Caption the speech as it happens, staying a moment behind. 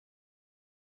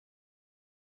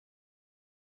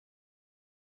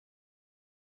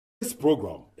This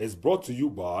program is brought to you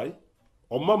by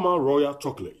Omama Royal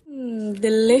Chocolate.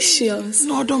 Delicious.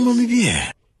 No, don't mommy be.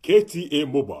 KTA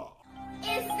Mobile.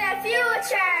 It's the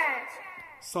future.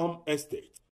 Sam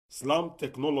Estate. Slam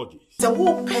Technologies. The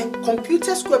whole pen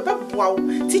computer square wow.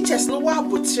 Teachers no wa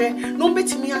botre no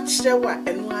betimi achire wa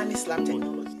eno ani Slam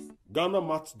Technologies.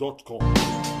 GhanaMats.com.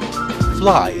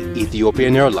 Fly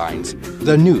Ethiopian Airlines,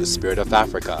 the new spirit of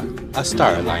Africa, a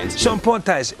Star Alliance. Some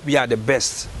pointers, we are the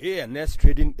best. ANS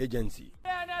Trading Agency.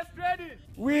 ANS Trading.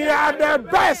 We are the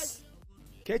best.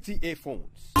 KTA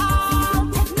Phones.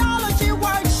 Technology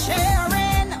worth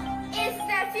sharing. It's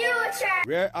the future.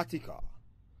 Rare Attica.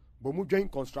 Bomujoin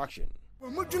Construction.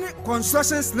 Bomujoin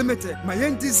Constructions Limited. My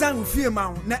young design firm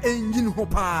na engine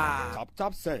hopa.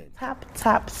 Tap send.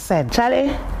 Tap send.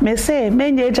 Charlie, me say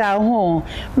menye ja ho.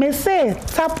 Me say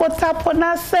tapo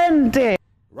na send.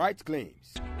 Right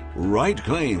claims. Right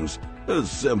claims.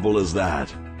 As simple as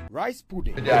that. Rice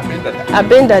pudding.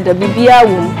 Abenda the bibia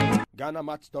wom.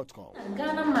 GhanaMats.com.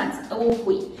 GhanaMats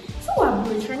away. So I'm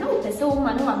rich now. Person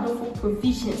woman no have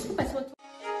provisions.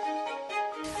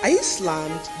 Are you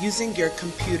slammed using your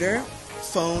computer,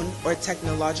 phone, or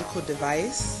technological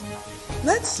device?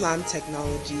 Let Slam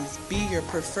Technologies be your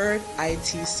preferred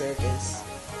IT service.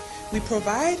 We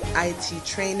provide IT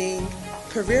training,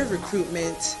 career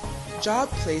recruitment, job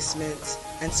placement,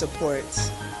 and support.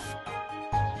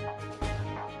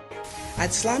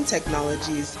 At Slam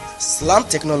Technologies,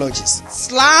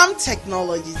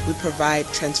 we provide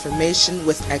transformation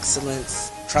with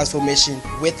excellence. Transformation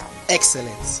with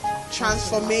excellence.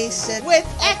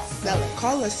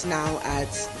 Call us now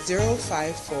at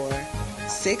 054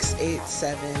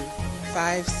 687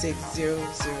 5600.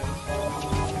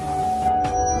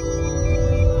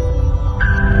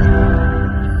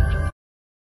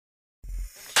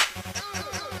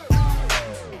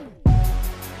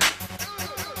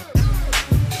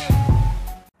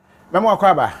 Memo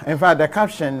Kwaba, in fact, the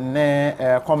caption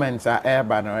comments are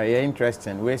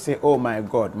interesting. We say, "Oh my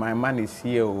God, my man is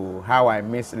here. Oh, how I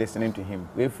miss listening to him."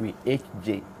 With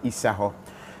HJ Isaho,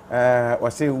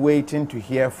 was say waiting to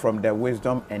hear from the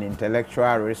wisdom and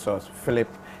intellectual resource Philip.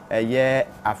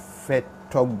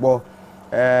 Afetogbo.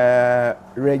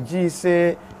 Reggie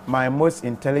say, "My most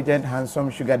intelligent, handsome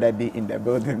sugar daddy in the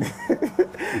building."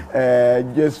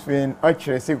 Josephine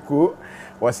Ochreseku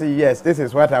was say, "Yes, this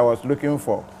is what I was looking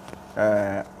for."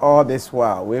 All this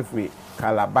while with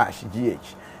Calabash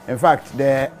GH. In fact,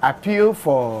 the appeal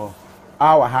for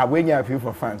Al-Wahab, when you appeal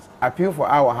for fans, appeal for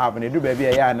Al-Wahab, and they do baby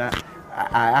I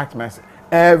ask myself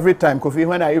every time, Kofi,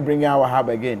 when are you bringing Al-Wahab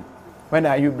again? When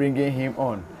are you bringing him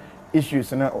on? Issues,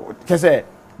 because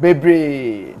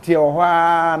baby,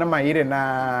 Tiohua, na mayire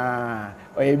na,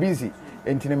 or you busy,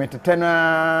 and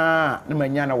Tinemetana, na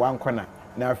manyana one corner,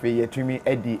 now for ye to me,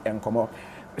 Eddie and come up.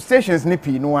 Stations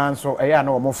nippy no answer a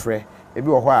no more free. If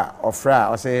you are or fra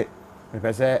or say,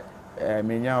 because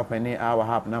me now penny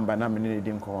Al-Wahab number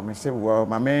didn't call me. Say, well,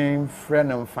 my main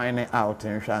friend and finding out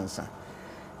in Shansa.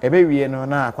 A baby no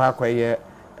na quite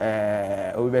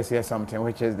we see something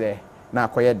which is there now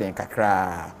quiet then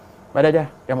kakra. But I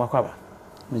Yamakwaba.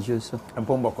 Monsieur, and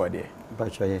Pomboko there.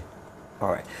 Bachaye.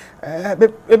 All right.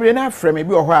 Baby enough frame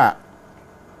maybe or what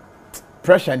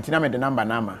pressure and the number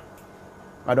nama.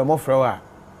 Madam Ofroa.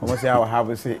 Almost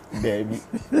Al-Wahab say baby,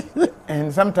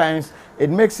 and sometimes it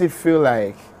makes it feel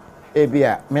like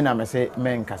ebia men say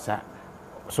men kasa.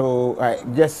 So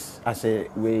just as a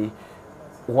way,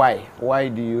 why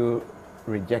do you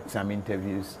reject some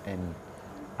interviews and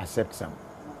accept some?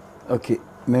 Okay,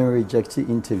 men reject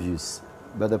interviews,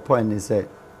 but the point is that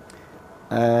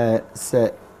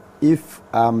if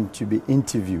I'm to be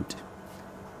interviewed,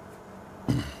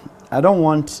 I don't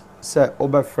want Sir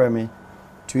Oberfremi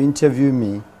to interview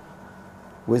me.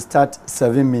 We start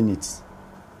 7 minutes.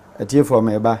 At here for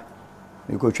me,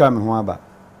 we could try me one.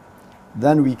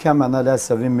 Then we come another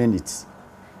 7 minutes.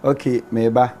 Okay,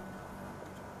 meba.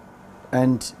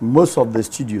 And most of the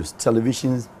studios,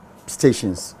 television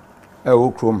stations, I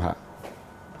will chrome her.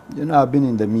 You know, I've been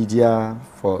in the media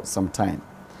for some time.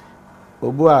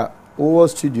 Obua, over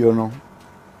studio, no.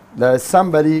 There is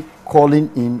somebody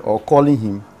calling in or calling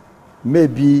him,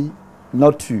 maybe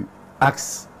not to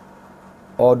ask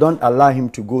or don't allow him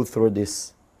to go through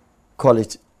this, call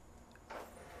it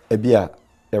a beer,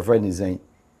 a friend is saying,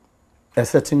 a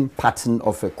certain pattern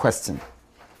of a question.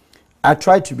 I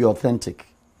try to be authentic.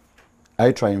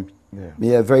 I try and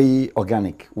be very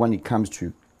organic when it comes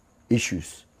to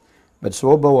issues. But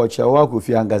so watch how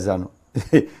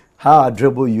I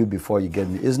dribble you before you get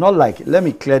me. It's not like, let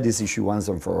me clear this issue once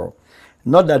and for all.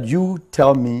 Not that you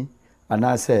tell me and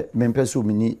I say, Mempesu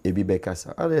mini ebi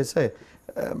bekasa. I say,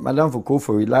 Madam Foucault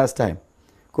for last time.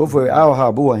 KOFI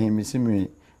Al-Wahab wa him me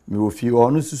will feel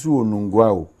on Susu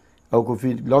Nungwao. I'll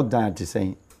KOFI lockdown at the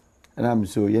same. And I'm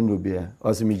so Yenobia,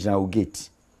 Osimijao Gate.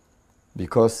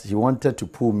 Because he wanted to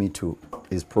pull me to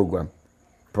his program,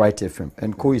 Bright FM.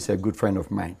 And Ko is a good friend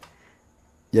of mine.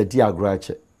 Yeah, dear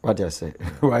Grache, what I say.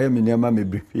 Why am I near my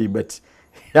baby, but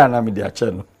yeah, I'm their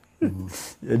channel.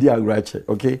 Yeah, dear Grache,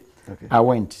 okay? I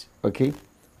went, okay?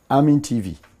 I'm in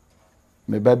TV.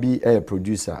 My baby a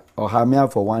producer. Or have me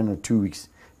for 1 or 2 weeks.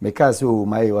 Because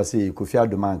my was a Kofi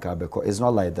Adumanka, because it's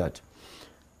not like that.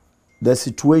 The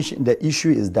situation, the issue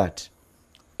is that,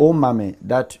 oh, mommy,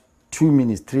 that 2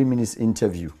 minutes, 3 minutes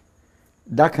interview,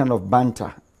 that kind of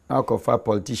banter, how can a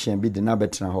politician be the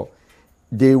Nabetra?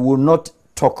 They will not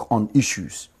talk on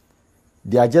issues.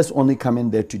 They are just only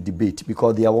coming there to debate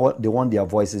because they want their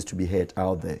voices to be heard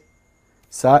out there.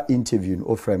 So interview,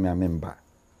 offer me a member.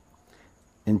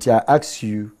 Until I ask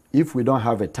you if we don't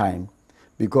have a time,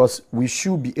 because we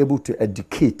should be able to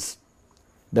educate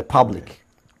the public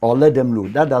or let them know.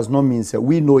 That does not mean that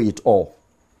we know it all.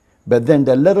 But then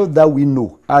the little that we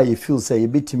know, I feel say a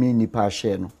bit me nipa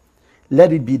share no.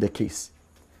 Let it be the case.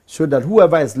 So that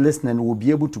whoever is listening will be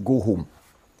able to go home.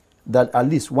 That at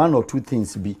least 1 or 2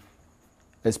 things be.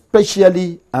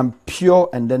 Especially I'm pure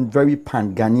and then very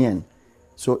pan-Ghanaian.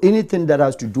 So anything that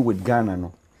has to do with Ghana,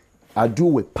 no, I do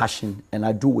with passion and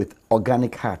I do with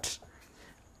organic heart.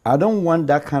 I don't want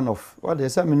that kind of, what they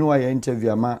say, I know I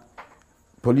interview my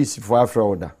police for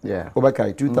Afro. Yeah.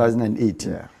 Obaka 2008.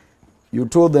 Yeah. You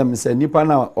told them, say, Nipa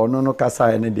na or no kasa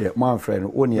any day, my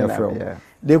friend, only a friend.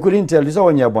 They couldn't tell you so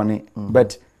on your bonnet,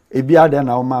 but a beer then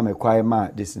our mamma, quiet ma,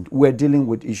 decent. We're dealing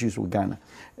with issues with Ghana.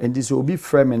 And this will be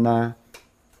fremina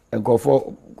and go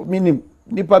for meaning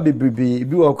Nipa be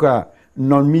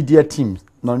non-media teams,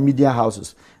 non-media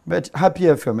houses. But Happy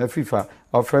FM, FIFA,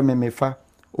 or from Mefa,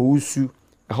 Ousu,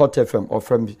 Hot FM, or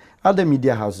from other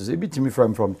media houses, a bit to me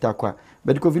from Takwa.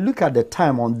 But if you look at the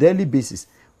time on daily basis,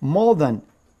 more than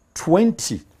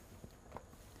 20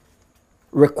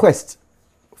 requests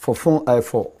for phone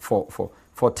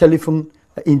for telephone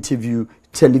interview,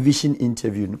 television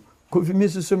interview. Could you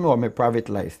miss some of my private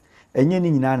life? And you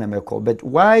need but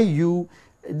why you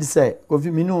say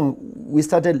we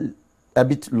started a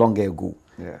bit longer ago.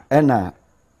 Yeah. And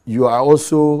you are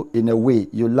also in a way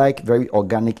you like very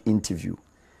organic interview.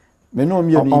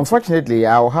 Unfortunately,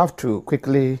 I'll have to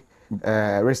quickly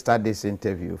restart this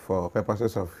interview for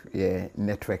purposes of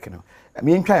network. You know, I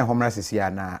mean, trying homeless is here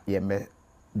na me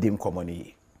dim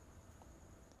communi.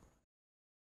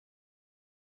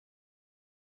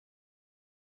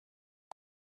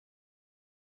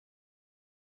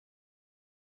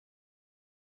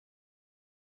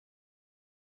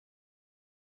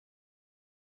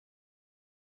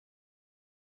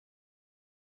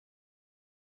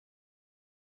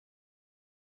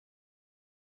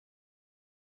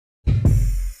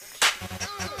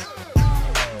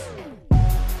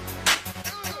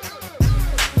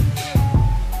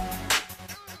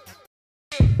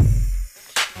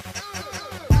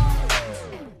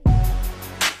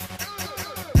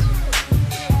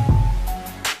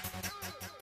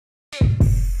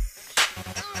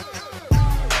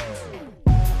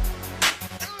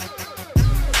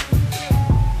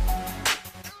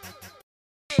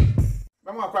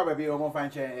 Probably almost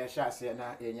find a chassis and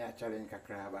a challenge,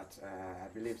 but I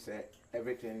believe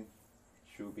everything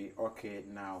should be okay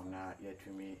now. Now, yet to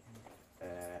me,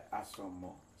 ask some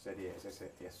more. Said yes,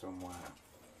 yes, someone.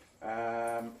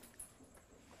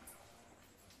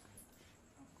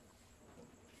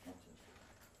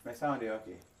 My sound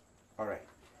okay. All right.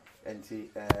 And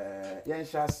see, young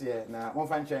chassis now, one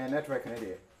find a network in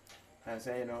there. And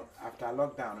say, you know, after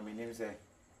lockdown, I mean, him say,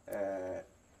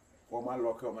 my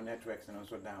local networks and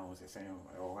also down was the same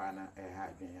or I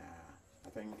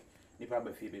think if I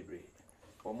be feeble,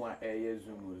 or more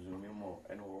zoom more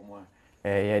and more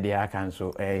they can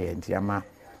so and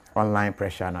online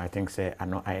pressure and I think say I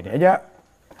know idea.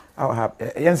 I'll have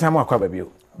yen some more baby.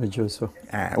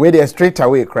 Where they straight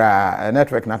away cry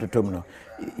network not to terminal.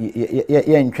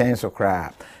 Yen train so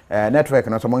cry network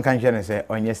and someone can share say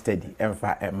on your steady and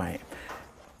far at my.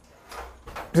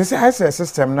 This is a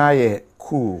system now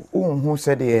cool. Who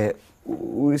said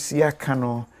we see a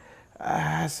cano.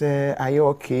 I say, are you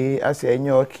okay? I say,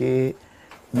 you okay?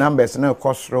 Numbers no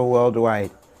costro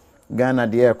worldwide. Ghana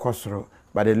dear costro,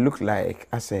 but it look like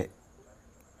I say,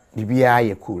 the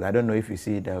BI cool. I don't know if you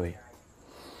see it that way.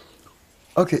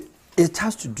 Okay, it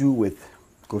has to do with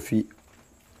KOFI,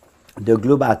 the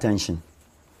global attention.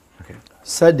 Okay.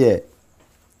 So there,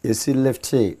 you see, left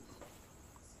say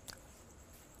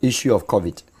issue of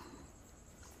COVID.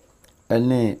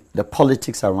 And the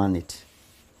politics around it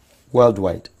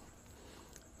worldwide.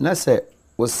 Now say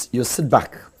was you sit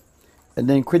back and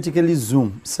then critically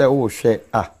zoom. Say oh share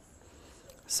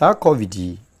sa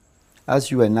COVID, as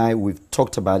you and I we've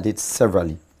talked about it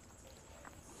severally.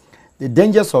 The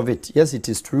dangers of it, yes, it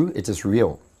is true, it is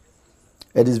real.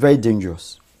 It is very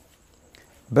dangerous.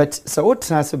 But so what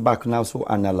transfer back now so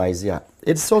analyze here.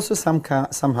 It's also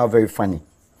somehow very funny.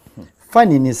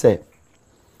 Funny is say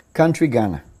country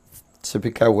Ghana,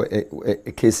 typical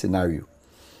a case scenario.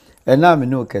 And now we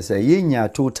know because a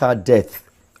total death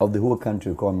of the whole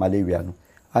country called malaria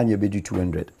and you be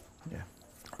 200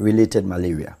 related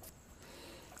malaria.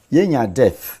 Yenya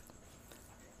death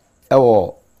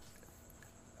or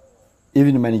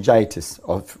even meningitis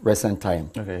of recent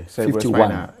time. Okay, so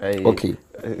 51. Okay.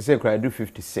 Say I do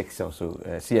 56 also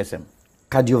CSM.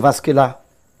 Cardiovascular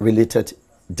related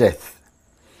death.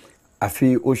 I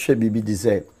feel Oshe BB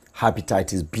disease,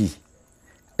 hepatitis B,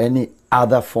 any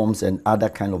other forms and other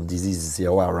kind of diseases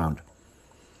here around.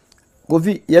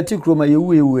 KOFI yeti kroma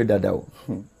yewe dadao.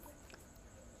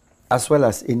 As well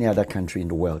as any other country in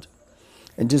the world.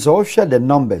 And just all share the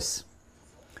numbers.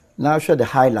 Now share the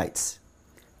highlights.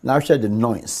 Now share the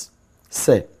noise.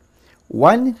 Say,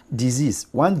 one disease,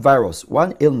 one virus,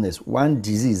 one illness, one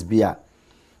disease be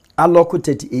allocate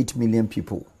 38 million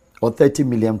people or 30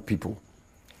 million people.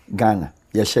 Ghana,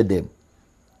 you share them.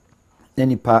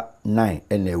 Any part 9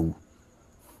 NAU.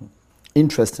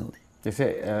 Interestingly. They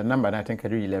say number I think I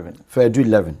do 11. For do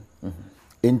 11.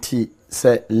 Inti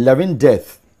say 11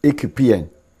 death equipian.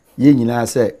 Ye nyina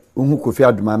say unhu Kofi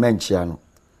Aduma menchia no.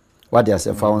 What they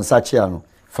say for on sachia no,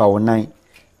 for 9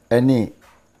 any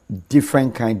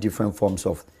different forms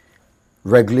of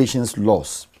regulations,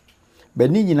 laws.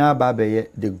 But ni nyina ba be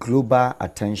the global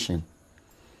attention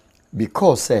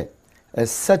because a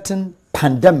certain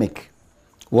pandemic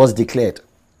was declared.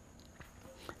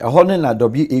 A whole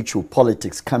WHO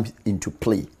politics comes into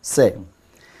play. Say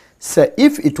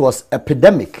if it was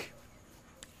epidemic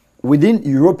within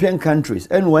European countries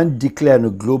and when declared a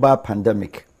global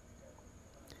pandemic,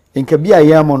 in Kabia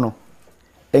Yamono,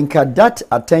 in that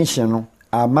attention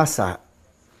massa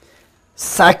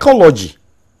psychology,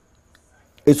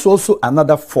 it's also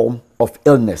another form of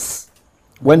illness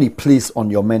when it plays on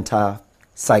your mental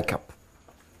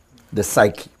the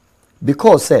psyche.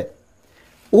 Because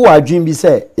who are dream be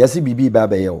say yes bibi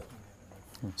babayo.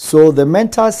 So the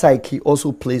mental psyche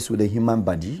also plays with the human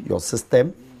body, your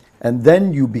system, and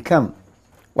then you become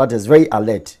what is very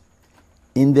alert.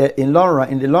 In the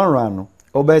long run,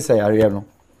 obey say ariano.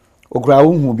 Okra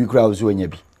unhu bi kra ozu enye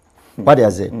bi. What they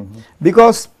say?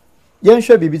 Because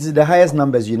Yensho bibi is the highest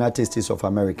numbers United States of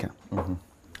America.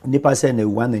 Nipa say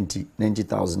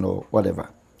 190,000 or whatever.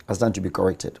 I stand to be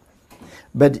corrected.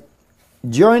 But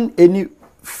during any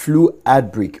flu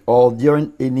outbreak or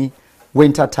during any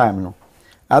winter time, no,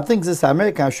 I think this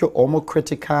American show almost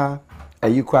critical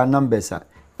equal numbers.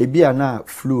 Ebi na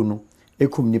flu no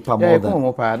ekum nipa more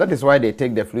than. That is why they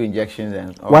take the flu injections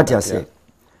and all what you say.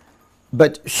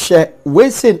 But we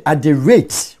saying at the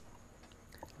rate,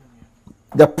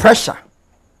 the pressure,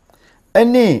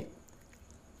 any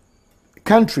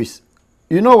countries,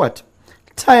 you know what?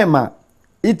 Time,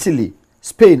 Italy,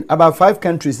 Spain, about 5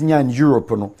 countries in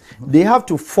Europe, no, they have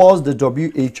to force the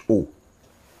WHO,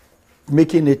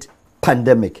 making it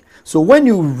pandemic. So when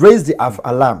you raise the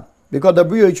alarm, because the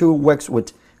WHO works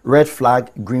with red flag,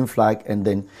 green flag, and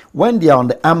then when they are on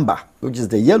the amber, which is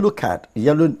the yellow card,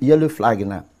 yellow flag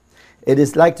now, it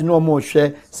is like to no more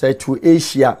share, say to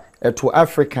Asia, to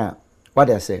Africa,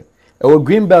 what I say. Our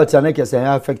green belt and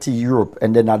affecting Europe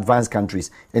and then advanced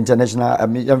countries, international,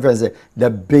 the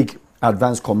big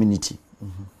advanced community.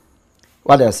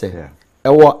 What I say?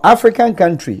 Our African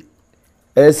country,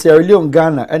 Sierra Leone,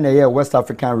 Ghana, and a West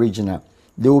African region,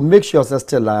 they will make sure there's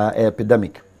still an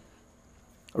epidemic.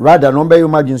 Rather, number you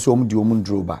imagine so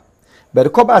mundroba. But the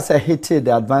Coba say hated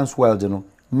the advanced world, you know,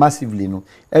 massively, no,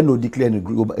 and no declare a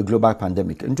global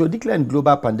pandemic. And to declare a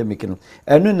global pandemic, you know,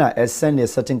 and no send a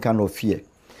certain kind of fear.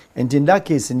 And in that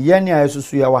case, in Yania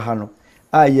Suya Wahano,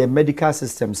 your medical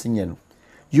systems in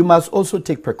you must also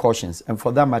take precautions. And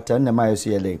for that matter, in the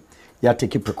MyOCLA, you are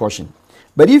taking precaution.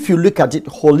 But if you look at it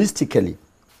holistically,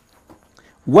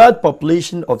 world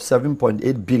population of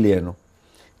 7.8 billion,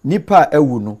 Nipa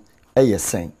Ewuno,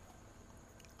 saying,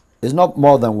 it's not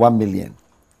more than 1 million.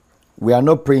 We are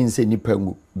not praying say Nipa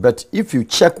Ewuno. But if you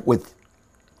check with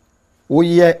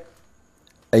a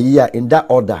year in that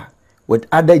order, with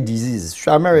other diseases,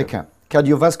 so America,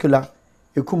 cardiovascular,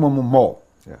 more.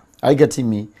 Are you getting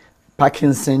me?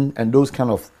 Parkinson and those kind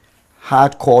of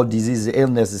hardcore diseases,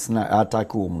 illnesses, attack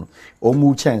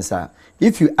omu chance.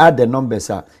 If you add the numbers,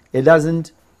 it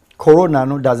doesn't, corona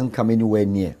no doesn't come anywhere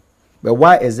near. But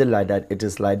why is it like that? It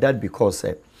is like that because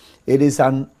it is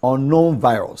an unknown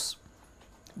virus,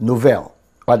 novel.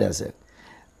 What is it?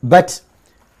 But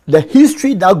the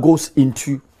history that goes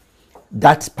into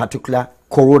that particular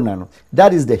corona,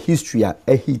 that is the history of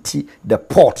Haiti, the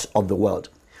port of the world.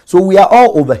 So we are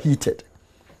all overheated.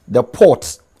 The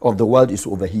port of the world is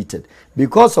overheated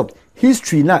because of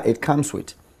history. Now it comes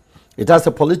with. It has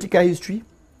a political history.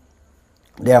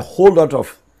 There are a whole lot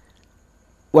of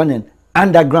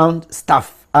underground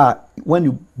stuff. When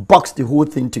you box the whole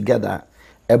thing together,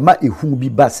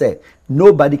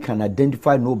 nobody can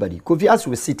identify nobody. Kofi, as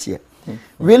we sit here,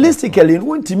 realistically,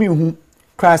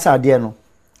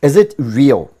 is it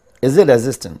real? Is it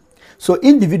existent? So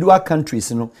individual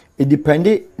countries, it depends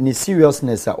on the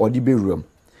seriousness or the room.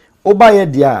 Oba ye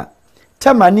dia,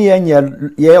 tamani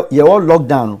ye all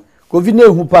lockdown. Kofi ne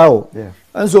hu pa o.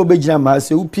 And so obejina ma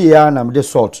se upia na me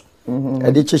salt.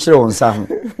 E de chechere on sa ho.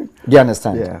 Do you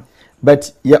understand? Yeah.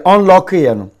 But ye unlock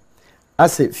ye no.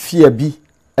 As a fear be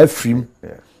afrim.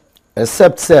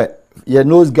 Except say ye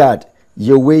nose guard,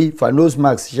 ye way for nose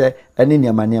mask share any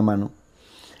nyama no.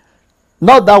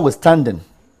 Notwithstanding,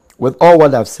 with all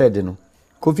what I've said,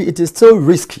 Kofi, it is still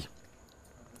risky.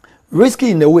 Risky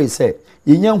in the way, say,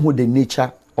 you know who the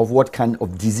nature of what kind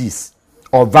of disease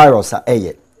or virus are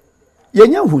aye. You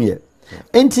know who ye.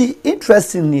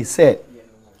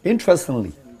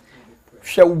 Interestingly,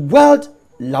 world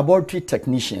laboratory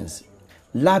technicians,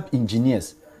 lab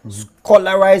engineers,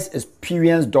 scholarized,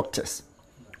 experienced doctors,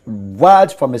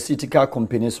 world pharmaceutical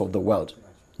companies of the world,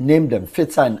 name them,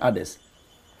 Pfizer and others.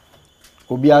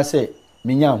 Obia say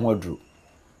minya hodru.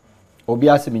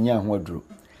 Obia say minya hodru.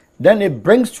 Then it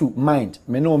brings to mind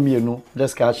meno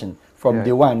discussion from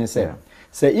the one say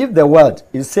if the world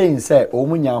is saying say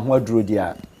omunya hodru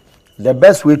dia, the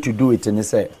best way to do it is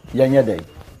say yanya day.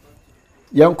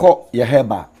 Yanko ye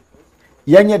heba.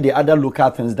 Yanya the other local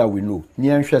things that we know.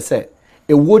 Nyanhwe say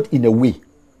a word in a way.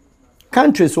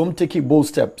 Countries take a bold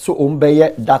step so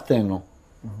ombeye that thing no.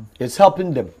 It's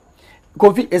helping them.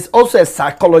 Kofi is also a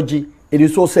psychology. It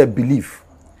is also a belief.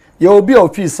 You will be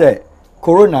of say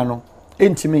corona no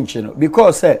intimate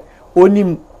because say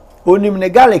onim ne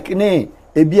garlic ne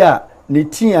ebia ne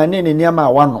tia ne niama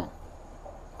wano.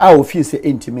 I will feel say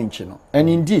intimate. And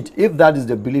indeed, if that is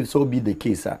the belief, so be the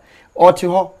case. Or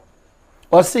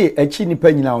say a chini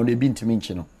penina on the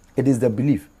intimate. It is the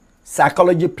belief.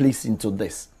 Psychology plays into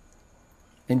this.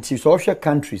 Into social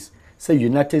countries, say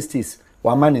United States,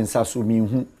 Waman in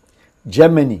Sasumi,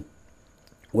 Germany.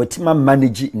 What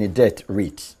manage in a debt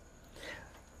rate.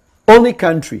 Only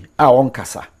country are on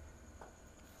Kasa.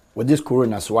 With this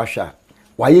corona swasha.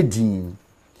 Why dean?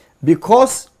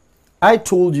 Because I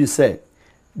told you, say,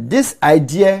 this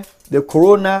idea, the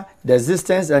corona, the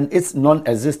existence and its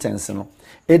non-existence,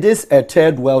 it is a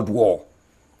third world war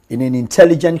in an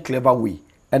intelligent, clever way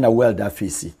and a world that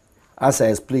faces. As I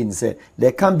explained, say,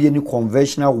 there can't be any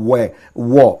conventional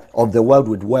war of the world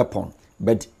with weapon.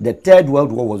 But the third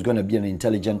world war was going to be an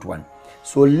intelligent one.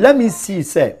 So let me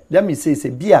say,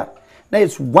 Bia, now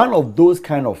it's one of those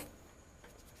kind of,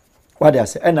 what I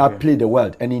say, and I play the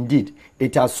world. And indeed,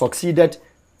 it has succeeded,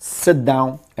 sat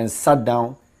down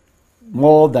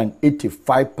more than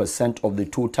 85% of the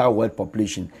total world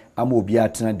population.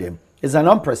 Them. It's an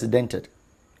unprecedented.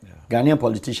 Ghanaian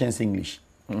politicians English.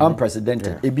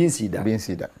 Unprecedented.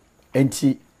 And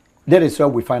that is where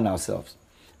we find ourselves.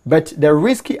 But the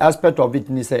risky aspect of it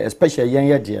is especially young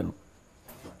year.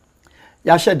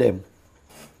 Yasha them.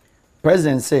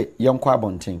 President say young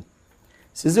kwabontin.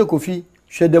 Size Kofi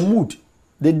share the mood.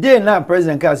 The day now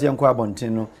President Kasi young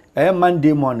kwabontin no.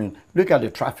 Monday morning. Look at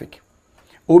the traffic.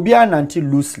 Obia nanti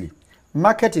loosely.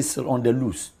 Market is on the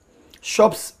loose.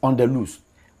 Shops on the loose.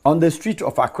 On the street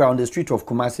of Accra, on the street of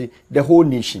Kumasi, the whole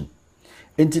nation.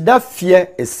 And that fear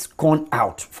is gone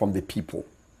out from the people.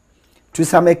 To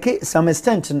some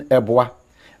extent in Ebola,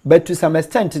 but to some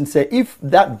extent in say if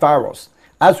that virus,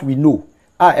 as we know,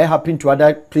 happen to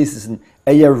other places in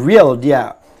a real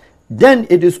there, then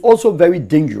it is also very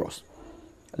dangerous.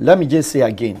 Let me just say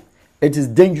again, it is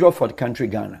dangerous for the country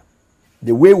Ghana.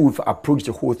 The way we've approached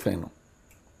the whole thing.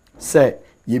 Say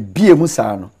ye be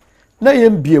musano, na ye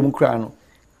be mukrano,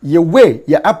 ye way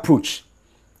ye approach.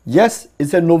 Yes,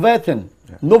 it's a novelty,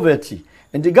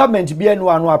 and the government be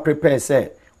anyone prepare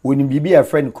say. When you be a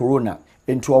friend corona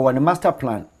into our master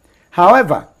plan.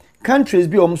 However, countries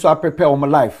be also prepare on my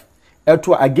life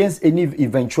against any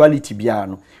eventuality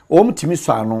biano.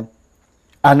 Timisano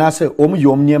and I say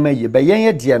yom near me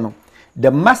diano. The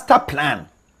master plan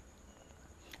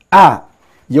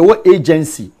your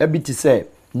agency, a bit to say,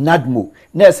 NADMO,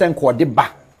 Nelson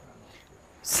Quadiba.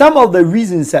 some of the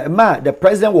reasons the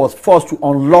president was forced to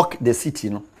unlock the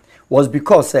city, was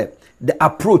because the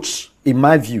approach, in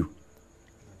my view,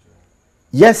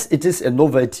 yes, it is a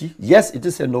novelty. Yes, it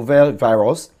is a novel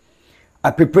virus.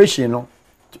 A preparation,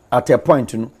 at a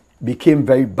point, became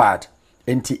very bad.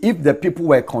 And if the people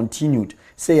were continued,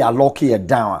 say, a lucky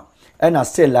down, and I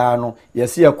say, no, you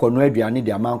see a conway,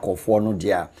 the amount of no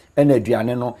dear, and a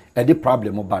diano, and the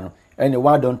problem of and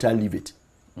why don't I leave it?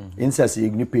 Inside the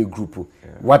Ignipe group,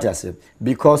 what I say,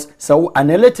 because so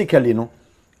analytically,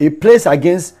 it plays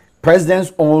against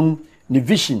president's own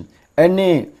vision,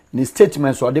 any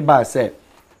statements or the bar say,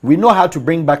 we know how to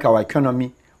bring back our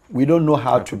economy. We don't know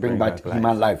how to bring back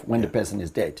human life when the person is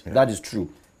dead. That is true.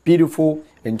 Beautiful,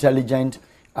 intelligent,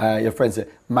 your friends say,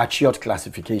 matured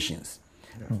classifications.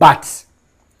 But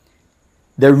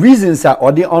the reasons are,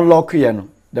 or the unlock,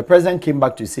 the president came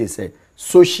back to say,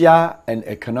 social and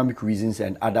economic reasons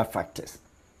and other factors.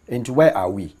 And where are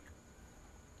we?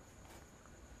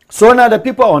 So now the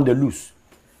people are on the loose.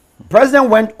 President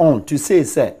went on to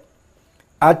say,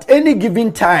 at any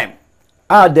given time,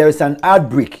 there is an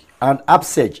outbreak, an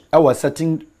upsurge, a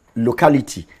certain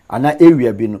locality, an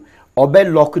area being or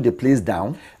lock the place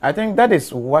down. I think that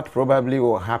is what probably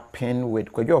will happen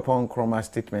with Kojo upon Chroma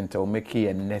statement or make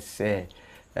it necessary.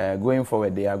 Going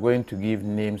forward, they are going to give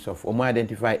names of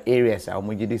identify areas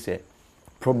this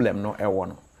problem no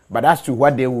one. But as to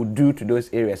what they will do to those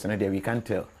areas, we can't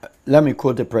tell. Let me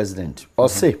quote the president. Or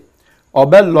say, or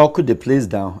lock the place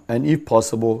down and if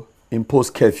possible impose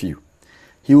curfew.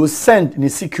 He will send the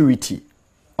security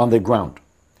on the ground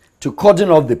to cordon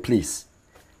off the place.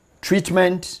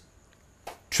 Treatment,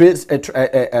 tracking,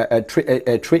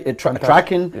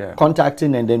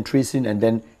 contacting, and then tracing, and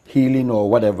then healing or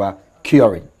whatever,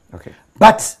 curing. Okay.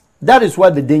 But that is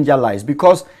where the danger lies,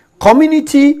 because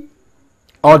community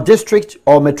or district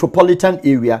or metropolitan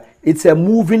area, it's a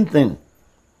moving thing.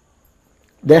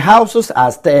 The houses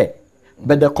are there,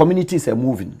 but the community is a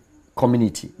moving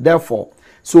community. Therefore,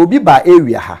 so be by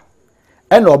area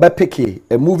and or pick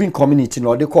a moving community,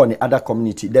 or they call the other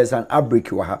community. There's an outbreak.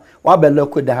 What be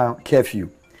local down curfew.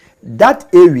 That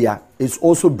area is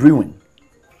also brewing.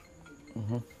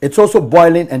 It's also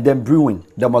boiling and then brewing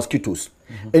the mosquitoes.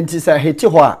 And it's a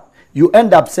hetiwa. You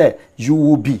end up say you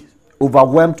will be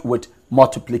overwhelmed with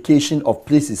multiplication of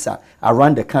places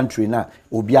around the country now.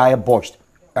 Will be a botched.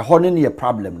 A honey a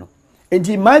problem. No? And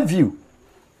in my view,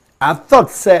 I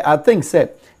think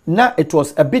now it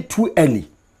was a bit too early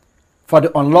for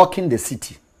the unlocking the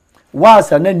city.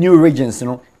 Whilst and then new regions,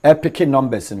 picking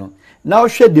numbers, now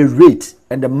share the rate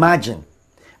and the margin.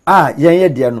 A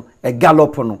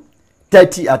gallop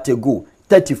 30 at a go,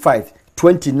 35,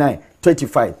 29,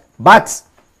 25. But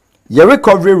your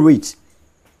recovery rate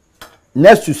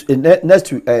next to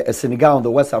Senegal on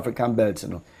the West African belt,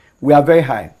 we are very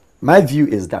high. My view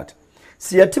is that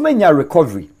see a timenya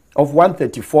recovery of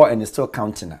 134 and it's still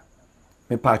counting.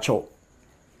 Me pacho.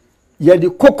 Ye the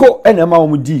cocoa and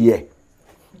amamudi ye.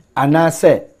 And I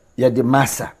say ye the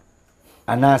massa.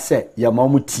 And I say ye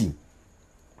mamuti.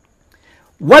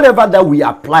 Whatever that we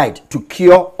applied to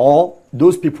cure all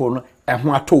those people,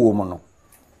 can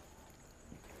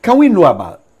we know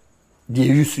about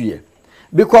the issue here?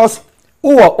 Because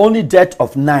who are only death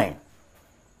of 9.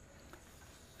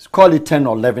 Let's call it 10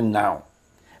 or 11 now.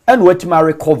 And what may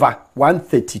recover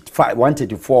 135,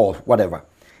 134, whatever.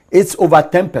 It's over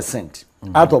 10%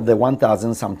 out of the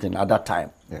 1,000 something at that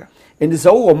time. Yeah. And it's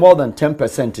over more than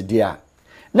 10% there.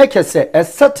 Next, say a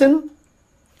certain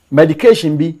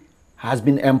medication has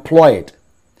been employed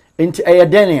into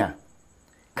ayadenia.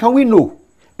 Can we know?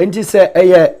 And it's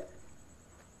a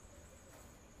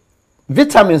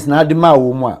vitamins na adima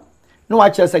wo no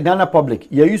watch as a Ghana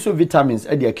public you use vitamins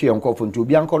e dey cure nko to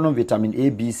be anko vitamin A,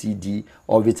 B, C, D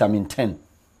or vitamin 10.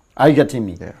 Are you getting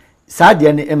me? Yeah. Sad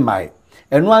in my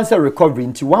and once a recovery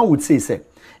into one would say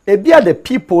if they are the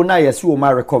people now yes who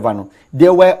might recover no,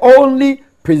 there were only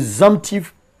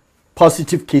presumptive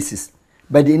positive cases,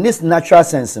 but in this natural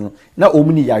sense no na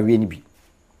omuni yare ni bi.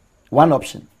 One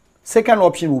option. Second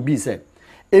option will be say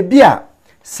ebia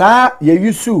sa ye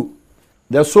use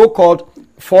the so-called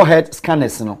forehead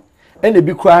scanners no and the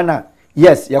bikwana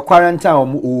yes your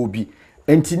quarantine will be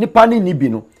and tinipani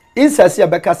nibino insasi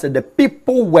abeka said the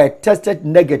people were tested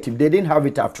negative, they didn't have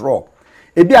it after all.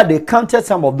 Ebia they counted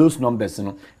some of those numbers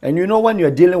and you know when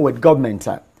you're dealing with government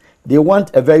they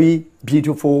want a very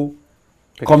beautiful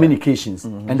picture. Communications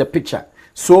and the picture,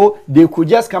 so they could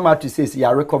just come out to say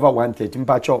yeah recover 130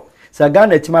 mpacho so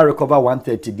Ghana tima recover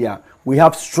 130 there. We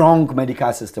have strong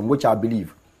medical system which I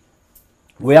believe.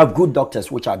 We have good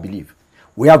doctors, which I believe.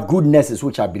 We have good nurses,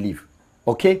 which I believe.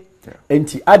 Okay?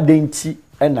 Enti adenti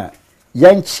ena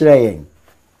yan chire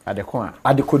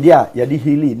adekodia yadi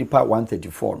healing nipa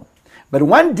 134 no. But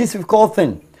one difficult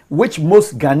thing which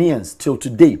most Ghanaians till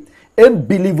today ain't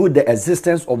believe the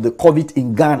existence of the COVID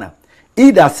in Ghana.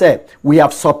 Either say we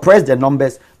have suppressed the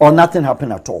numbers or nothing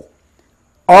happened at all.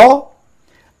 Or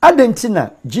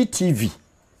Adentina GTV,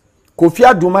 Kofi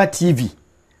Aduma TV,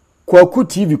 Kwaku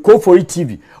TV, Kofori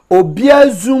TV, Obia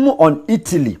Zoom on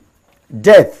Italy,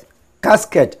 death,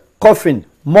 casket, coffin,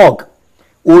 morgue,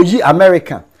 Oyi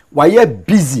America, why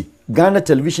busy Ghana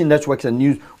television networks and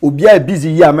news, Obia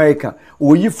busy ye America,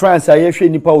 Oyi France, I have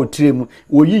nipa o tremu,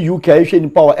 Oyi UK, I have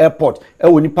nipa o airport, I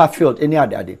nipa field, any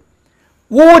other day.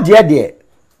 Wo there?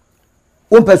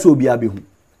 One person Obia be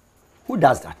who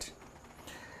does that?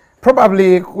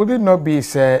 Probably would it not be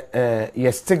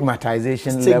your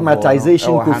stigmatization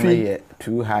level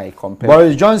too high compared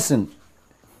Boris Johnson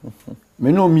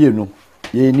me no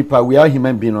ye nipa we are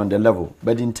human being on the level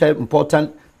but in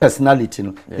important personality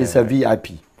no is a VIP.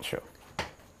 Sure.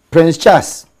 Prince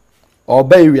Charles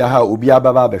obey we ha obi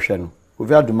ababa behwe no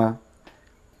ovi aduma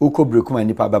uko brekuma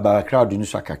nipa baba crowd ni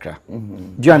swakakra.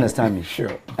 Do you understand me?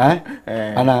 Sure.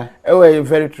 Ana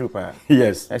very true pa.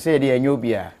 Yes. I say the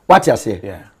anyobia. What you say?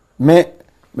 Yeah. Me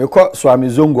ko swami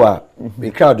zongo a me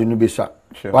crowd no be swa.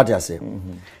 Sure. What you say?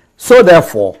 So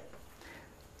therefore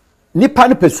nipa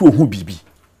ne pesu hu bibi,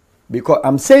 because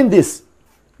I'm saying this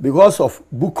because of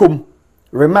Bukom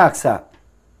remarks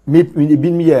me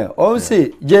been here on say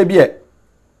JB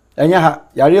enya ha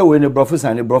yare we ne brofo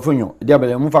ne brofo nyo dia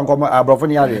bele mu fa nkomo brofo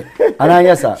ne yare ana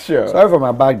yes sir. Sure. Sorry for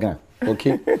my background,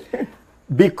 okay?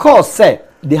 Because say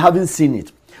they haven't seen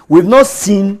it. We've not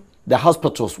seen the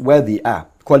hospitals where they are.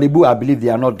 Kwalibu, I believe they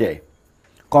are not there.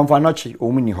 Komfanochi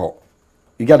omuni ho.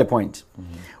 You get the point?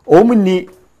 Omuni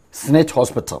Snitch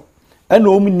Hospital. And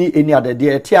omuni any other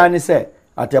day tiani say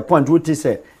at a point what is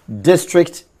say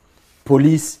district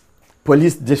police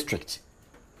district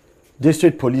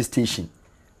police station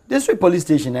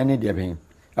any there being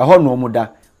a whole no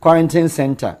muda quarantine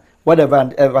center whatever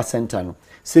and ever center no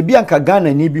se bianca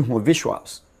Ghana ni bi hu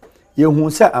visuals ye hu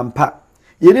se ampa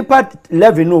ye nipa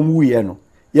 11 no mu ye no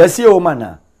ye se o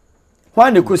mana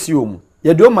hwan ne kosi o mu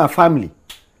ye do ma family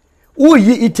wo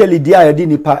yi Italy dia ye di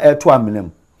nipa to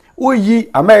amenam wo yi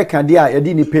America dia ye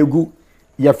di nipa egu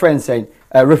your friends saying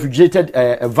refrigerated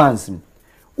vans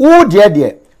wo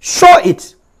there show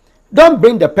it. Don't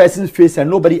bring the person's face and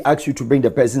nobody asks you to bring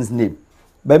the person's name.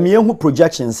 But me who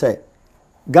projection say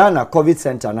Ghana COVID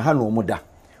center na ha no muda.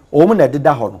 Omu na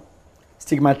deda ho no.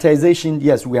 Stigmatization,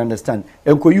 yes, we understand.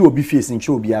 Enko you obi face in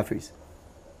show obi face.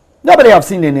 Nobody have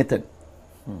seen anything.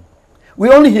 We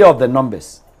only hear of the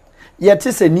numbers. Yet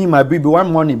say ni my baby one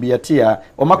morning be at here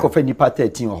or makofe nipa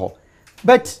 13 ho.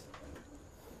 But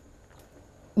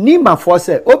ni ma for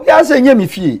say obi ase nyam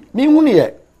fie. Me hu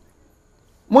ne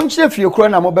Monchire fie kro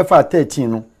na mo befa 13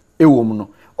 no ewom no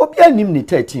obi anim ni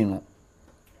 13 no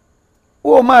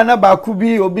o ma na ba ku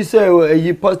bi obi say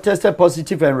he tested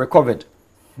positive and recovered.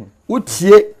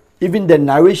 Utie even the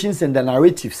narrations and the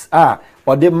narratives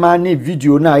or the money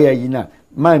video na ya yi na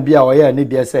man bia o ya ne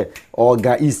dey say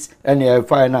oga east and e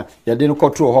fire na ye de no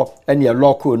control ho and ye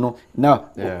local no now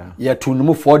ye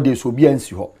tunum 4 days obi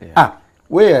ansi ho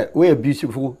we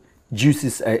beautiful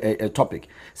juices a topic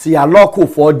see ya local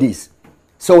 4 days.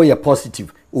 So you're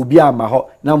positive. Obi ama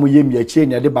ho na mo yem ya chie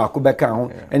ne de ba ko beka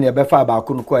ho ene e be fa ba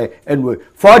ko no ko anyway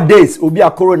 4 days obi a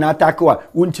corona attack wa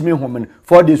untimi hom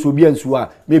 4 days obi ansu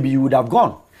a maybe you would have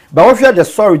gone. But if you the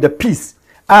story the peace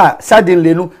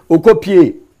suddenly no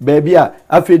okopie baby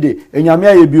afede enyame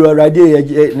aye bi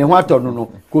orade ne ho atono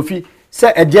no kofi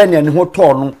say ede ne ho to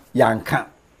no yanka.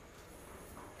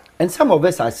 And some of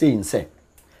us are saying say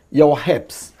your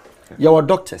helps, your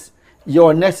doctors,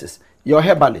 your nurses, your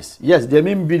herbalists, yes, they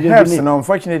mean be herbs. No,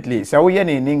 unfortunately, so we in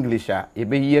English,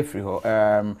 be here free.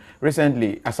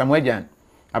 Recently, Asamoah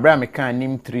Abraham can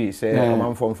name 3 say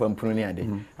man from Prunia de.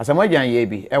 Asamoah ye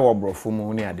be ewo brofo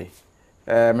mu ni ade.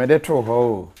 Me de to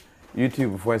ho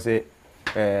YouTube for say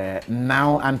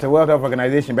now anti World Health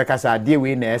Organization because I deal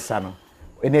with no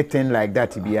anything like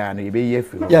that be no be here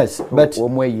free. Yes, but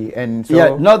and so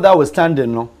yeah, not that was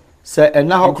standing no. Say and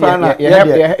now crana ye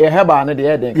heba no de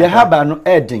heading. Ye heba no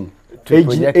heading.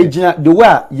 The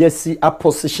way you see a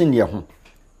position here.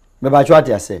 What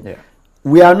I say.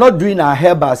 We are not doing our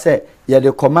herba say yeah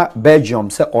the comma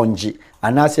Belgium say onji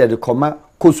and I say the comma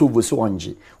Kosovo say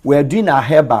onji. We are doing our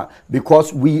herba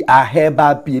because we are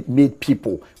herba made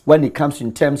people when it comes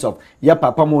in terms of yeah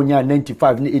papa monya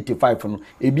 95 85 no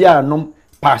ebia no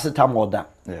paracetamol da.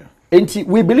 Yeah.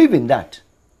 We believe in that.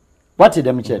 What is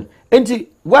them chen?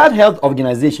 World Health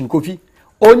Organization Kofi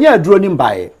onya aduro ni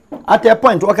mbae. At a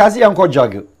point, wakasi yanko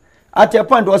jog. At a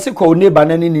point was called neighbor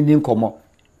and in common.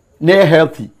 Near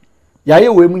healthy.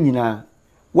 Yaye we munina.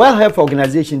 Well health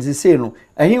organizations is saying no,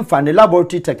 and him find the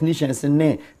laboratory technicians and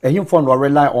ne, and him fund or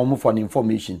rely on more for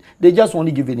information. They just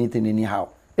only give anything anyhow.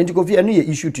 And to KOFI, any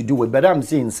issue to do with, but I'm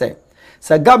saying say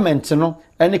government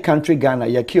any country Ghana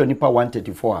ya cure nipa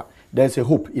 134. There's a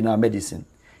hope in our medicine.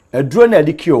 A drone at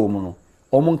the cure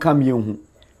omo come you.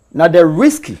 Now the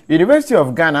risky University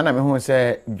of Ghana na me hu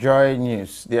say Joy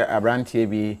News the abrantie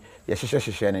bi ya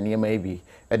hwehwehwehwe na ne maybe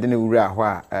e de ne wura ho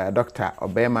a doctor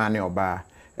obema ne oba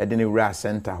e de ne wura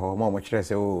center ho mo kire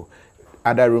say oh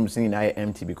other rooms in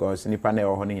empty because nipa na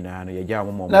ho ni na no ya ja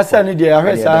mo na say ne dey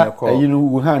ahwesa you know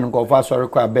Wuhan go fa sorry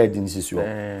kwa bed in sisu.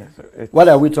 What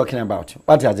are we talking about?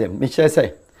 What are them? Me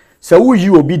say so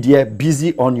you will be there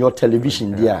busy on your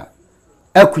television there.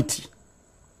 Equity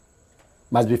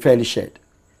must be fairly shared.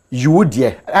 You would,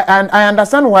 yeah. And I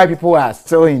understand why people are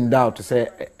still in doubt to say.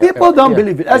 People don't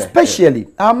believe it, especially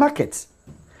our markets.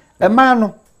 A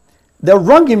man, the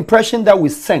wrong impression that we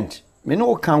sent. You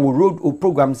know, can we wrote a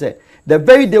program say the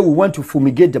very day we went to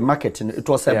fumigate the market, it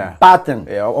was a bad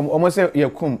thing. Almost say you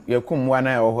come one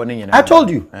or I told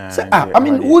you. I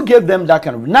mean, who gave them that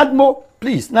kind of Nadmo?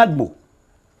 Please, Nadmo.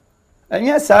 And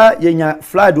yes, sir, yenya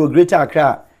flood or greater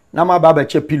Accra. Nama baba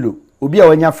che pillow. Obi a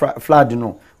wenya flood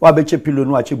no. Wa be che pillow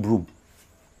no ache broom.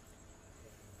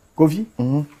 KOFI?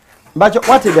 But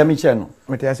what is the mission?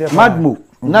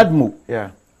 Nadmo.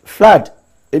 Yeah. Flood.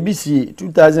 ABC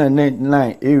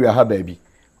 2009 area ha baby.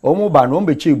 Omo ba no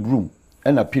be che broom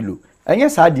and a pillow. And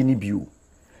yes, I didn't biu.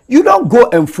 You don't go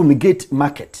and fumigate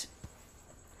market.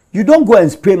 You don't go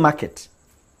and spray market.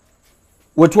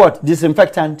 With what?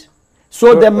 Disinfectant.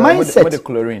 So the mindset with the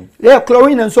chlorine. Yeah,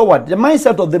 chlorine and so what? The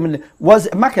mindset of them was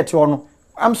a market or no.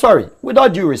 I'm sorry, with all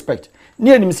due respect.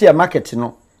 Near him see a market, you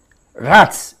know.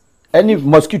 Rats, any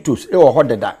mosquitoes, or hot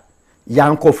that.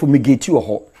 Yanko fumigate you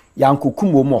ho, Yanko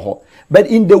kumo moho. But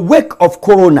in the wake of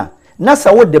corona,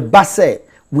 Nasa what the bus say,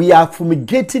 we are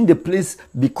fumigating the place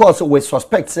because we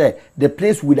suspect say the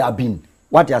place would have been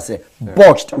what I say,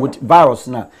 botched with virus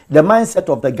now. The mindset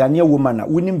of the Ghanaian woman,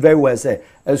 we him very well say,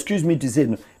 excuse me to say,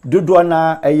 no,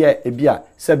 Dodwana ebia,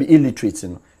 sabi illiterate.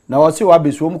 No. Now I see what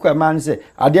be so much man say,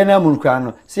 Adena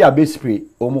Munkrano, see a base spray,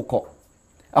 Omoko.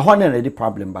 A hundred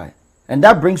problem by. And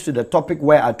that brings to the topic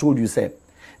where I told you, say,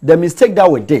 the mistake that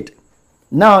we did,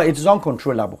 now it is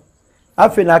uncontrollable. I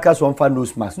feel like us one for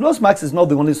nose mask. Nose mask is not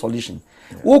the only solution.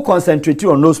 We'll concentrate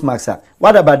on nose masks.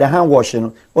 What about the hand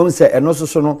washing? Say and also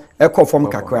so echo from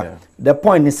kakra. The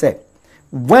point is say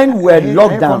when we're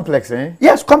locked down. Complex, eh?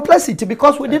 Yes, complexity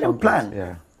because we didn't plan.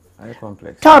 Yeah, very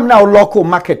complex. Time now local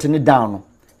marketing it down.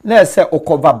 Let's say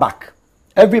cover back.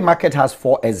 Every market has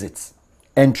 4 exits,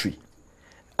 entry,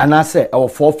 and I say our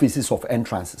 4 phases of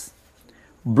entrances.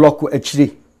 Block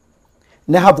actually,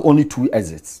 they have only 2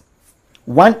 exits.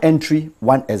 1 entry,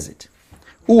 1 exit.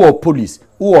 Who are police?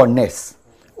 Who are nurse?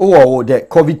 Who are the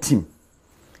COVID team?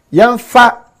 Yan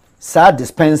fa sa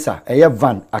dispenser, a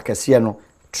van, akasiano,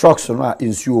 trucks no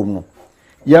insuo no.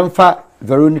 Yan fa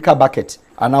Veronica bucket,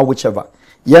 and now whichever.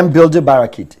 Yan build a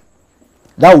barricade.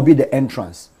 That will be the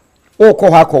entrance. O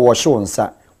kohako wash on sa.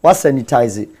 What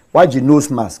sanitize it? What your nose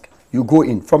mask? You go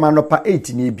in from an upper 8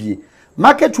 in ABA.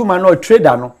 Market woman or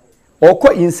trader no, or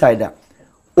co insider.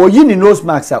 Or yini nose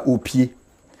masks are OP.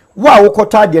 Wow,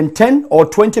 quota 10 or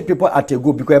 20 people at a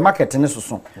go because market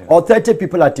or 30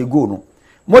 people at a go no.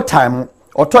 More time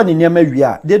or turning near we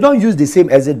are. They don't use the same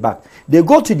exit back. They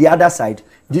go to the other side,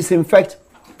 disinfect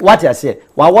what I say.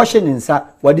 While washing inside,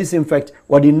 what disinfect,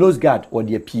 what the nose guard, or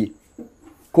the PA.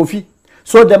 KOFI.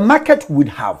 So the market would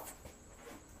have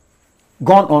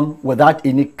gone on without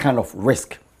any kind of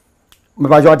risk.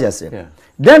 What I say. Yeah.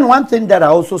 Then one thing that I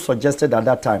also suggested at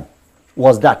that time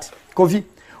was that KOFI.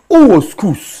 Oh,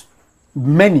 schools,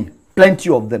 many, plenty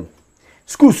of them.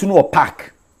 Schools, you know,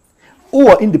 park.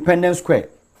 Oh, Independence Square.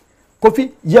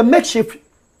 KOFI, your makeshift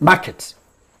market.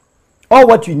 All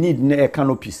what you need in a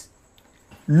canopies.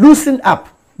 Loosen up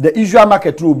the usual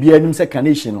market will be an second.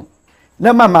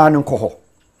 Nema man koho.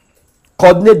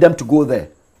 Coordinate them to go there.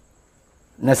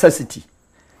 Necessity.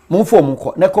 Mumfo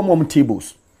munko. Nekomom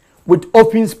tables. With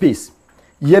open space.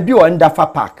 Yebi or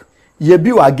Ndafa Park. You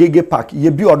build a Gege Park, you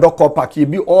build a Doko Park, you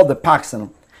build all the parks. No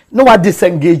one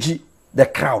disengage the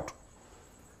crowd.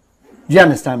 Do you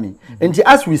understand me? And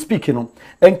as we speak, you know,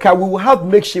 and we will have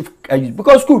makeshift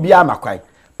because school be amakwai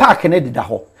park and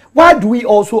edidaho. Why do we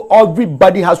also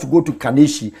everybody has to go to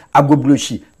Kaneshi,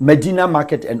 Agobloshi, Medina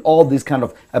Market, and all this kind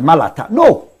of Malata?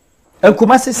 No, and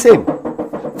Kumasi same.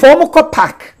 Formoko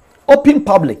Park, open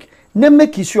public. Then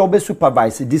make sure be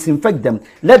supervise, disinfect them,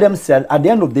 let them sell. At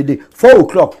the end of the day, 4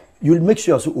 o'clock. You'll make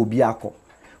sure so obiako.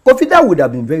 Kofi, that would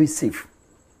have been very safe.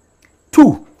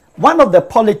 2, one of the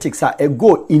politics are a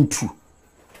go into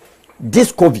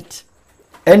this COVID,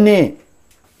 any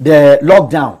the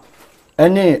lockdown,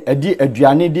 any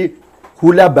di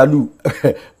hula baloo,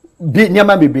 be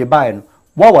nyama be buying.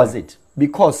 What was it?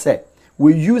 Because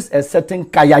we use a certain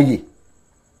kayaye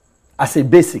as a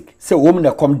basic. Say woman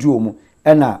that come do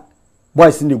and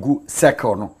boys in the good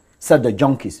circle no. Said the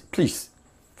junkies, please,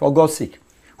 for God's sake,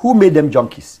 who made them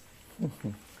junkies?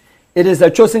 It is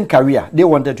a chosen career. They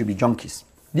wanted to be junkies.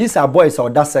 These are boys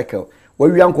of that circle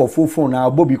where we uncle full phone now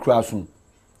Bobby Krasun.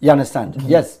 You understand?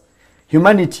 Yes.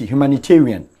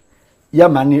 Humanitarian. Yeah,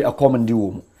 money a common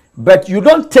deal. But you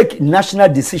don't take national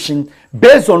decision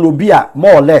based on Obia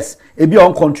more or less. It be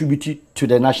on contributed to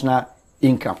the national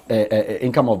income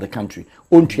of the country.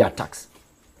 Onto your tax.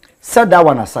 Set that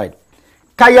one aside.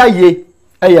 Kaya ye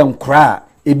ayam kra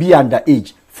e be under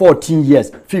age 14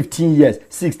 years, 15 years,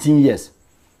 16 years.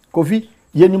 Kofi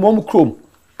yenimom krom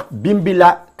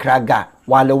Bimbila Kraga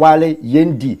Wale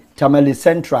Yendi Tamale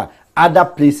Central other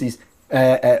places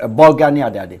Bulgaria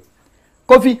there.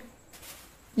 Kofi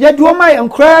ye do my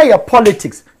inquire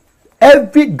politics.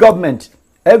 Every government,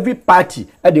 every party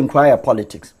had inquire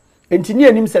politics.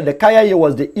 Engineer him said the Kaya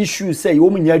was the issue say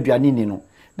woman no.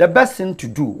 The best thing to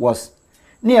do was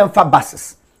near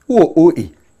buses. OA,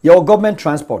 your government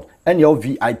transport and your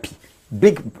VIP,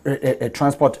 big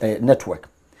transport network.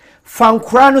 Fan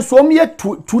krano so me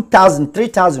 2,000,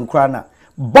 3,000 krana.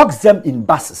 Box them in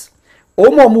buses.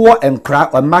 Omo and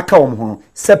crack or maka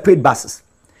separate buses.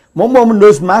 Momo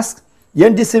nose masks,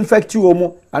 yen disinfect you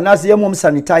omo, and as yemom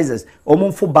sanitizers,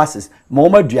 omo for buses,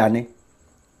 momo diane.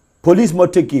 Police mo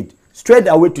take it straight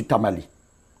away to Tamale,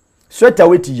 straight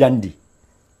away to Yandi,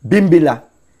 Bimbila.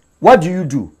 What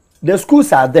do? The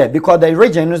schools are there because the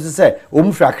region is say, go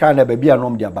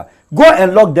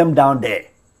and lock them down there.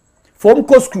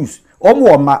 Formco schools,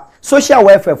 social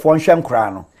welfare for Shem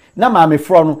Crano. Na mame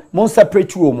frono, mon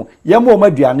separate you, Yamo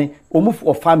Madiane,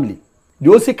 for family. The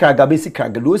Osi Kraga basic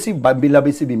Kraga, the Osi Bambila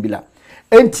basic Bimbila.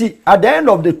 And at the end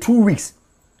of the 2 weeks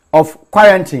of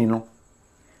quarantine,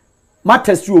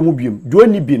 matters to Mubium, do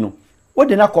any bino. What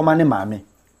did not command mammy?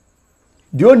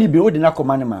 The only bill did not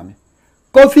command mammy.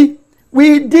 Coffee.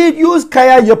 We did use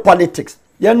kaya politics.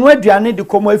 Ya no aduane de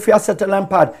komo afia settlement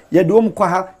pad. Ya dom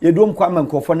kwa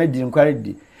mankofo na di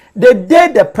inquiry. The day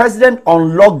the president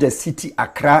unlocked the city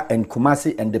Accra and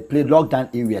Kumasi and the play lockdown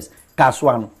areas,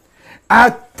 Kaswano,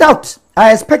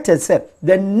 I expected say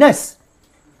the next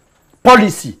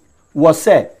policy was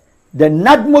said the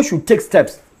NADMO should take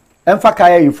steps and fa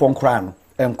kaya inform krano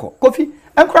enko. Kofi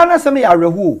enkrana say me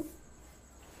arehu.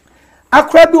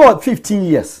 Accra be 15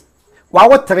 years.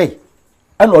 Wa 3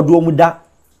 and oduomuda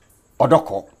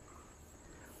odoko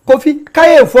Kofi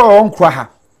kaya for on kraha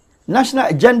National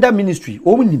Agenda Ministry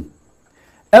omunim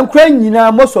enkra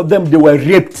nyina most of them they were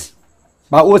raped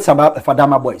by old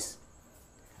Fadama boys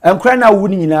enkra na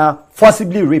wuni nyina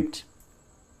forcibly raped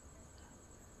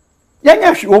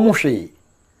yanya hwe omu hwe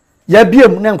ya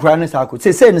biem na enkra ne sako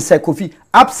say ne say Kofi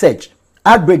upsurge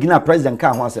outbreak na president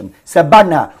kan ho asem say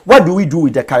bana what do we do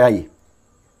with the kaya?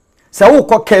 So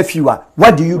curfew,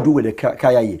 what do you do with the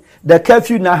kaya? The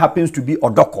curfew now happens to be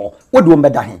odoko. What do you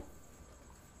mean?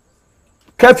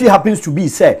 Curfew happens to be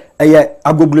say a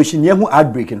agglomeration yehu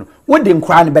outbreak. What do you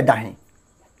mean?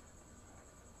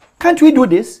 Can't we do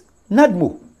this?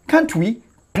 Nadmo. Can't we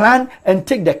plan and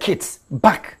take the kids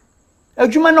back?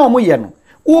 Ejuma na omo ye no.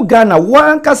 O Ghana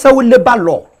wan kasa wo labor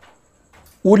law.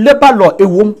 O labor law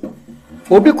ewom.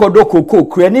 Obi kodo koko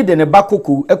kreni de ne ba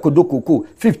koko ekodo koko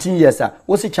 15 years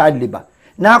what's child labor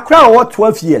na akra what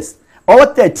 12 years or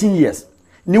 13 years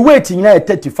ni weight na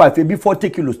 35 e be 40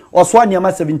 kilos or so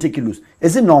aniama 70 kilos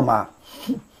is it normal?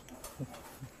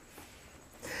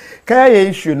 Kaya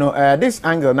issue no this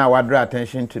angle now I draw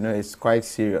attention to know is quite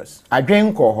serious.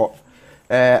 Adwen ko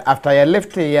after you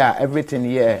left here everything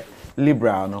here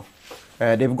liberal no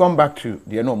they've gone back to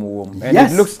the normal womb and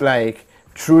yes. It looks like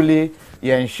truly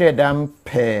you share them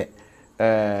per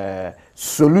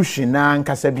solution and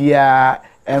kasabia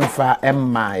emfa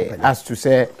emmai as to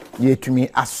say ye to me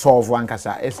as solve one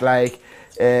kasa. It's like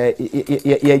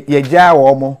ye ja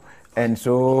womo and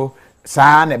so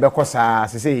sa na beko sa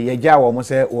say ye ja womo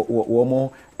say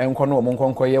womo enko no womo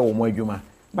nkonko ye womo adwuma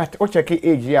but o check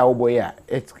age ya wo boy ya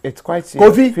it's quite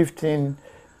serious. 15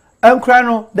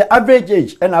 Enkrano, the average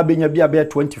age and abenya be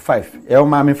 25.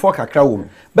 Mami for kakra wom.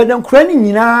 But the enkrani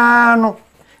nyina no.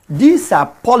 These are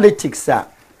politics, sir.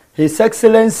 His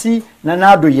Excellency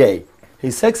Nanado Ye.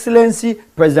 His Excellency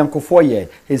President Kufuor,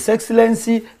 His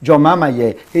Excellency John Mama,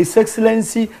 His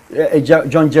Excellency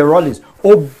John Geraldis.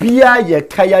 Obia ye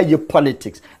kaya ye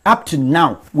politics. Up to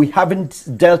now, we haven't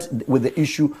dealt with the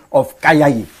issue of kaya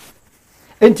ye.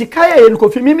 Enti kaya ye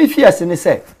Kofi Mimi Fias in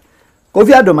say.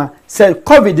 Kofi Adoma said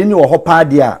COVID in your hopa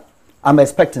dia. I'm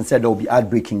expecting said there will be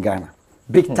outbreak in Ghana.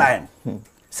 Big time.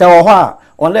 So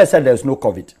unless said there's no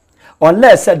COVID.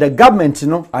 Unless said the government,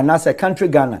 and as a country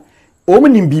Ghana. Omo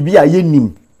nim bibia ye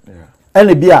nim.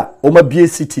 Ene bia omo bie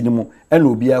city ni mu ene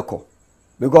obi ekọ.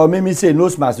 Because me say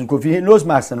nose mask Kofi nose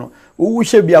mask no wo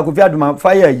hye bia Kofi Adoma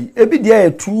fire yi ebi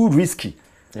dey too risky.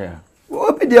 Yeah.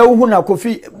 Obi dey hu na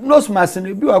Kofi nose mask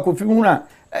no bi wa Kofi hu na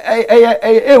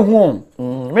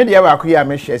hu. Me dey wa koya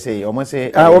me hye say omo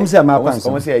say ma pants.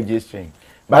 Omo say G string.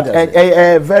 But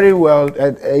very well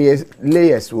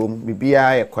layers wo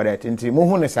bibia correct nti mo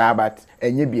hu ne sa but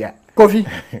enye bia. Kofi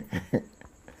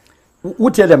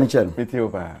what tell them, Michelle?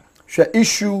 The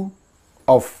issue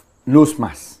of nose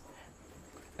mask.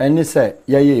 And they say,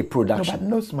 yeah, production. No, but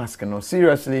nose mask, no.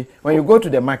 Seriously, when you go to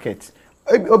the market,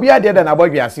 Obia there than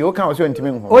about you, see, what can also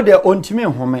intimate home? Oh, they're intimate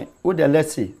home. Oh, they're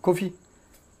let's say, Kofi.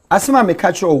 Asima me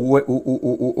catch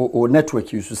or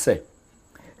network, you should say.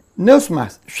 Nose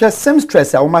mask, share some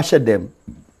stress, I will mash them.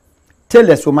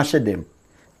 Tell us, we mash them.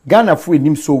 Ghana food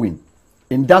him sewing.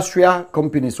 Industrial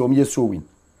companies, me sewing.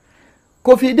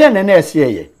 Kofi then and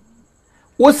SCA.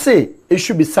 What say it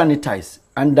should be sanitized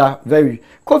under very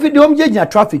Kofi the home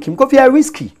traffic him. Kofi are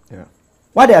risky. Yeah.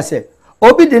 What do I say?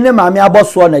 Obi the name Mami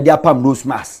Abosso na dia pam nose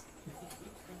mask.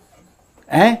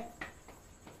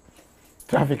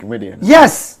 Traffic media.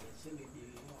 Yes.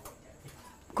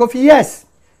 Kofi, yes.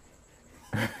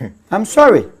 I'm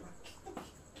sorry.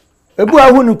 Ebu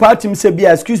ahunu party say be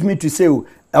excuse me to say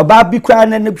Oba bi kwa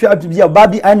na ne pia to be Oba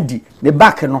bi Andy the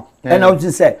back no. And I would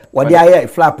say, what they are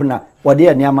flap now, what they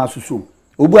are near my susu.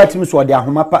 Ubuatim so they are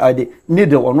homapa de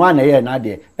needle on 1 year na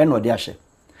de and what they are.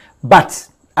 But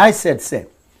I said, say,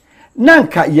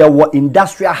 Nanka yawa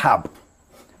industrial hub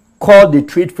called the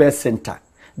Trade Fair Center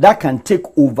that can take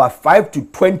over 5 to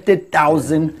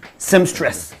 20,000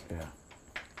 seamstress.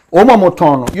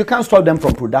 Omomotono, you can't stop them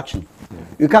from production.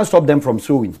 You can't stop them from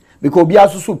sewing because be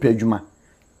asusu pejuma.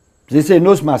 They say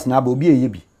nose mask na bo bi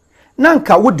eyebi.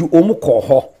 Nanka would omo call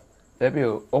ho.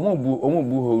 Omo bu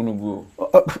ho no bu.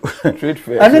 Trade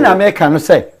fair. And in America no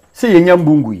say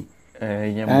yenyambungui.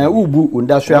 Ubu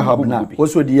industrial hub na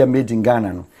also the made in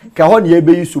Ghana no. Ka ho ne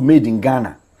be use made in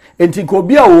Ghana. Enti ko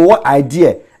bia wo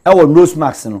idea e wo nose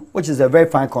mask no, which is a very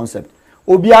fine concept.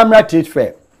 Obi amra trade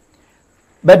fair.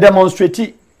 But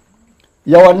demonstrate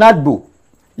your NADBO,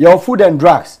 your food and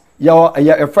drugs,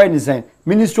 your friend is saying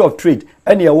Ministry of Trade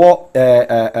and your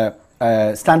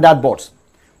standard boards.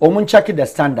 Omun check the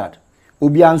standard.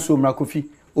 Obi anso mrakofi.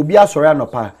 Obi asore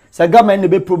anopa. Say government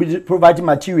be provide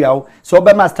material. So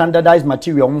be standardized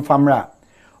material on famra.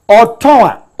 Or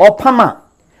ton or pama.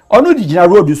 Or no the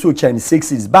road so chain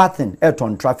 6 is bathing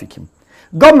airton traffic him.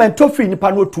 Government to free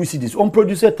nipa no 2 cities on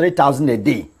produce 3,000 a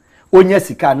day. Onye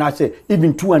sika na say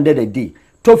even 200 a day.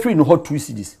 To free no hot 2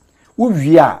 cities.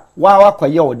 Uvia wa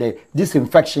kwaye o de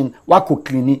disinfection wa ko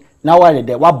clean na wa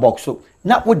de wa box so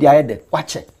na wo dia de wa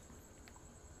che.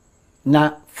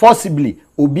 Na forcibly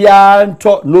obia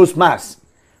nto nose mask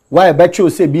why betcho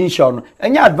say being shown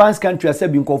any advanced country say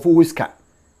bin kofo whisker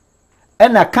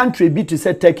and a country be to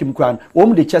say take him crown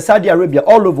wo de Saudi Arabia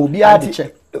all over obia de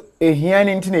che ehia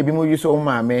ni nti na bi mo use o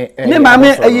maame ne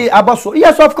maame abaso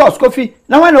yes of course Kofi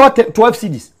na when what 12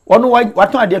 cities one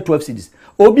what are there 12 cities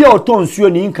obia oton suo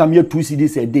ni income ye 2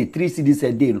 cities a day 3 cities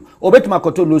a day no obetuma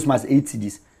koto nose mask 8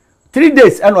 cities 3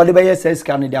 days and all the be yes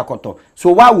scan dey akoto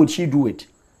so why would she do it?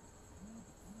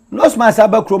 Nose mask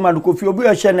abakroma no Kofi obi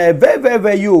o hye na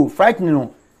very you frightening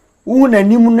no wu na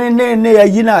nim ne ya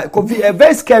yi na Kofi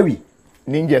very scary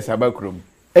ninja sabakrom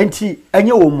enti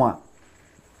enye wo mu a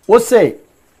wo say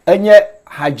enye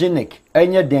hygienic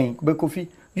enye den be Kofi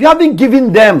you haven't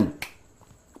given them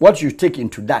what you take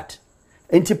into that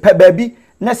enti pe baby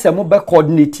na se mo be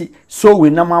coordinate so we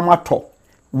na mama to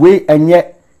we enye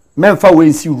memfa we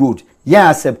nsi road ya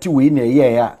accept we na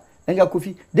ye ya enga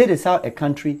Kofi that is how a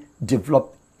country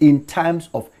develop in times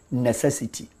of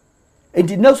necessity. And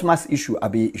the nose mask issue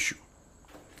abe issue.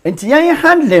 And the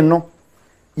handling no,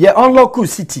 ye unlock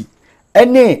city.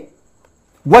 Any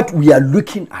what we are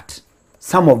looking at,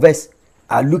 some of us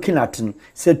are looking at,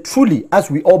 say truly,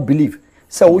 as we all believe,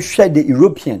 so we share the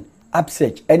European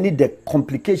upset, any the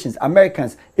complications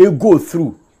Americans go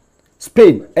through,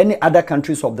 Spain, any other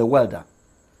countries of the world.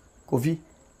 Kofi,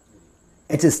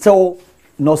 it is still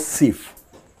not safe.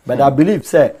 But I believe,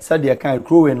 say they can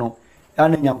grow no,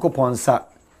 and Yankopon sa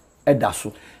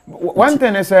edaso. One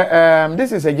thing is,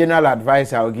 this is a general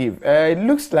advice I'll give. It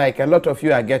looks like a lot of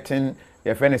you are getting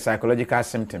your friend psychological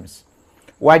symptoms.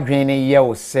 What draining ye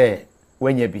will say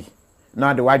when you be.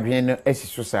 Now the what draining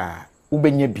esisusa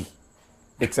ubenye be.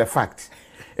 It's a fact.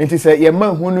 It is a your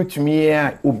man who know to me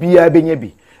ubia benye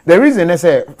be. The reason is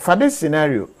for this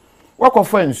scenario, what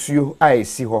offense you I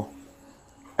see her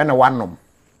and a one nom.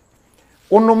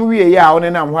 Onom we ya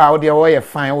on na ho a de wo ye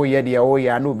fine wo ye de wo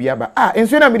ya na obi aba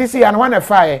enso na me dey see an one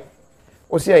fine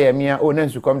o see ya mia o na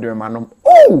nsu kom de manom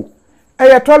oh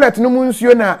e toilet no mu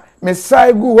nsuo na me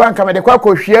sai gu ho anka me de kwa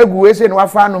kohwe agu we se no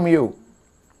afa anom ye o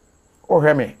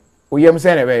hwe me o yem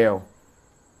se na be ye o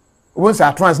won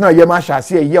sa trans na yem a sha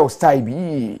se ye o style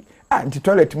bi anti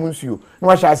toilet mu nsuo no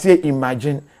a sha se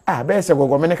imagine be se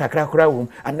gogo me ne kakra kra wom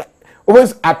and won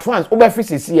at once o be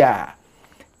fisisi a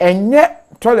enye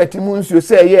toilet mu nsuo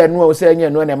say ye no o say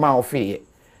enye no na ma ofie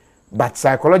but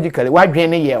psychologically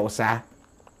wadwen ye o sa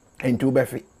enti be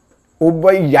fi o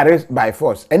boy yare by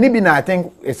force and be na I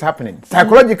think it's happening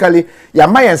psychologically ya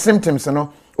my symptoms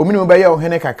no o minimum be ye o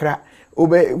hene kakra o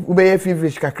be ye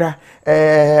feverish kakra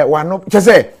wano che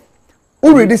say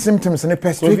o read the symptoms ne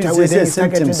straight away the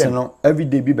symptoms no every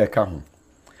day be ka ho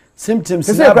symptoms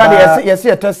na yes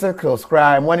yes testicles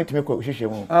cry wanting to make ko hwehwe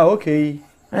mu okay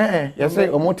yes say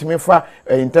omotimi fa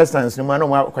intestines no ma no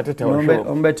kwatete wo show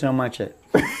ombetina mache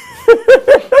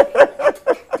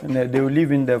and they will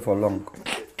live in there for long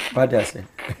what I say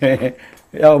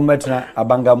ya ombetina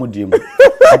abanga mudimu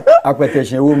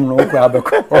akweteshe wo mu no kwa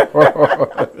abeko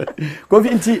KOFI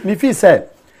nti me feel say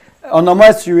on a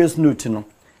more serious note no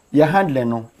your handling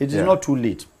no it is not too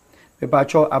late me pa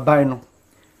cho aban no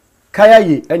kaya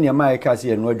yi eniama e ka se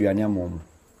eno aduane amom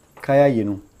kaya yi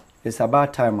no it's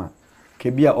about time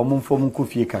kebia omumfom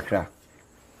nkofie kakra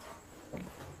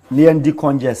neandi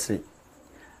congest.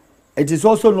 It is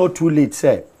also not too late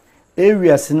say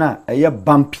areas na eye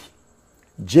bumpy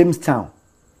Jamestown,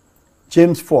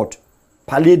 Jamesford,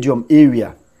 Palladium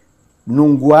area,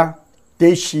 Nungua,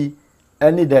 Teshi,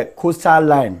 any the coastal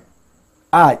line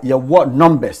are your what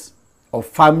numbers of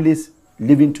families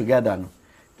living together.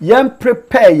 Yen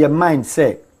prepare your mind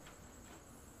say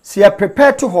see you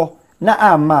prepare to ho na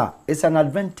ama it's an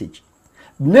advantage.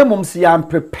 Nemum si am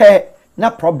prepare na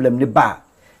problem ni ba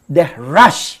the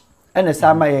rush and as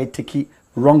I take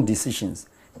wrong decisions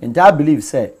and I believe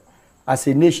say as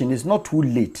a nation it's not too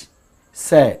late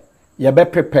say you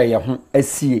better prepare your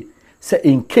say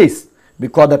in case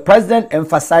because the president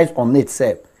emphasized on it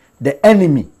say the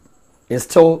enemy is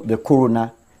still the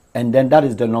corona and then that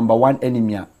is the number one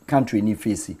enemy country in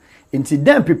facing until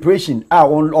then preparation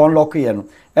on local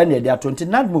and there are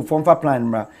 29 move from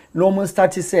plan no one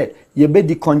started said you be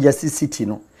the congested city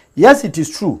no yes it is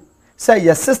true say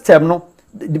your system no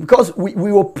because we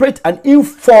operate an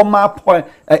informal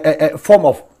form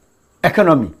of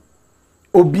economy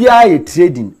obia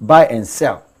trading buy and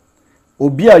sell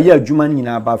obia ye adwuma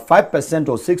nyina about 5%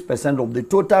 or 6% of the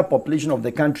total population of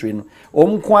the country no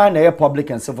omkwan na public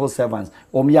and civil servants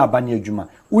omya abane adwuma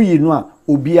uyi no a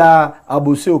obia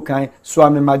abose okan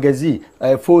swami magazine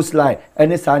false lie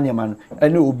ene sanyama no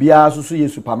ene obia susu ye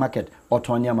supermarket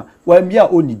otonyama wa mbia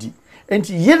onidi. And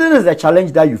here is the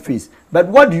challenge that you face. But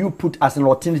what do you put as an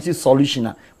alternative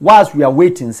solution whilst we are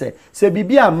waiting? Say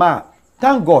Bibia ma,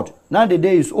 thank God, now the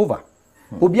day is over.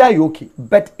 Obia you okay.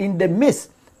 But in the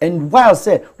midst, and while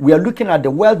say we are looking at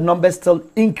the world numbers still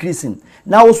increasing.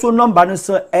 Now also number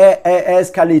still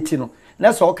escalating.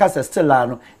 That's all cast still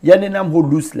no. Yaninam who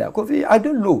loosely. KOFI, I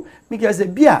don't know. Because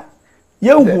Bia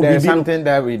there's something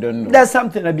that we don't know. There's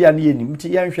something that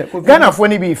be Ghana for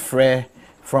be free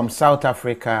from South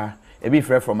Africa. A bit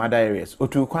fresh from other areas.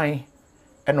 Otu kwan e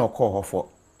no call for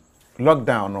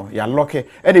lockdown no ya lock e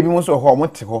dey be mo so ho mo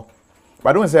te ho.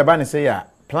 But don't say ba ne say ya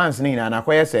plans ni na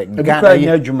akoye say Ghana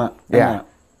adwuma. Yeah.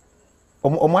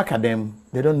 Omo academ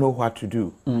they don't know what to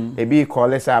do. They be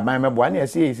call us aban mebo na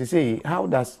say how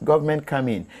does government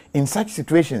come in such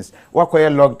situations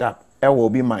wakoye locked up e will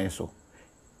be mine so.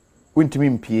 Untimi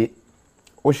mpie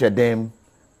o shedem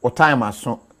o time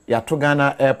aso ya to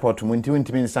Ghana airport mo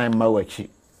untimi nsan ma wachi.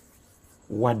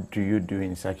 What do you do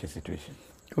in such a situation?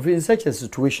 In such a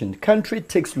situation, country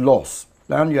takes loss.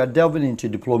 Now you are delving into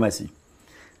diplomacy.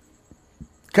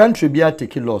 Country be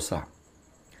taking loss.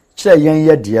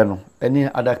 Any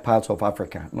other parts of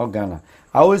Africa, not Ghana.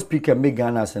 I always pick and make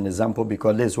Ghana as an example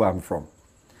because that's where I'm from.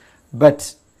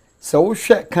 But so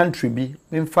country be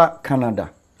in fact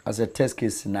Canada as a test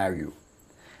case scenario.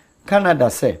 Canada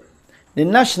say the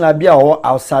national be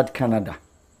outside Canada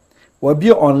will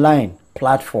be online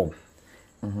platform.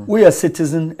 We are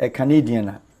citizen, a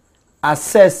Canadian,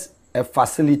 access a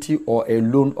facility or a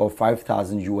loan of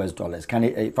 $5,000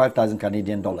 $5,000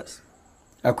 Canadian dollars,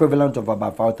 equivalent of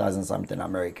about 5,000 something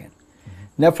American.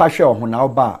 Never sure who now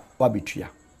bar wabituya.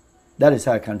 That is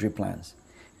how a country plans.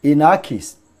 In our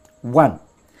case, one,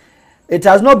 it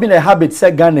has not been a habit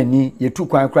say Ghana ni ye two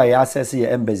kwan cry access your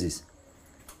embassies.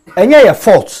 And your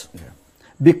fault.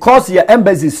 Because your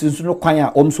embassies is no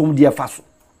kwan omsum dia faso.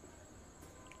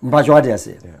 What they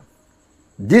say.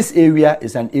 This area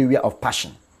is an area of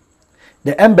passion.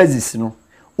 The embassies,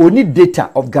 only data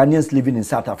of Ghanaians living in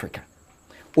South Africa,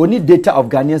 only data of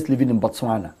Ghanaians living in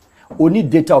Botswana, only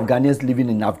data of Ghanaians living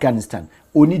in Afghanistan,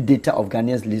 only data of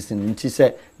Ghanaians listening. She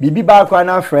said, "Bibi ba kwa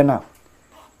na frena,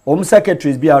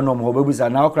 secretaries be anom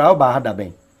hobebusa na okra ba hada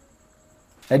ben."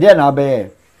 Ede na be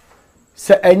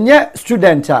se enye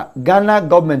student Ghana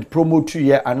government promote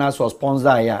here and also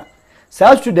sponsor here.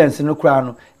 Some students in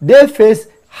Ukraine, they face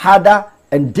harder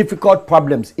and difficult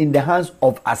problems in the hands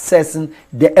of assessing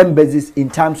the embassies in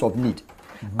times of need.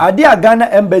 Are there Ghana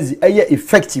embassy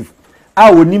effective?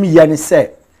 I will name you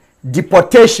say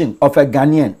deportation of a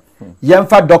Ghanaian.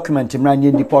 Yemfa document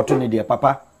imran deportation there,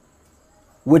 Papa,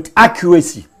 with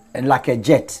accuracy and like a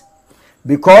jet,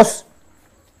 because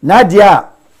Nadia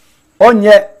only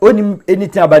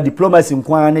anything about diplomacy in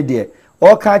Kwane there.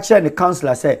 All culture and the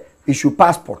councillor say issue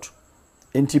passport.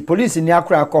 Inti police in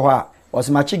Accra koha was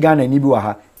machi Ghana ni bi wa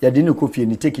ha ya de ne kofi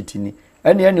ni ticket ni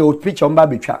ene o picture mba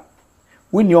betwa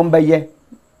woni omba ye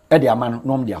e de ama no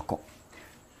nom de akọ.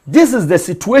 This is the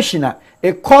situation.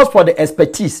 It calls for the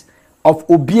expertise of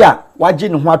obia waje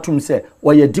ne ho atum say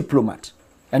we diplomat.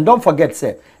 And don't forget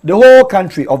say the whole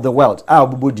country of the world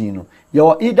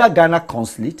you're either Ghana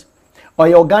consulate or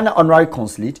your Ghana honorary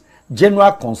consulate,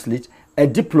 general consulate, a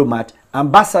diplomat,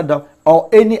 ambassador, or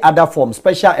any other form,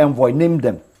 special envoy, name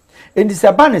them. In this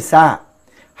abanisa,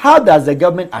 how does the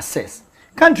government assess?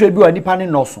 Country be any panning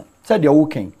noson, said the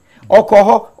working.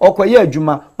 Or ye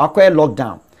juma, or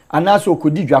lockdown. And also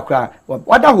could did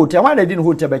what a hotel, why they didn't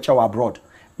hotel becha abroad.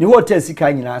 The hotel sika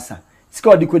in answer.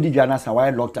 Scott the could answer why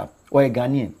locked up or a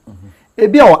Ghanaian.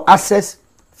 It be our access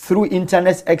through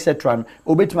internet, etc.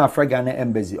 Obey to my Ghana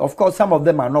embassy. Of course, some of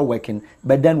them are not working,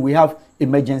 but then we have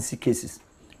emergency cases.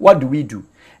 What do we do?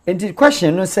 And the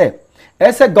question say,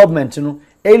 as a government,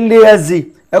 a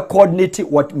lazy, a coordinated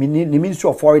what the Ministry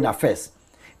of Foreign Affairs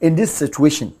in this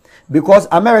situation, because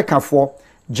America for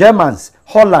Germans,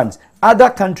 Hollands, other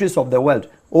countries of the world,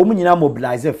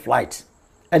 mobilize a flight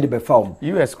and the form.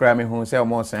 US Grammy who say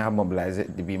almost have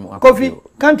mobilized the beam. Coffee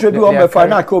country be on the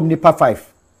final come nipa 5.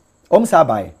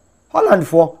 Sabai. Holland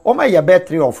for my bet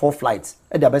 3 or 4 flights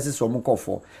at the basis of Moko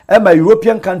for. And my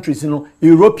European countries,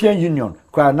 European Union,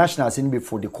 cry nationals in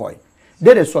before the coin.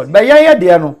 That is all. But yeah,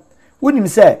 dear no. Wouldn't him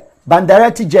say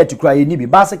Bandarati jet to cry in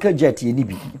bicycle jet in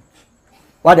Ibi.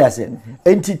 What I said.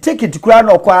 And to take it to crown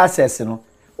or qua access,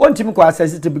 one team qua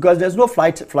access it because there's no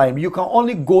flight flying. You can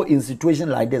only go in situation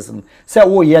like this and say,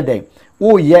 oh yeah, then.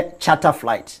 Oh yeah, charter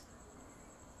flight.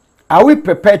 Are we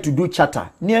prepared to do charter?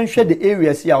 Near share the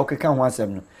areas here, okay, can one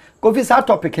seven. Kofi's our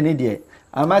topic in India.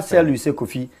 I must tell you, say,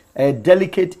 Kofi, a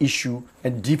delicate issue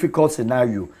and difficult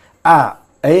scenario.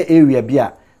 Area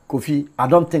beer, Kofi, I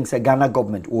don't think the Ghana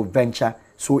government will venture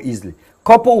so easily.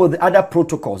 Coupled with the other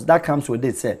protocols that comes with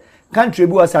it, say, country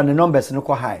boys and the numbers no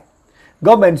high.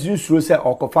 Government used to say,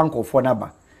 or Kofanko for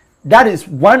number. That is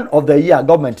one of the year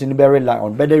government in the very line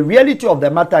on. But the reality of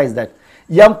the matter is that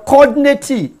you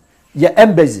coordinate your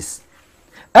embassies.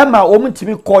 Emma woman to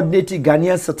be coordinating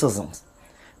Ghanaian citizens.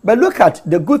 But look at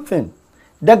the good thing.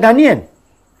 The Ghanaian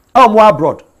are more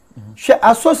abroad. Share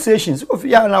associations of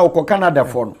ya now Canada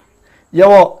for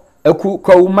you a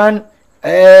Kouman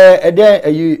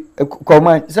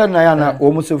Kouman Sanayana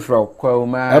almost a fro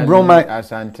Kouman a bromine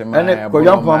Asantema and a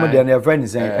Koyam Palmer than a friend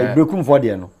is a broken for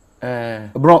the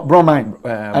bromine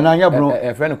and I have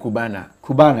a friend of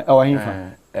Cubana our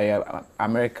infant.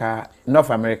 America, North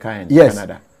America and yes,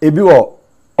 Canada. Ebi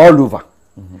all over.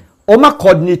 Oma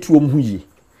coordinate to omuyi.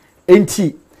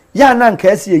 Enti ya na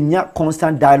nkesi enya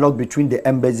constant dialogue between the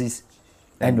embassies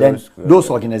and then those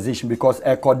organizations because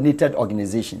coordinated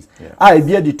organizations. I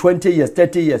be the 20 years,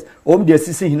 30 years. The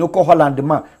sisi hinoko Holland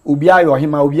ma obi ayo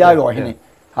hima obi ayo hene.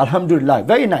 Alhamdulillah,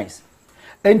 very nice.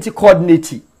 Enti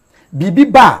coordinate. Bibi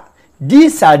ba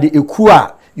these are the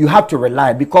ekua you have to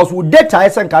rely because with data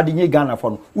esen ka de Ghana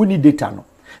for we need data no.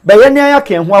 But yenya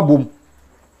can ho abom.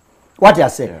 What I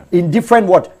say in different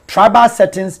what tribal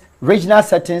settings, regional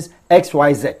settings,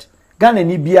 XYZ. Ghana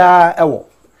ni bia ewo.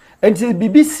 Until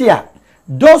BBC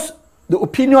those the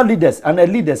opinion leaders and the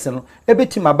leaders no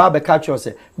ebetim ababa culture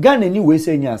say Ghana ni we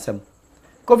say nyasem.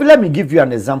 Kofi let me give you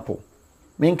an example.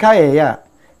 Minka ya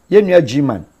ye nua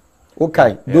G-man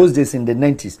Okay, those days in the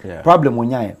 90s. Problem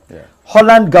onyaye.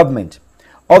 Holland government.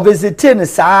 Obviously,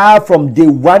 from day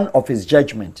one of his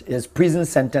judgment, his prison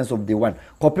sentence of day one,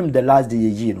 copy the last day,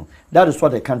 you know. That is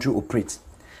what the country operates.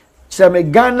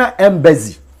 Ghana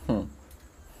embassy.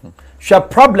 She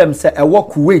problem say a work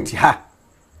Kuwait ha.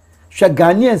 She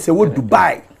Ghanaian say what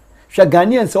Dubai. She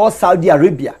Ghanaian say all Saudi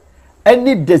Arabia.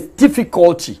 Any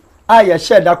difficulty. I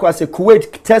share that across a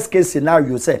Kuwait test case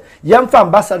scenario say young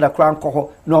ambassador crown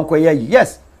coho no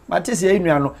yes. Matisse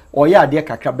Inuano or ya dear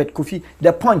Kakabet Kofi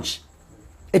the punch.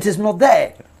 It is not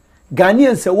there.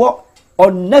 Ghanaians say what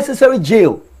unnecessary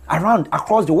jail around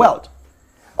across the world.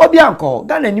 Obianko,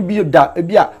 Ghana ni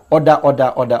bia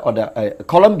order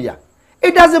Colombia.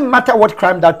 It doesn't matter what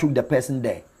crime that took the person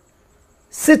there.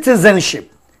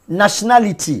 Citizenship,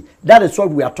 nationality, that is what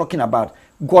we are talking about.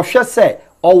 Gosha say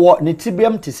or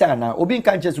nitibium tisana, Obin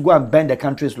can't just go and bend the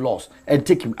country's laws and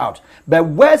take him out. But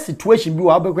where situation be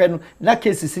that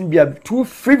case is in be too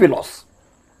frivolous.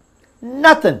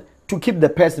 Nothing to keep the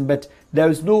person, but there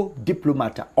is no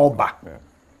diplomat or back.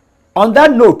 On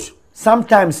that note,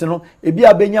 sometimes you know,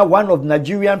 Ebia one of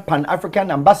Nigerian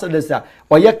Pan-African ambassadors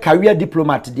or your career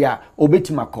diplomat there,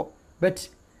 Obetimako. But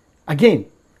again,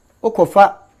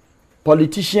 Okofa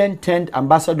politician turned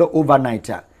ambassador overnight.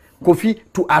 Kofi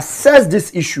to assess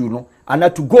this issue, no,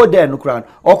 and to go there no crown.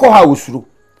 Okoha usru,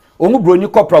 Omu broni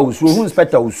kopra usru, who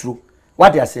inspector usru.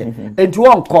 What they say? And to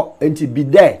one co and to be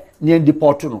there near the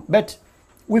portal. But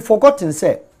we forgotten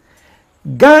say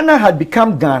Ghana had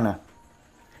become Ghana,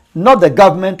 not the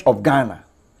government of Ghana.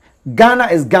 Ghana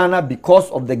is Ghana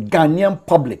because of the Ghanaian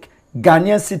public,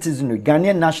 Ghanaian citizenry,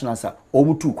 Ghanaian nationals.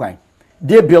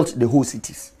 They built the whole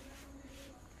cities.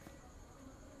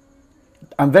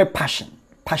 I'm very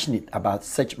passionate about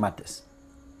such matters.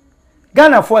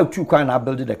 Ghana for two kind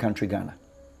built the country Ghana.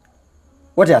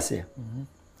 What do I say?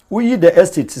 We the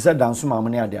estate said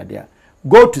there.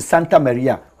 Go to Santa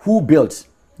Maria, who built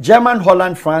German,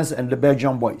 Holland, France, and the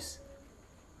Belgian boys.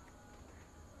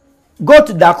 Go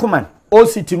to Dakuman, old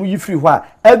city,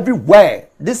 everywhere.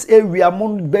 This area,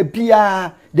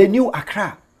 Bebia, the new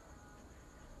Accra.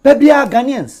 Bebia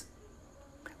Ghanaians.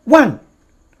 One,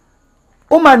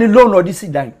 Omani loan or this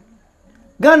die.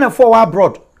 Ghana for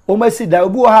abroad. Omasi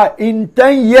da in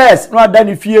 10 years, not than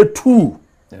if you 2.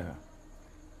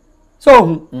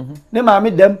 So, ne ma me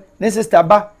dem, ne sister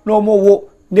ba, no more wo,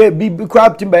 ne be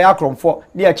crab timber yakron for,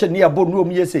 near near bone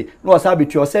room yese, no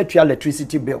sabit your set your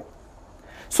electricity bill.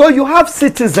 So you have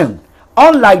citizens,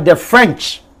 unlike the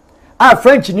French.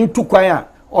 French need to choir,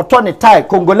 or Tony tie,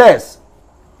 Congolese,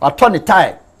 or Tony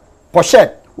tie,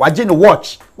 pochette, wajin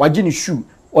watch, wajin shoe,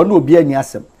 or no beer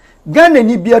niasem. Ghana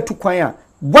ni beer to choir.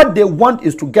 What they want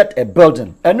is to get a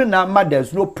building. And now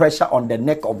there's no pressure on the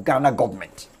neck of Ghana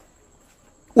government.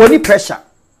 Only pressure.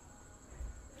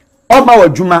 Oma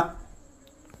wajuma.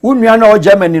 Unyana o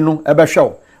Germany no ebe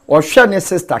show. O hwe ne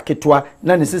sister ketwa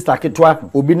na ne sister ketwa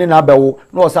obi ne na bewo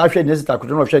na o sa hwe ne sister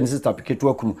ketwa na o hwe ne sister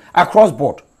ketwa kunu across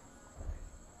board.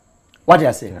 What do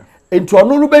you say? Enti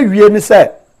ono no be wie ni say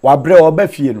wa bre o ba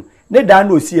fie no. Ne dan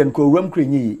na osi en ko owram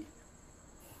krenyi.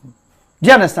 Do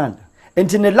you understand?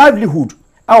 Enti ne livelihood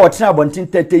our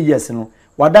 30 years no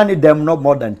wadani them not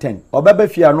more than 10 obebe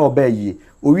fia no obeyi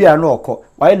owi ano oko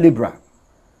why liberal.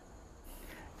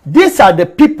 These are the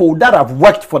people that have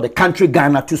worked for the country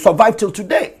Ghana to survive till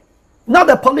today, not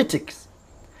the politics,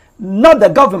 not the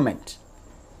government.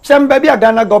 Some baby a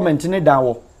Ghana government in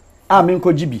dawo amin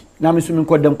ko jibi na misumi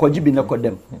ko dem ko jibi na ko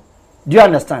dem. Do you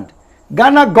understand?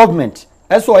 Ghana government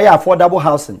so affordable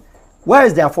housing. Where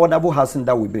is the affordable housing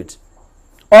that we built?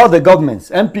 All the governments,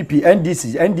 MPP,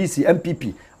 NDC,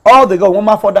 MPP, all the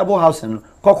government affordable housing,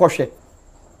 kokoshe.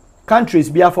 Countries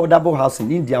be affordable housing.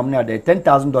 India, there $10,000,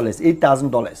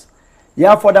 $8,000.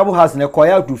 Yeah, affordable housing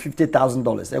acquired to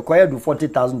 $50,000, acquired to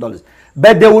 $40,000.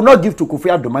 But they will not give to Kofi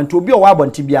Addo and to be a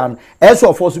wabon tibian. As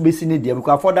of course, we see there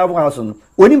because affordable housing.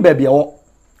 Only baby,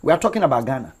 we are talking about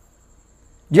Ghana.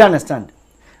 Do you understand?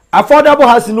 Affordable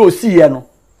housing, no, see, no.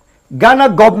 Ghana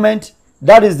government.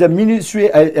 That is the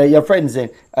ministry, your friends say,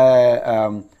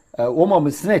 woman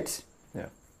Senate. Yeah.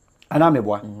 And I'm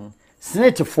a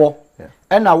Senate for,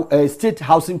 and now State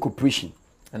Housing Corporation.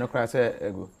 And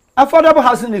affordable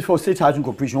housing is for State Housing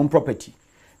Corporation on property.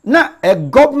 Now, a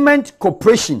government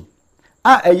corporation,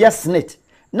 a yes, Senate.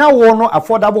 Now, we know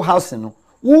affordable housing,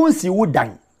 we won't see who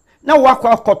die. Now,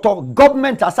 we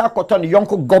government as a cotton, young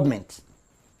government.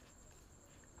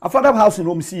 Affordable housing,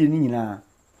 we see in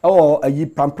oh, a ye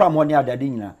pram one year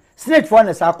dadina. Snake for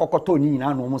an sa cocoto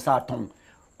nina no musaton.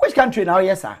 Which country now,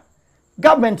 yes, sir?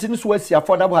 Government in Swiss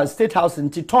affordable state house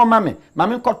in Titon Mammy,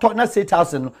 Mammy Cotton State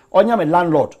house, or yam a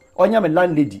landlord, or yam a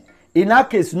landlady. in our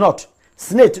case not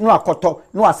snake no akoto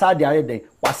no asade ayede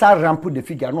wasa ramp the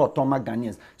figure no otoma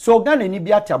Ghanaians so Ghana ni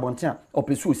bia tiabonten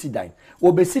opesu osi dan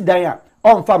obesi dan a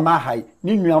onfa mahai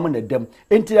ni nuam na dem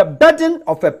into the burden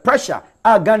of a pressure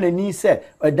a Ghana ni say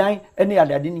dan any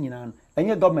adade ni nyina no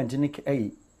enye government ni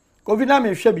covid na me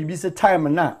hwe bibi se time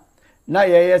na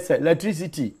ye say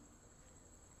electricity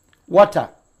water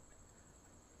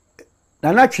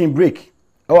na twin break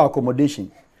our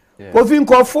accommodation covid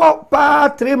ko for pa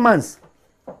 3 months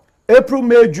April,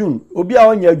 May, June, obi a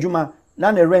onye adwuma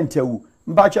na ne rent ewu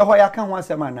mbache ho ya ka ho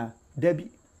asema na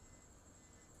dabi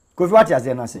kofi what as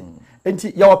na say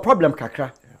enti your problem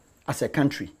kakra as a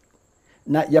country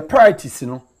na your priorities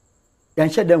no yan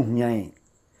sheda huan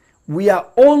we are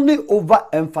only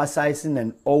overemphasizing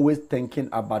and always thinking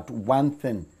about one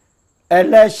thing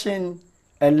election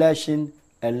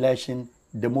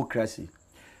democracy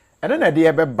and then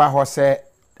the be ho say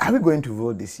are we going to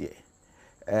vote this year?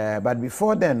 But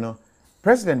before then, no,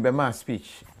 President Bema's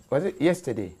speech, was it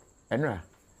yesterday? Enra?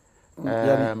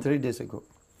 3 days ago.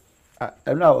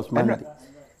 Enra was Monday.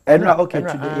 Enra, okay,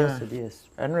 today, yesterday, yes.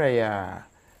 Enra,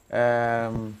 yeah.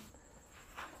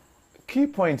 Key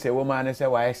points a woman is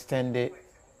why extended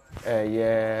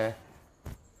yeah,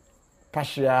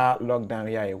 partial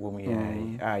lockdown, yeah, a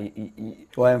woman, yeah.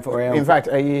 In fact,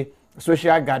 a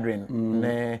social gathering,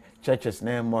 ne churches,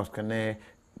 ne mosque, ne,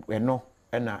 no,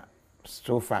 and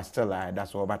so far still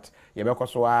that's all but you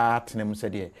because what them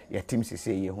said your team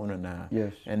say you na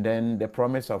yes and then the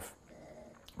promise of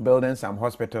building some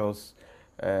hospitals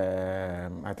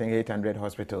I think 800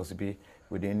 hospitals be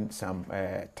within some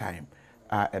time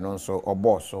and also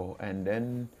oboso and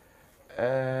then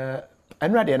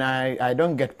and rather than I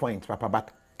don't get points papa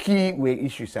but key way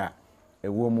issues are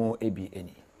a woman ab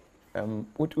any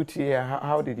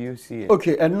how did you see it?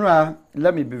 Okay, and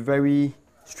let me be very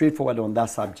straightforward on that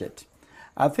subject.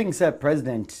 I think, sir,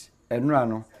 President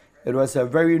Enrano, it was a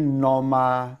very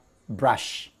normal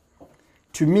brush.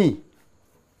 To me,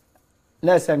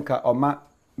 let's say, Oma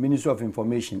Minister of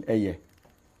Information,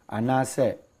 and I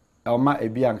say, Oma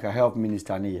Ebianka Health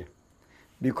Minister,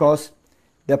 because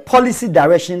the policy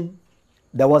direction,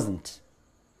 there wasn't.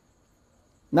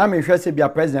 Now, me first say, be a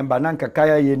president, but Nanka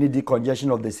Kaya, you need the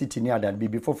congestion of the city near that be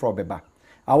before Frobeba.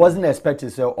 I wasn't expecting,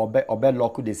 sir, Obe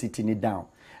lock the city down.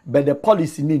 But the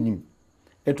policy needing.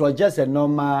 It was just a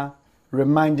normal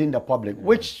reminding the public,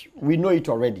 which we know it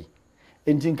already.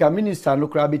 And Tinka Minister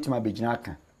look a bit my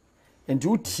bijinaka. And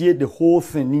to tie the whole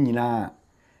thing,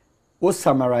 o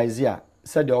summarize here,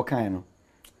 said the Okano.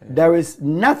 There is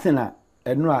nothing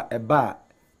about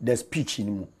the speech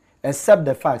anymore, except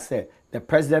the fact that the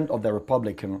President of the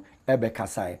Republic, Ebe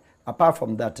Kasai. Apart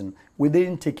from that, we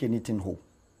didn't take anything home.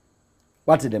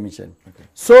 What did they mention? Okay.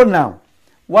 So now,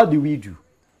 what do we do?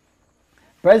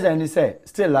 President said,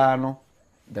 still,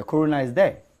 the corona is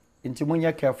there.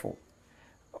 Intimunya careful.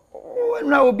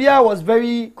 Now, Obia was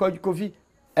very Kofi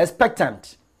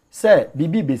expectant. Say,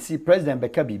 Bibi BC, President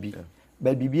Beka Bibi,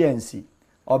 but Bibi NC,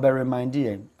 or be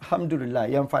reminding, Alhamdulillah,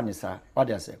 young Fanisa, what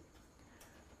they say.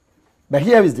 But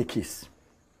here is the case.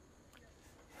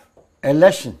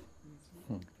 Election.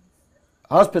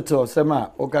 Hospital,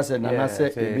 Sema, Okase,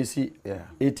 Nanase, ABC,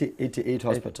 88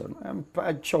 hospital. I'm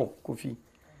quite shocked, Kofi.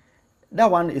 That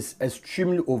one is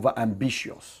extremely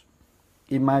over-ambitious,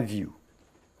 in my view.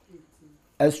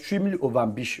 Extremely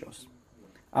over-ambitious.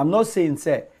 I'm not saying,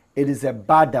 say, it is a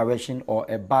bad direction or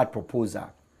a bad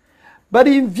proposal. But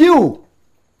in view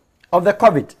of the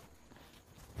COVID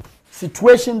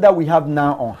situation that we have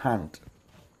now on hand,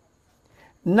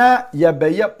 now you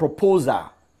be a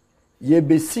proposal, you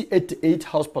be 88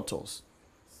 hospitals.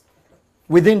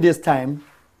 Within this time,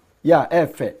 yeah,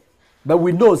 fair. But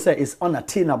we know, say, it's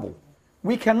unattainable.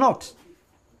 We cannot.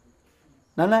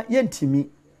 Nana, yentimi.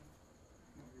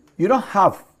 You don't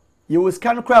have. You will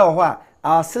scan crowd.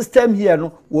 Our system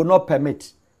here will not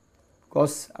permit.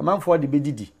 Because a man for the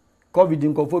BDD, COVID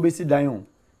in Kofobesi Dayon.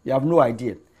 You have no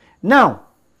idea. Now,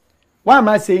 why am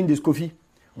I saying this, Kofi?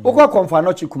 Oko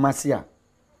Konfanochi Kumasia.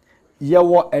 You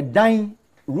were a dying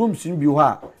room soon be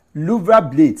Louvre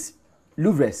blades,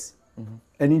 Louvres,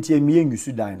 and into a mean you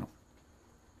should die.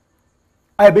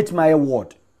 I bet my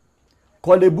award.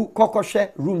 Kolebu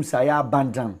kokoshe rooms are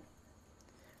abandoned.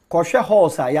 Koshe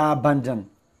halls are abandoned.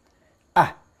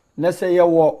 Na say ya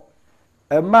wo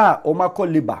ma omako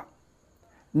liba.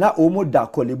 Na omu da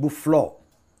kolebu floor.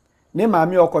 Ne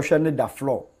maami okoshe ne da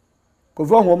floor.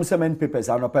 Kovon home cement papers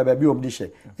anopa ba bi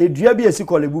omdishe. Edua bi esi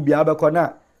kolebu bi abeko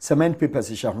na cement papers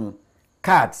hye ho.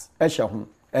 Cards hye ho.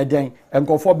 Eden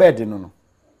enkofo bed no.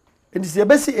 It is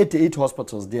ebesi 88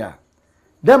 hospitals there.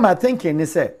 Then my thinking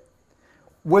is say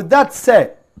with that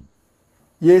said,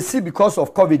 You see, because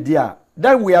of COVID there,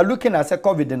 then we are looking at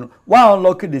COVID and while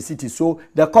unlocking the city. So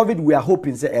the COVID we are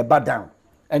hoping say a bad down.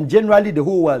 And generally the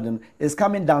whole world is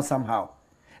coming down somehow.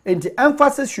 And the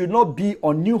emphasis should not be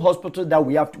on new hospitals that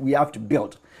we have to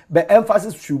build. But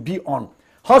emphasis should be on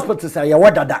hospitals are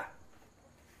wadada.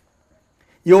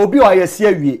 You will be or ye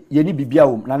ni bibia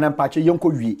nanan pache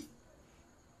yonko wie.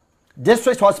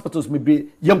 District hospitals may be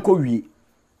yonko wie.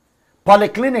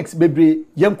 Polyclinics may be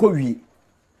yonko wie.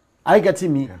 I get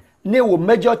me. Yeah. Ne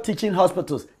major teaching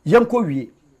hospitals yonko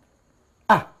wie.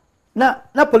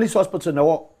 Na police hospital na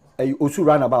wo osu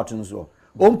run about nso.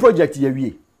 Own project ye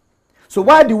wie. So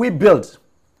why do we build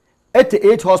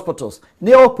 88 hospitals?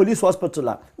 Neo police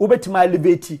hospital ubetima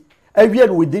elevate every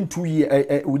within 2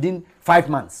 years, within 5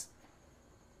 months.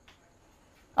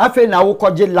 Afe na wo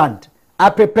koje land, I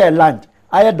prepare land,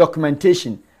 I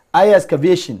documentation, I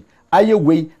excavation, I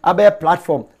way, I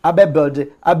platform, I build,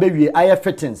 I wie, I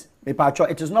fittings.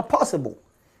 It is not possible.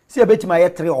 See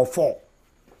ubetima 3 or 4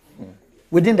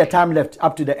 within the time left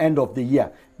up to the end of the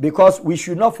year, because we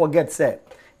should not forget, say,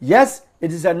 yes,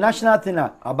 it is a national thing.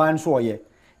 Aban so ye.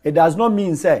 It does not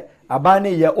mean say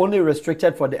Abane ye only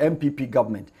restricted for the MPP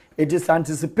government. It is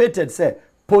anticipated say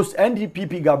post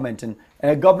NDPP government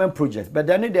and government projects. But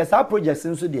then there's our projects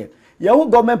in there. Your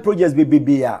government projects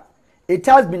be it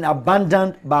has been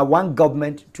abandoned by one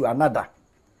government to another.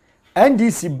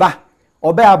 NDC ba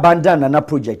obe abandon another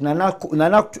project. Nana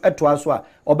etwaswa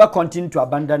obe continue to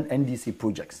abandon NDC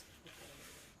projects.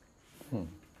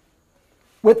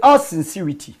 With all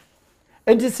sincerity.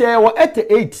 And this say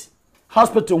 88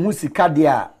 hospital who sika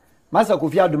dia Master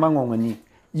Kofi Adumangongani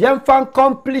yemfa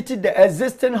complete the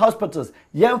existing hospitals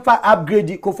yemfa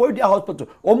upgrade Kofi hospital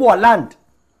omo land.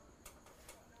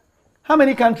 How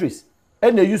many countries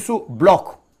and they use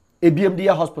block a BMD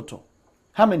hospital?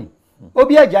 How many?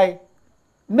 Obi ajai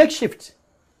makeshift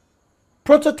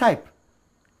prototype.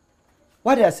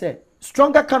 What did I say?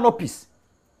 Stronger canopies.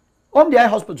 The eye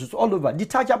hospitals all over,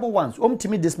 detachable ones,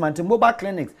 timid dismantle, mobile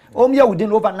clinics, here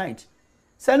within overnight.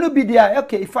 Say no be there,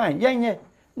 okay, fine, yeah.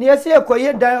 Near see a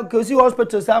quiet down, because you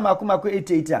hospitals are Makumako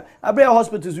 88. I bring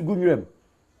hospitals to Gumurem.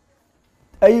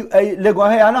 A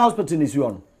Leguana hospital is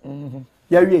on.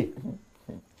 Yeah,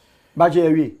 but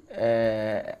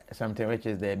something which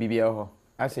is the BBO.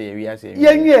 I say,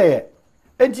 yeah.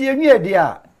 And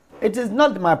dear, it is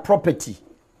not my property.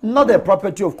 Not the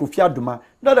property of Kofi Aduma,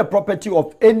 not the property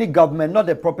of any government, not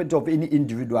the property of any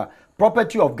individual.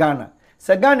 Property of Ghana.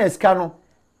 Say Ghana is Kano.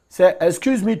 Say,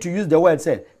 excuse me to use the word,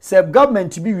 say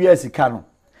government to be where is Kano.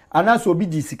 And as will be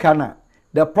this Ghana,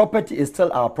 the property is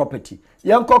still our property.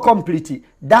 Yanko completely.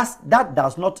 That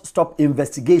does not stop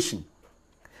investigation.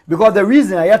 Because the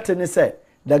reason I have to say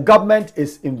the government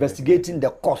is investigating the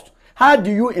cost. How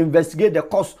do you investigate the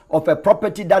cost of a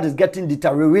property that is getting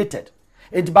deteriorated?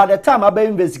 It by the time I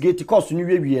investigate the cost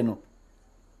no.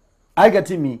 I get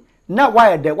me. Now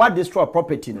why what destroy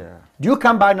property? Yeah. Do you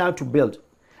come back now to build?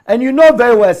 And you know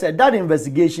very well said that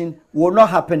investigation will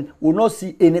not happen, will not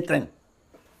see anything.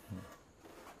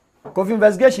 Because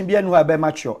investigation be anywhere by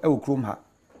mature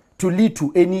to lead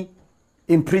to any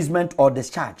imprisonment or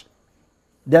discharge.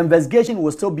 The investigation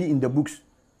will still be in the books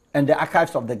and the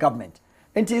archives of the government.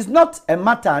 And it is not a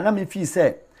matter, and I mean if he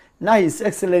say now His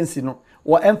Excellency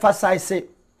or emphasize it,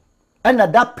 and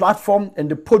at that platform and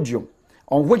the podium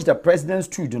on which the president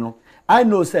stood, I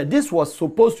know said this was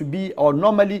supposed to be or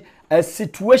normally a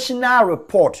situational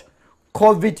report,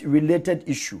 COVID related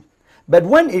issue. But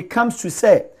when it comes to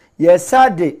say, yes,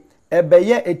 Saturday,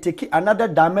 it take another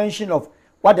dimension of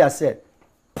what I said,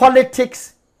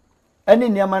 politics, any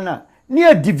niamana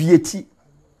near deviate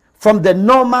from the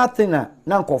normal thing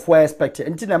now for expected.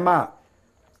 Until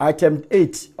item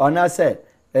 8 on I said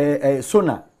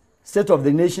SONA, State of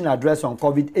the Nation Address on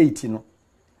COVID-19,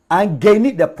 and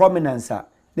gaining the prominence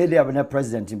they have a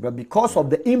president, but because of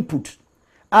the input,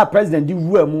 our president did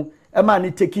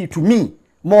man take it to me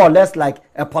more or less like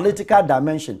a political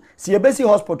dimension. See a basic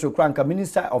hospital crank a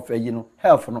minister of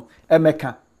health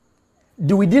Emeka.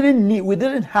 We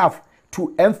didn't have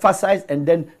to emphasize and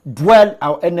then dwell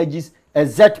our energies,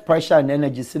 exert pressure and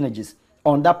energy synergies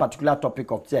on that particular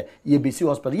topic of say EBC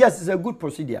hospital. Yes, it's a good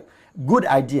procedure, good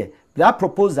idea. That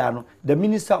proposal, the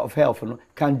Minister of Health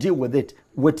can deal with it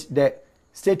with the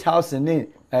State House and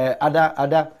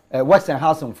other Western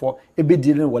House and for a be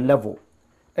dealing with level.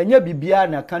 And yet be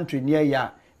in a country near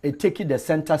ya, it taking the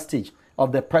center stage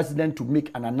of the president to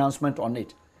make an announcement on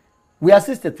it. We are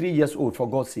 63 years old, for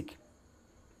God's sake.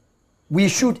 We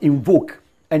should invoke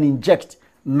and inject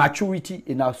maturity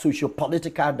in our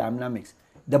socio-political dynamics.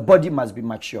 The body must be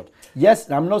matured.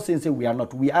 Yes, I'm not saying we are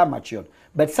not. We are matured.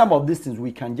 But some of these things,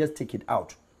 we can just take it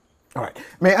out. All right.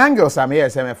 My angles are here,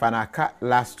 Fanaka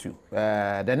last two.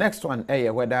 The next one,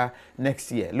 whether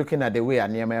next year, looking at the way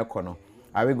Anyama Kono,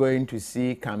 are we going to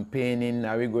see campaigning?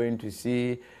 Are we going to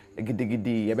see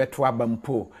gidi yebetwa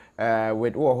bampo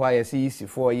with why I see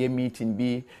for a meeting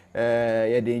be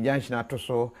the injunction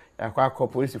atoso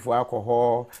akwa police for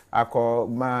alcohol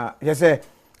ma yes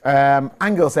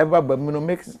angles ever but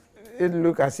makes it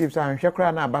look as if I'm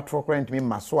shakra na bat for current me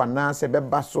maso na se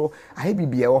beba so I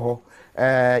be ho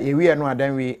we no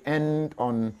then we end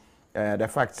on the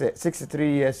fact that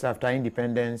 63 years after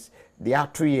independence the are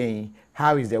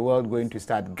how is the world going to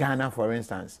start? Ghana, for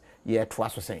instance,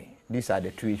 twice the same. These are the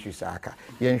two issues.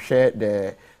 You share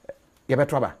the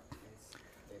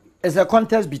it's a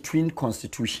contest between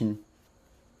constitution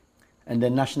and the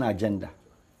national agenda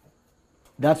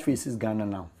that faces Ghana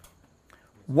now.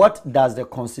 What does the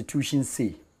constitution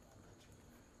say?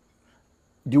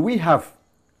 Do we have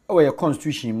a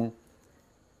constitution?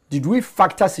 Did we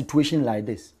factor situation like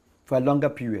this for a longer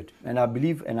period? And I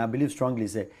believe strongly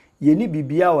say yeni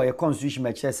bibia or a constitution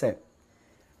make say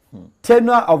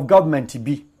tenure of government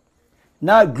be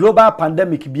now global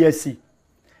pandemic BSC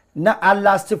now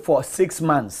last for 6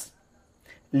 months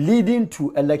leading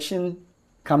to election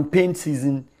campaign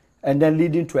season and then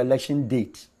leading to election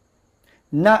date.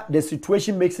 Now the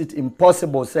situation makes it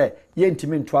impossible say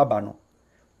yentimin twabano.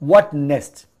 What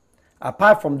next?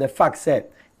 Apart from the fact say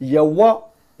what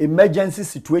emergency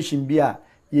situation be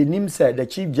yenim say the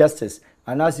Chief Justice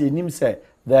and as yenim say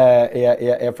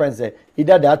the friends say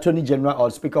either the Attorney General or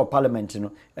Speaker of Parliament,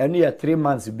 and 3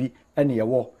 months be any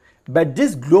war. But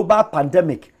this global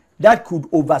pandemic that could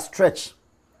overstretch.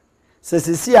 So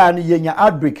see and yenya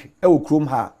outbreak I'll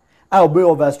be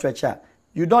overstretch.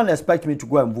 You don't expect me to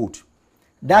go and vote.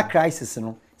 That crisis,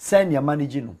 send your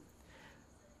managing.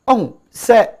 Oh,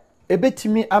 say a bit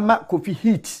me ama KOFI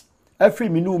heat every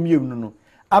minute.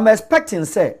 I'm expecting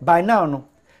say by now no.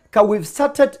 Because we've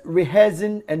started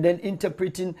rehearsing and then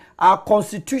interpreting our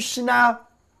constitutional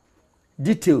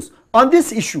details. On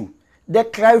this issue, the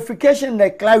clarification,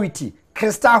 the clarity,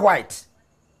 crystal white,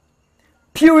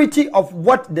 purity of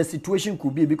what the situation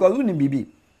could be. Because we need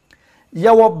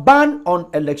you were ban on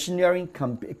electioneering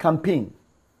campaign.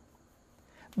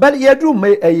 But you do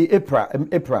May,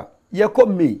 April, you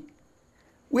come May.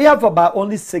 We have about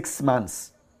only 6 months.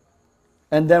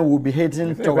 And then we'll be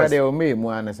heading towards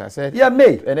May, as I said. Yeah,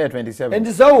 May. And then 27.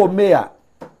 And so May,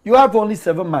 you have only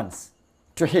 7 months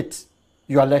to hit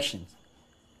your elections.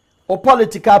 Or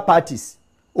political parties,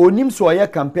 or names who are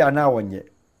campaign now one year.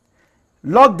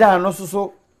 Lockdown also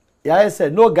so I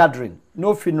said no gathering,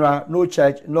 no funeral, no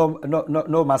church, no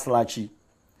masalachi.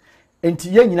 And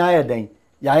yen ya then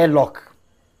ya lock.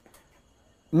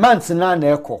 Months na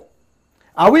echo.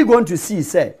 Are we going to see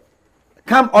say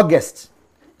come August?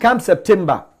 Come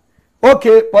September,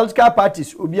 okay, political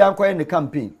parties will be in the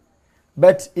campaign.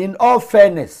 But in all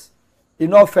fairness,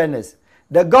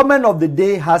 the government of the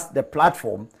day has the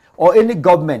platform, or any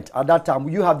government at that time,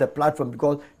 you have the platform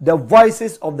because the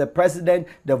voices of the president,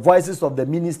 the voices of the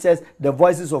ministers, the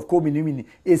voices of community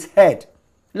is heard.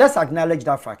 Let's acknowledge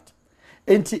that fact.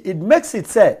 And it makes it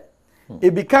say,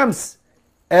 it becomes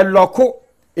a local,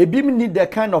 it need the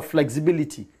kind of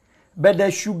flexibility. But there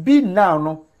should be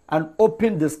now, and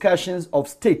open discussions of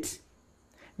state.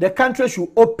 The country should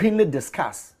openly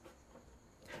discuss.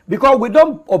 Because we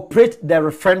don't operate the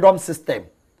referendum system.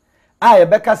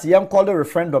 Because you call the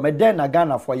referendum, and then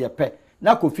Ghana for your pay.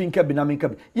 Na kofinka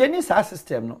binaminka. You need our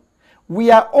system. No?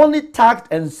 We are only tagged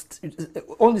and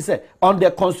only say on the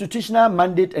constitutional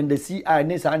mandate and the CI and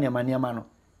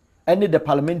the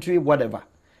parliamentary whatever.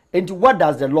 And what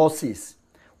does the law says?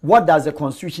 What does the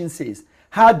constitution says?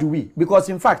 How do we? Because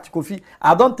in fact, KOFI,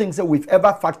 I don't think so we've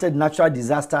ever factored natural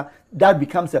disaster that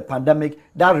becomes a pandemic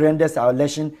that renders our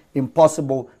election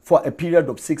impossible for a period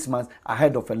of 6 months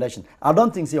ahead of election. I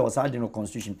don't think so it was had in the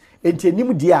constitution.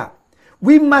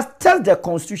 We must tell the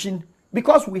constitution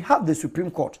because we have the Supreme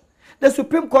Court. The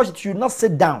Supreme Court should not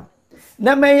sit down.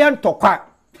 Namayan tokwa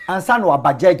and sign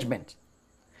our judgment.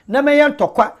 Namayan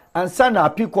tokwa and sign our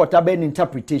appeal court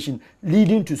interpretation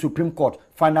leading to Supreme Court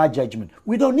final judgment.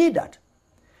 We don't need that.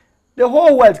 The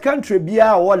whole world country be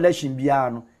our election be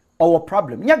our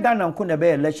problem. Ya Ghana couldn't be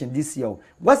election this year.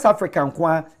 West Africa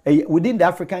within the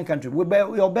African country we'll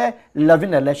be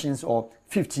 11 elections or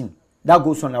 15. That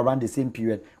goes on around the same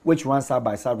period, which runs side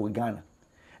by side with Ghana.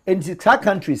 And the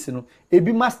countries, it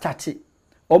be must start it.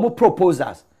 Or more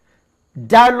proposals.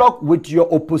 Dialogue with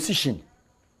your opposition.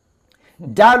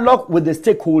 Dialogue with the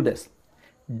stakeholders.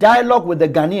 Dialogue with the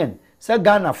Ghanaian. Say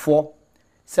Ghana for.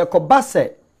 Say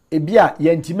Kobase. Ebia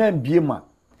yentimen biema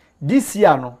this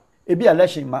year no ebia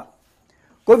election ma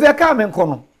KOFI aka men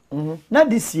kono Not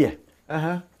this year.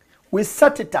 We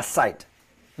set it aside.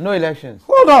 No elections.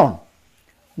 Hold on.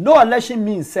 No election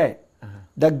means say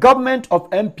the government of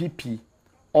MPP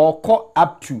or call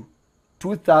up to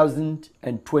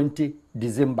 2020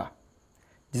 December.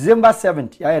 December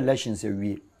 7th, your elections are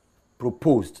we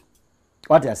proposed.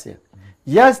 What I say?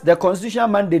 Yes, the constitutional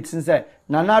mandate since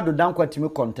Nana do dan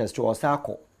kwatimi contest or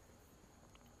circle.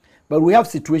 But we have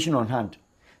situation on hand.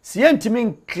 See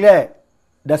ntimi clear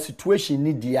the situation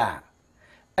need dia.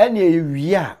 Any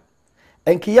year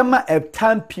and kiyama a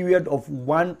time period of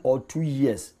 1 or 2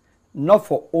 years, not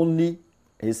for only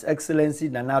His Excellency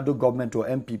Nanado government or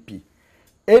MPP.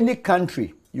 Any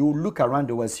country, you look around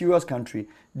the world, serious country,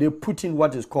 they put in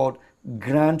what is called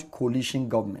grand coalition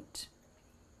government.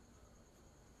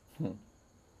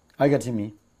 Are you getting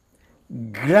me?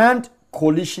 Grand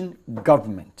coalition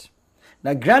government.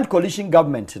 Now, grand coalition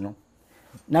government, you know,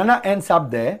 Nana ends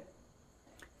up there.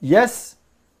 Yes,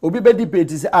 Obi be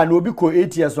debate is and Obi ko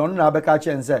 8 years on na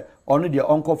beka and say only the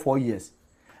uncle 4 years.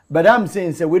 But I'm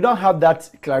saying say we don't have that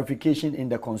clarification in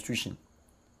the constitution.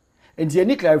 And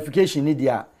any clarification in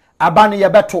there, abani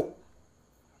yabeto.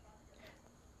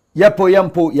 Yepo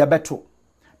yampo yabeto.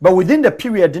 But within the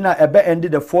period dinner ebe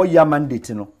ended the 4-year mandate,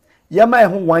 you know. Yama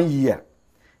 1 year.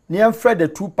 Niam Fred the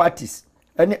 2 parties.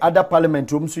 Any other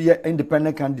parliament room so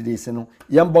independent candidates, you know,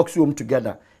 yam box room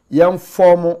together. Yam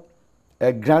form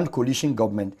a grand coalition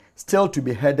government still to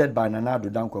be headed by Nana Addo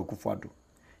Dankwa Akufo-Addo.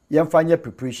 Yam fanya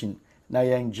preparation na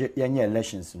yanye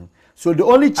elections. You know. So the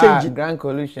only change grand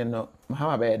coalition no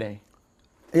Mahama Bede.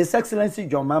 His Excellency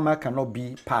John Mahama cannot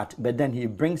be part, but then he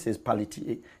brings his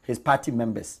party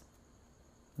members.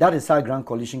 That is how grand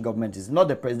coalition government is. Not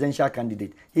the presidential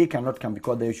candidate. He cannot come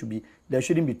because there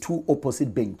shouldn't be 2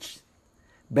 opposite benches.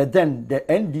 But then the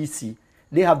NDC,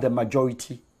 they have the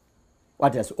majority,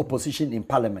 what is opposition in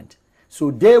parliament.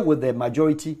 So they with the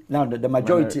majority, now the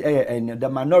majority and the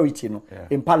minority, you know,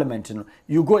 in parliament, you know,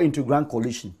 you go into grand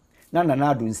coalition. Now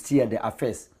Nana steer the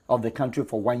affairs of the country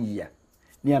for 1 year.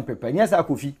 Niam prepare. Yes,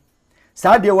 Akufi.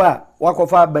 Sadewa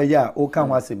wakofa beya o kan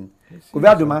wasem. Kofi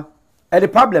Adoma, the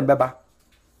problem beba.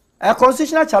 A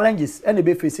constitutional challenges any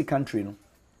be facing country no.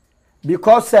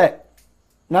 Because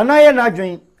Nana ye na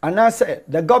dwen and I say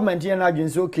the government here na dwen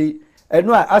is okay. And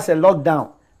no as a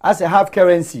lockdown, as a half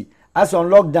currency, as on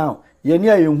lockdown, ye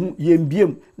near ye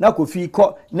mbiem na Kofi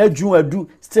ko na dwun adu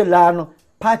still la no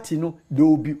party no they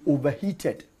will be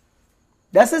overheated.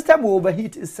 The system will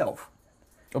overheat itself.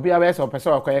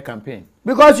 Campaign.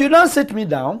 Because you don't sit me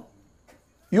down.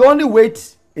 You only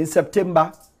wait in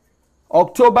September,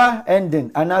 October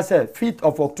ending, and I said 5th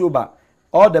of October,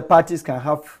 all the parties can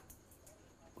have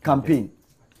campaign.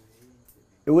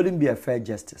 It wouldn't be a fair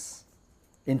justice.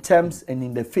 In terms and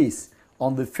in the face,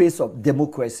 on the face of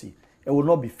democracy, it will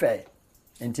not be fair.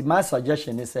 And my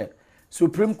suggestion is that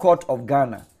Supreme Court of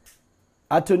Ghana,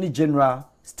 Attorney General,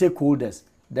 stakeholders,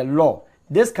 the law,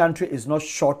 this country is not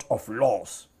short of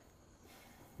laws.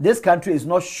 This country is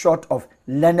not short of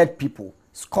learned people,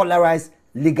 scholarized,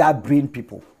 legal brain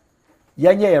people.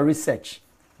 Yanya research.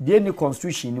 The any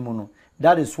constitution,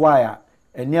 that is why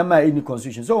any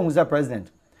constitution. So who's the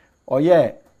president?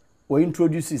 We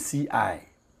introduce CI,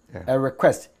 a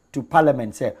request to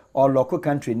parliament say or local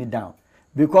country need down.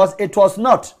 Because it is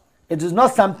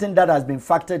not something that has been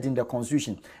factored in the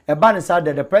constitution. A ban is out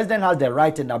that the president has the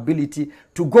right and ability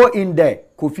to go in there,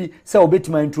 Kofi, say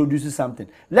Obetima introduces something.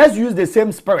 Let's use the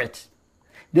same spirit,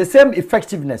 the same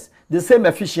effectiveness, the same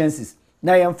efficiencies.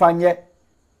 Na yemfanye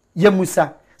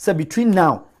yemusa. So between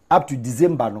now up to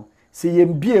December, no, say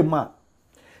yembie ma.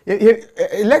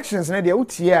 Elections na dia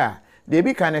utia. They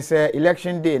be can say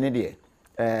election day na dia.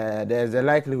 There's a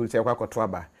likelihood say kwa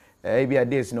kotwaba. Maybe a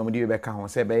days no mudi be ka ho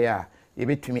say be ya.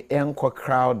 Ebetumi enko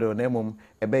crowd na mum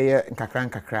ebeye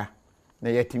nkakra na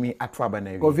yetimi atwaba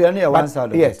na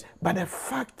wi. Yes, but the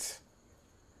fact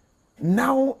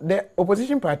now the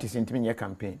opposition parties intimi your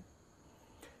campaign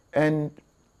and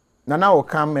Nana will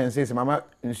come and say mama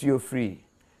you free,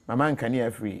 mama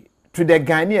nkania free to the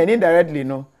Ghanaian indirectly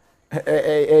no.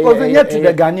 Yet to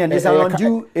the Ghanaian is an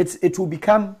undue.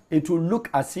 It will look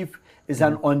as if it's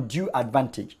an undue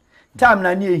advantage. Time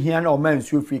na near here no man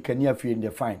you free can free in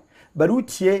the fine. But we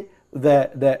share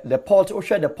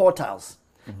the portals.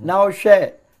 Now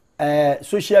share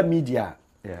social media.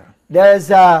 Yeah. There's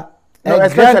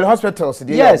especially hospitals.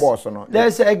 Yes.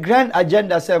 There's a grand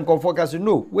agenda saying focus.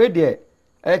 No, where there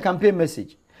a campaign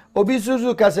message. Obi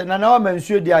Suzu kase na na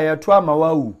mensuo dia ya to ama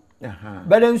wawu.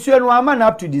 But mensuo no ama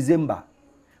up to December.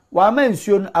 Wa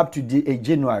mensuo up to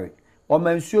January. Or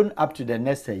mensuo up to the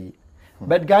next year.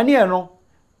 But Ghanaian no,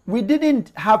 we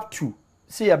didn't have to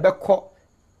see a back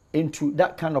into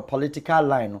that kind of political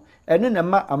line. And then a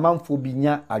man for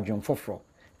binya a John Fofro.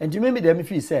 And you remember them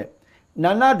if you say,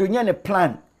 Nana do a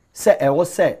plan, say, I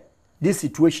was say, this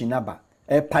situation about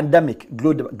a pandemic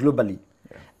globally.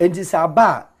 And it's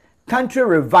about country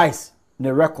revise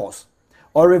the records,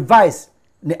 or revise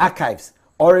the archives,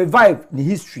 or revive the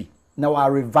history. Now,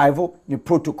 our revival the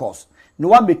protocols. No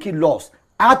one making laws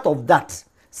out of that.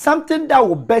 Something that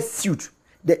will best suit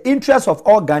the interests of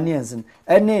all Ghanaians.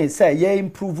 And they say, ye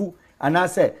improve, and I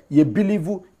say, ye believe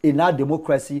in our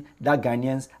democracy that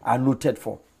Ghanaians are noted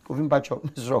for.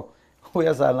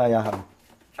 Where's Allah?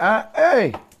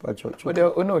 Hey, but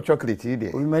no chocolate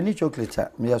either. We may need chocolate.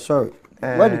 Me are sorry.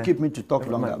 Why do you keep me to talk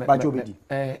longer?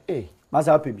 Hey,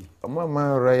 Masa baby.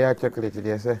 Mama royal chocolate,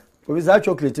 yes, sir. We that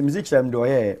chocolate music them do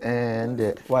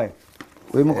and why?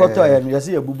 We mo koto here, you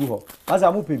see a bubu ho.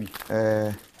 Masa mu baby.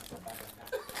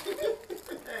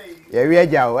 Yeah, we are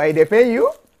jaw. Why they pay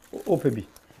you? Oh baby.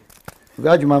 We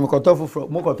got you mama koto for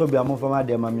mo koto bi amon from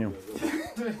ade mami o.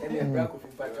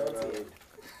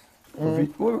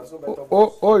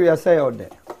 Oh, you say out there.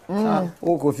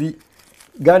 Oh, Kofi.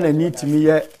 Ghana need me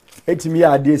here. Etimi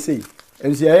ade say.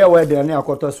 And see here where they na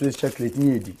akoto Swiss chocolate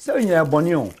ni edi. So you are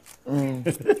boni on.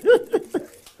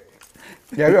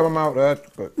 Yeah, you mama right.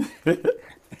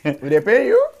 Will they pay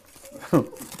you?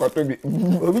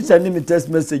 We send me text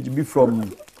message be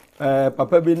from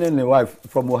Papa Bin and the wife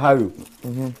from Ohio.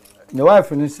 The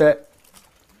wife and say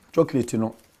chocolate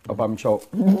no Papa Mcho.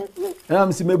 And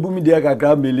I'm see me bumi dia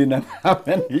kakra melina.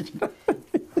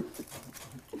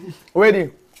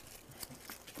 Wedding.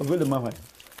 Go the mama.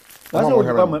 That's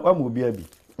what we be abi.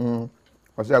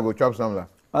 I say I go chop some la.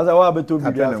 As I want to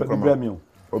be me.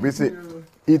 Obisi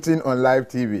eating on live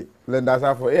TV. Then that's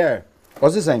for yeah.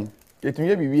 What's he saying? It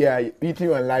may be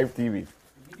eating on live TV.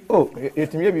 Oh,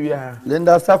 it may be then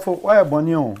that's for why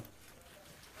bonny on.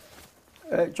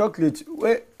 Chocolate.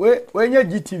 Where you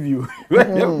GTV?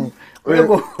 Where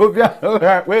go?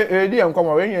 Where come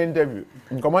on when you interview.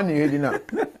 Come on, you now.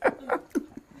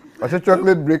 I say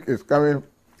chocolate break is coming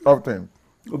often.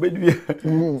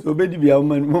 Obedi be a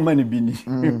money bini.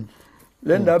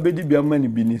 Lenda obedi be a money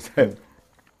bini say.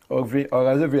 Or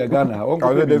as if you are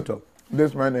Ghana.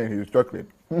 This man and his chocolate.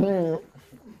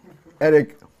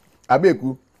 Eric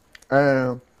Abeku.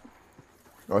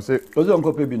 I say also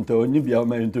Uncle Pebinto, you be a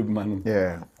man to man.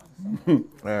 Yeah.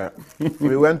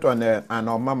 We went on an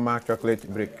mama chocolate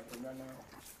break.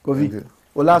 Kofi.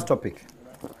 Well, last topic.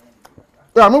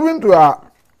 We are moving to our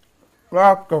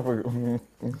last topic.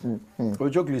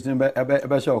 Chocolate in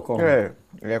a show.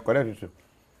 Yeah, correct.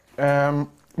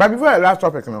 But before our last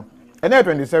topic now, and then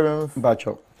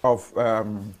 27th of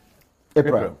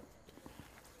April.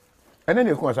 And then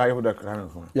you come aside for the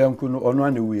crown. Young Kuno on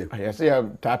one way. I say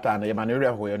Tata and the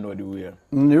Manuria who are not the way.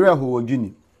 Near who were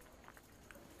Guinea.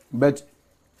 But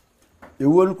it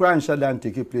won't cry and shut down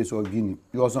take place or Guinea.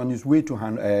 He was on his way to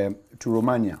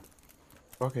Romania.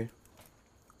 Okay.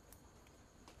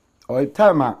 Or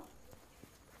time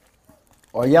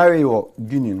or Yari or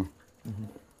Guinea.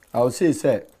 I would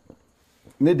say,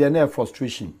 made their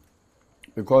frustration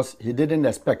because he didn't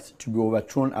expect to be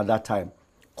overthrown at that time,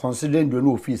 considering the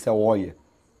no fees a warrior.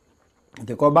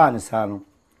 The Koban is and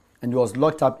he was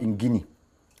locked up in Guinea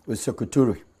with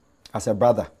Secretary as a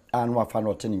brother and one fan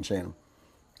in chain.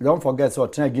 Don't forget, so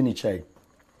Guinea chain.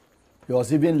 He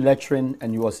was even lecturing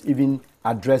and he was even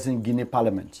addressing Guinea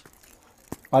Parliament.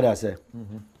 What I say?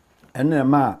 And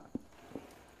then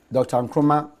Dr.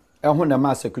 Nkrumah,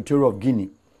 the Secretary of Guinea.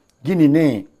 Guinea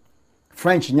ne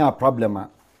French nya problem.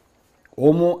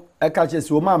 Omo ekache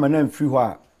si oma manan free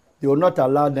hwa. They will not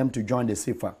allow them to join the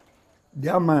CFA. They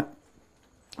are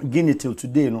Guinea till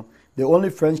today, no. The only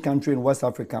French country in West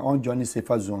Africa on joining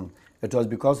CFA zone. It was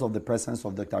because of the presence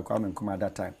of Dr. Kwame Nkrumah at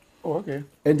that time. Oh, okay.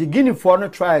 And the Guinea foreigner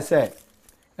try say,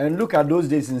 and look at those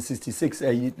days in 66,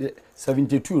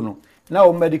 72, no.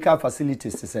 Now medical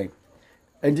facilities to say.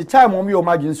 And the time when we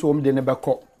imagine so they never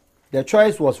caught. The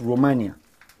choice was Romania.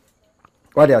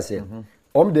 What do I say?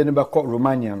 They never caught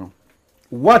Romania. No.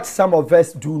 What some of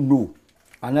us do know,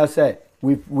 and I say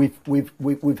we've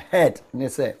heard. And they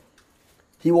say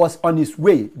he was on his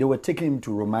way. They were taking him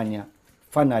to Romania,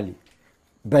 finally,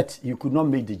 but he could not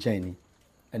make the journey,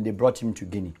 and they brought him to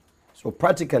Guinea. So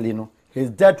practically, you know, his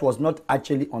death was not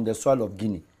actually on the soil of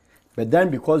Guinea, but then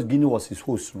because Guinea was his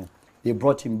host, you know, they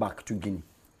brought him back to Guinea.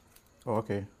 Oh,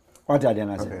 okay. What are they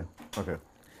saying? Okay. Okay.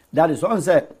 That is one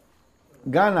said.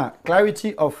 Ghana,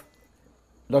 clarity of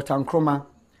Dr. Nkrumah,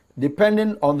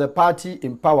 depending on the party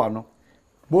in power, no,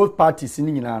 both parties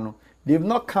in Ghana, they've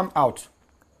not come out.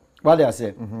 What they are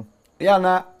saying? Yeah,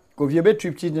 now, if you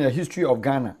trip in the history of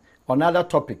Ghana, another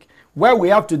topic where we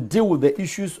have to deal with the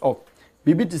issues of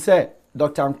Bibi to say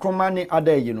Dr. Nkrumah ni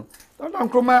other, you know. Dr.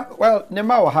 Nkrumah, well,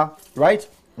 Nemawaha, right?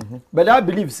 But I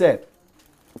believe, say,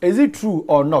 is it true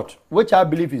or not? Which I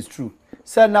believe is true.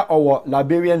 Say now our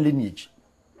Liberian lineage,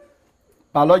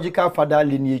 biological father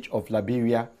lineage of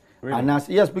Liberia. Really? And as,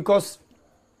 yes, because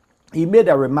he made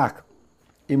a remark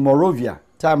in Monrovia,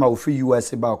 time of free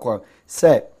US about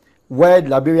say where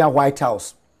Liberian White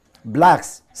House,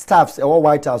 blacks, staffs, or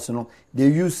White House, you know, they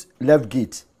use left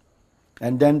gate.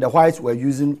 And then the whites were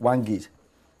using one gate.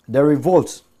 The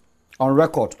revolts on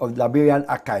record of the Liberian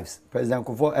archives, President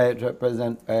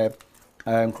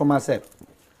Nkrumah said,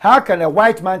 how can a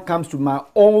white man come to my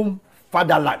own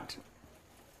fatherland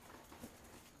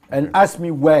and ask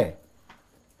me where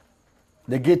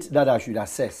the gate that I should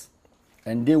access?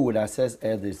 And they would assess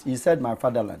this. He said, my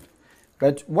fatherland.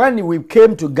 But when we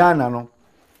came to Ghana, no,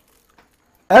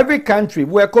 every country,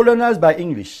 we were colonized by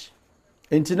English.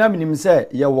 In Tinaminim say,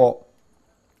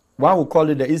 one who call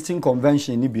it the Eastern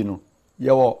Convention,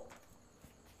 your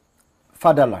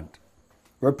fatherland,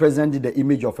 represented the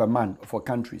image of a man for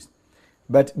countries.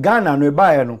 But Ghana,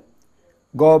 no,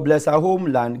 God bless our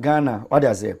homeland, Ghana, what do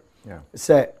I say? Yeah.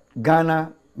 Say,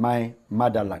 Ghana, my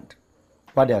motherland.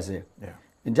 What do I say? Yeah.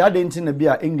 In that didn't be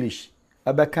English,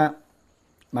 Abeka,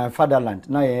 my fatherland,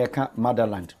 now you can't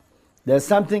motherland. There's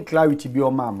something clarity be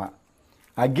your mama.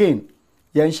 Again,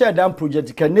 you share that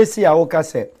project, can you see how I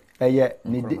say? There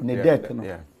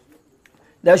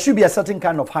should be a certain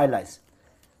kind of highlights.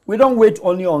 We don't wait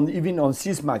only on even on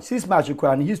 6 March. 6 March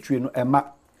require history, you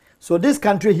know, so this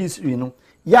country history, you know,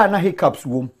 yeah, na hiccups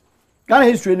womb. Ghana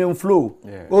history no flow.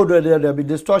 Yeah. Oh, there be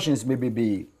distortions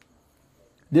maybe.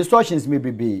 Distortions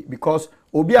maybe because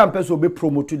Obi and person will be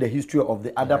promoted the history of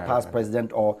the other past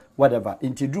president or whatever.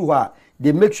 Into do what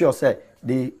they make sure say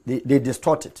they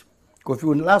distort it.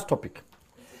 KOFI, last topic.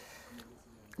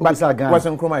 But was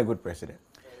Nkrumah a good president?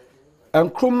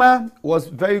 Nkrumah was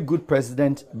very good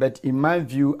president, but in my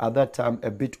view at that time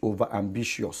a bit over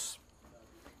ambitious.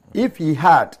 If he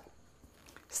had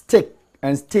stayed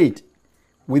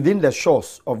within the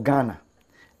shores of Ghana,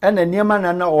 and the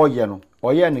Niamanana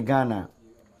or in Ghana,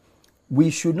 we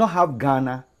should not have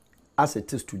Ghana as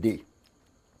it is today.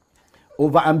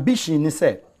 Over ambition, he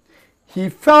said, he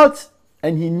felt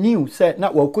and he knew, said,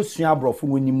 not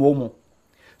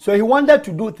so he wanted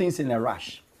to do things in a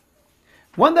rush.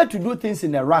 Wanted to do things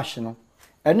in a rush, you know,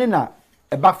 and then a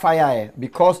backfire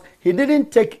because he didn't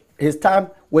take his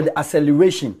time with the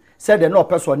acceleration. Said the no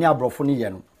person near brofuni, you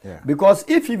know. Because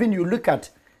if even you look at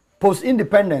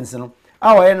post-independence, you know,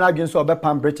 our energy so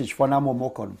Pan British for now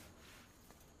more.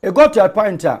 It got to a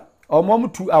point or more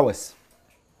 2 hours.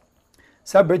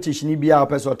 Sa British ni biya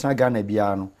person Ghana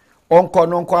biya no.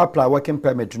 Onko apply working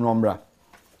permit to nombra.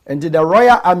 And the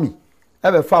Royal Army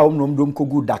ever found nom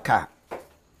kogu Dakar.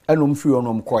 And free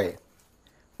on koye.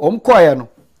 Koye no.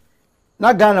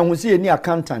 Na Ghana we see any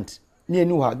accountant near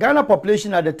Nuha. Ghana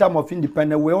population at the time of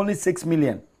independence were only 6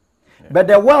 million. Yeah. But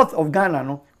the wealth of Ghana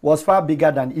no, was far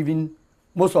bigger than even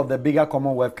most of the bigger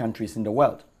Commonwealth countries in the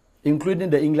world, including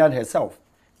the England herself.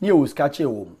 Near Uskache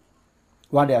home.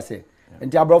 What they say.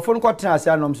 And the Abrafon Quatina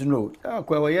say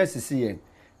no, yes, see.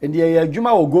 And the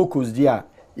Juma will go cause dear,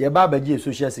 ye baba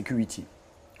social security.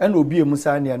 And will be a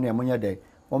Musani and Yamunya day.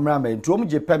 Omrame,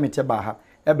 Dromje permit baha,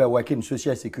 ebe working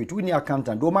social security. We need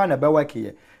accountant, do man ebe work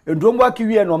here. And don't work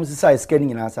here and size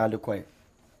scanning in us the coin.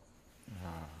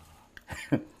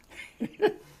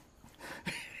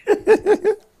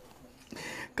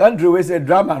 Country we say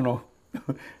drama no.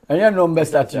 And you know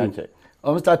best at you.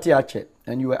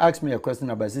 And you were asking me a question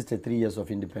about 63 years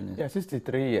of independence. Yeah,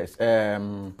 63 years.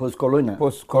 Post-corona.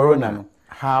 Post-corona. No.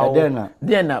 How?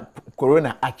 Then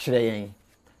corona actually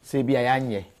say be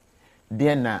a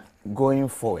then going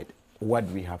forward, what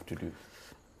do we have to do?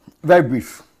 Very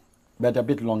brief, but a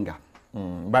bit longer.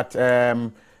 But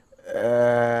the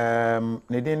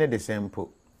sample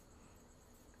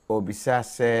Obisa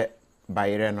say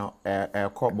Bayreno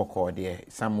Koboko there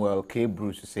Samuel K.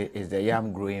 Bruce say is the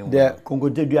yam growing the Congo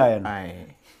Deduayan.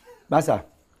 Aye. Basa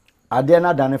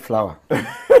Adena Dane flower.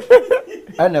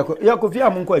 And Yakofi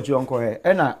Amunko Chionko he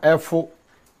and a efo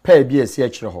pay be a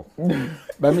CH.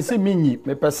 But me see me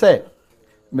per se.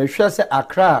 Me sure say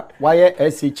Accra wire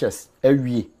SHS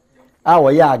ewie a wo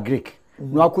ya Greek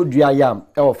no akodua yam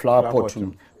e wo flower pot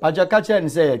mu paja ka che ni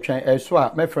say etwen eso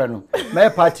a me frɛ no me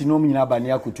party no nyina ba ne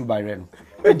akotu bare no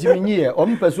enti me nyie o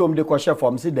mpɛ so o de kɔ chef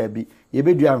form si da bi ye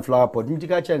be dua flower pot nti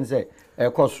ka che ni say e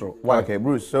kɔsoro. Okay,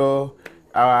 Bruce, so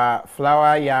our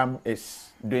flower yam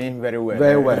is doing very well.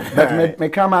 Very well. But me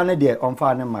kama ne de on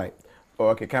fa ne mai.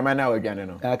 Okay, kama na we gane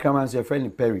no. Kama say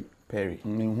friend Perry Perry.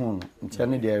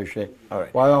 All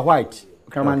right. While white.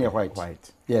 Come on, white.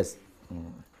 White. Yes.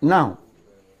 Now,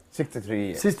 63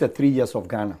 years. 63 years of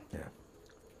Ghana. Yeah.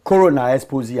 Corona I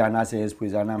suppose and I say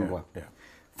expose a number. Yeah.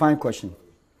 Fine question.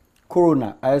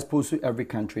 Corona I expose to every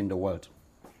country in the world,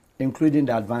 including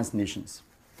the advanced nations.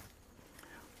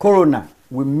 Corona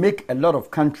will make a lot of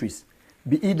countries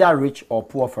be either rich or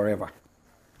poor forever.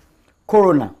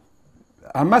 Corona,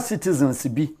 ama citizens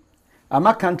be,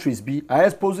 ama countries be, I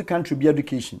suppose the country be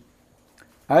education.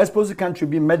 I suppose the country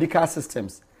be medical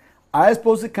systems. I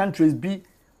suppose the countries be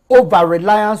over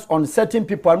reliance on certain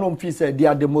people. I know they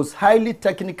are the most highly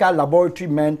technical laboratory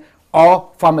men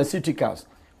or pharmaceuticals.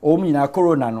 Oh, me na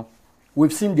Corona no.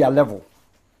 We've seen their level.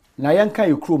 Na yanka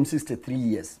you chrome 63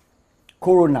 years.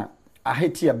 Corona, I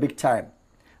hate you big time.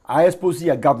 I suppose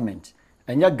your government,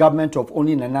 and your government of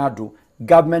only Nanado,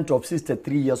 government of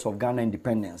 63 years of Ghana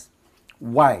independence.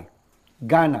 Why?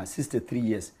 Ghana 63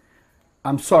 years.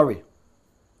 I'm sorry.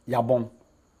 Yabon.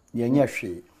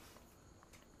 Yenye.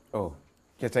 Oh.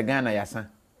 Kete Ghana yasa.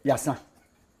 Yasa.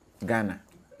 Ghana.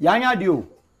 Yanya dio.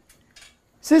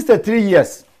 63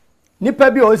 years.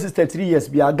 Nipa bi o 63 years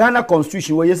bi a Ghana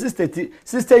constitution where 60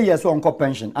 years on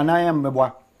pension and I am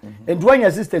mebwa. And when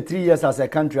you're 63 years as a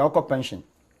country on pension.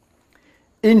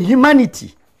 In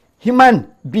humanity, human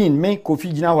being make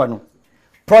KOFI Jinawano.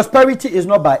 Prosperity is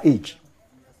not by age.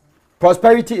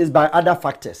 Prosperity is by other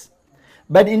factors.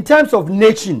 But in terms of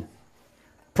nation,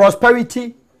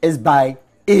 prosperity is by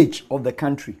age of the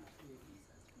country.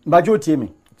 Bajo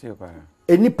temi.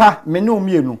 Enipa menu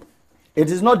mienu. It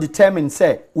is not determined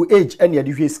say we age any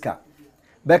education.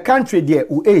 But country there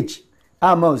we age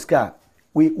amouska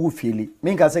we feel it.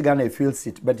 Minka say Ghana feels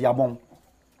it, but yabon.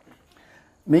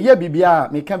 Me ye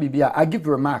bibia, me can bibia. I give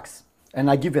remarks and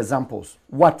I give examples.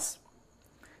 What?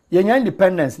 Yenya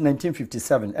independence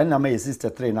 1957 and na my sister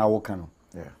 3 na wokano.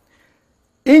 Yeah.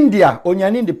 India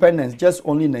onyan independence just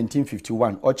only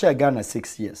 1951 or chair Ghana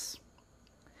 6 years.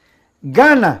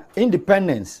 Ghana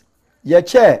independence ye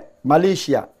chair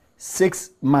Malaysia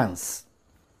 6 months.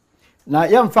 Now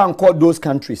you can call those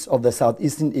countries of the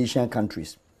Southeastern Asian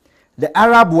countries. The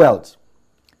Arab world,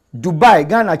 Dubai,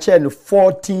 Ghana chair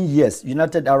 14 years,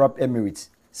 United Arab Emirates,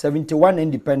 71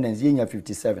 independence, year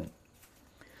 57.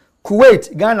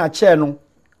 Kuwait, Ghana chair no,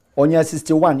 on year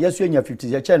 61, yes, year 50,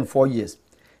 year chair 4 years.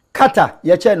 Qatar,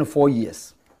 year chair 4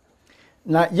 years.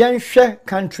 Now, yen share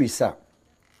countries, sir.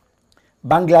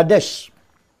 Bangladesh,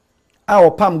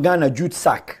 our Pam Ghana jute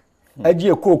sack,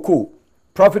 Ajie Cocoa,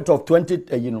 profit of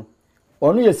 20,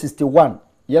 only year 61,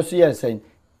 yes, saying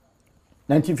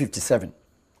 1957.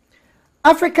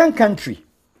 African country,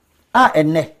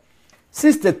 ene,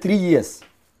 63 years.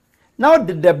 Now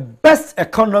the best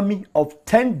economy of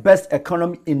 10 best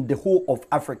economy in the whole of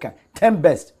Africa, 10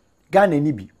 best, Ghana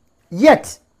nibi.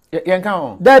 Yet,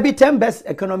 there be 10 best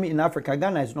economy in Africa,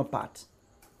 Ghana is not part.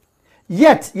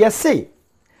 Yet, you say,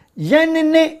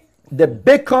 yenene the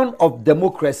beacon of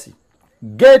democracy,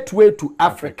 gateway to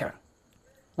Africa.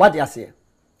 What you say?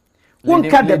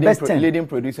 Leading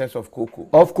producers of cocoa.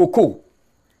 Of cocoa,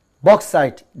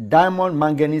 bauxite, diamond,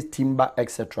 manganese, timber,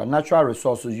 etc. Natural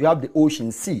resources. You have the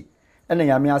ocean, sea, and then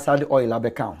you have the oil.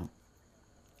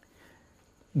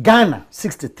 Ghana,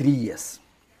 63 years.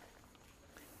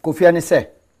 Kofi Annan say,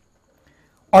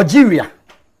 Algeria.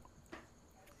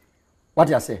 What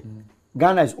you say?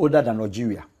 Ghana is older than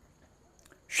Algeria.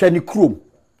 Sheni Krum.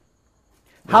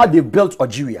 How they built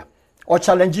Algeria. Or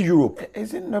challenging Europe.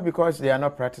 Is it not because they are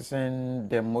not practicing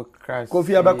democracy?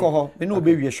 Kofi Abakoho, they know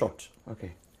baby short.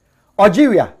 Okay.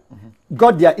 Algeria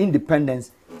got their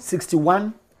independence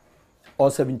 61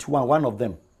 or 71, one of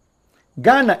them.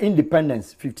 Ghana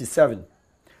independence 57.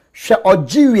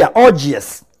 Algeria,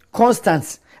 Algiers,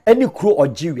 Constance, any crew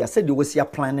Algeria said they was here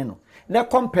planning. Now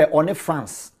compare on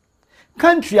France.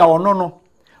 Country or no.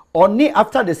 Only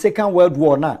after the Second World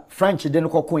War now, French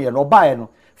didn't no buy no.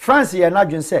 France here now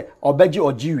just say obeji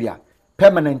Algeria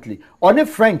permanently. Only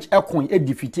French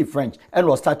defeated French and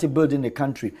was started building the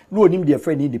country. No name their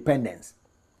friend independence.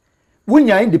 When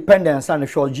you independence and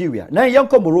Algeria. Now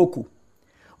yanko Morocco.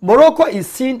 Morocco is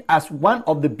seen as one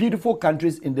of the beautiful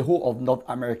countries in the whole of North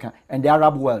America and the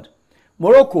Arab world.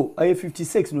 Morocco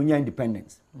 56 no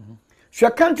independence. So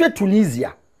your country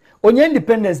Tunisia on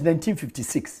independence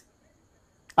 1956.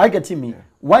 I get me. Yeah.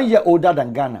 1 year older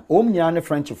than Ghana. Omniane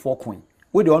French 4 coin.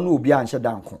 We don't know be answer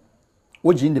down.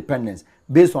 Which independence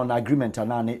based on agreement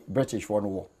and British for the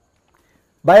war.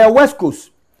 By a West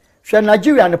Coast, share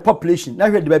Nigeria and the population. Now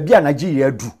we be a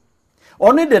Nigeria do.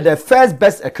 Only the first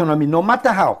best economy, no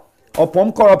matter how,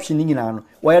 upon corruption in Iran,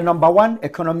 we're #1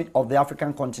 economy of the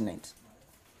African continent.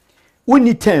 We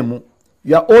need time.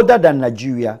 You are older than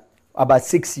Nigeria. about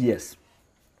 6 years.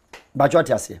 But what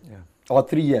you say? Yeah. Or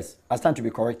 3 years. I stand to be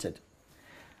corrected.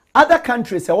 Other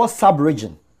countries are all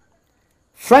sub-region.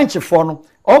 French for no,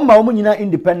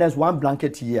 independence 1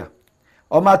 blanket year.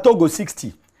 Togo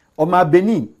 60.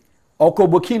 Benin.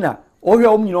 Burkina.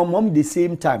 The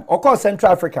same time.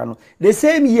 Central Africa no, the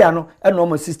same year no, and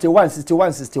almost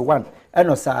 61. And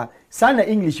no sir, Sana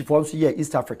English for here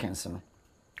East Africans no.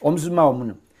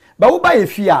 But what by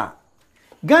fear?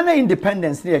 Ghana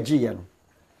independence near GN.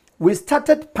 We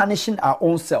started punishing our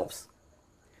own selves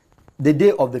the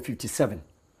day of the 57.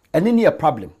 And then a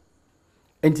problem.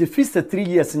 And the first 3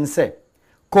 years in say,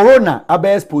 Corona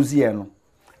abes posier.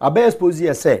 Abes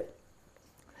posier say,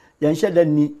 Yansha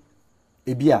then ni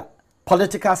ebia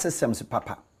political systems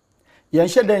papa.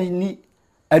 Yansha then ni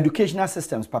educational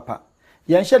systems papa.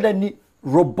 Yansha then ni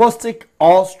robust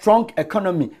or strong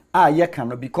economy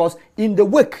because in the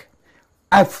wake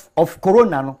of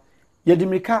Corona no,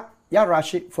 Yedimika ya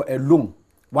rush for a loan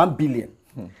 1 billion.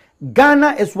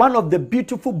 Ghana is one of the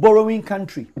beautiful borrowing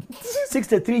country.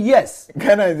 63 years.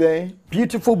 Ghana is a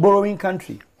beautiful borrowing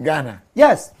country. Ghana.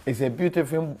 Yes. It's a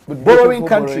beautiful borrowing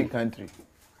country.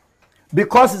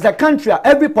 Because it's a country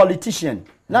every politician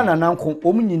nana nanko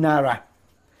omunyinara.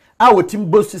 Our team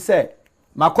boast to say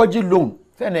makoji loan.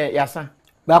 Say yasa.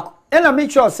 But and I make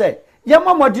sure say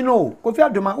yama modino Kofi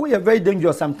Adoma we are very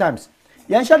dangerous sometimes.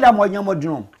 Yansha da mo yama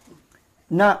modino.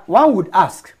 Now one would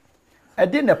ask, I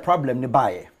didn't a problem ni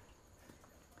buy.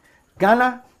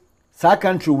 Ghana, sa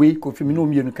country we Kofi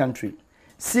Minu country.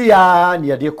 See ya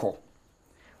near deko.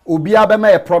 Obi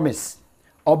abema a promise.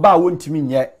 Oba won't mean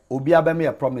yet. Obi abema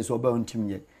a promise. Oba won't mean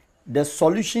yet. The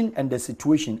solution and the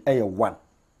situation are one.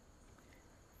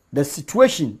 The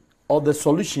situation or the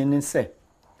solution is say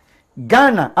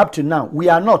Ghana up to now we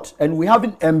are not and we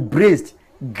haven't embraced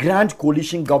grand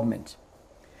coalition government.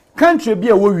 Country be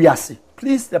a we are.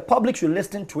 Please, the public should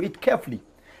listen to it carefully.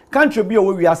 Country be a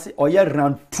we are or year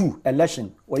round 2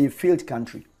 election or a failed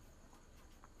country.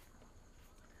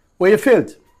 Or you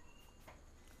failed.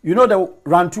 You know the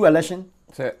round 2 election?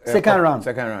 Second round.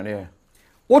 Second round, yeah.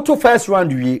 What to first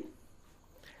round we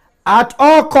at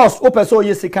all costs open so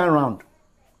ye second round.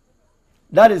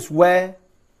 That is where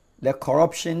the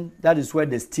corruption, that is where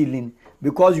the stealing,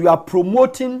 because you are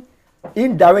promoting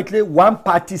indirectly one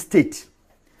party state.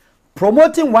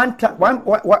 Promoting one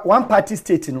party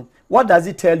state, you know, what does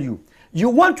it tell you? You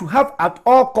want to have at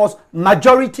all costs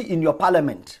majority in your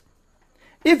parliament.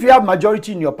 If you have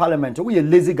majority in your parliament, we a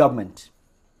lazy government.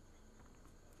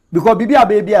 Because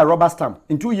baby a rubber stamp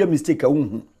in 2 year mistake.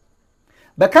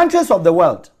 The countries of the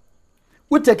world,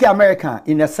 we take America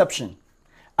in exception.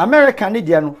 America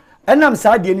Nidiano, and I'm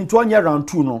sad in 1 year round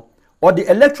 2 no, or the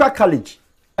electoral college,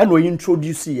 and we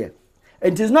introduce here.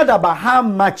 It is not about how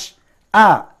much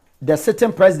the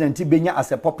sitting president Ibenya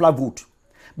as a popular vote,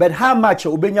 but how much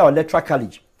Obenya electoral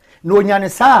college. No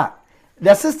nyanisa,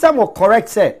 the system will correct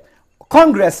say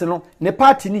Congress no, ne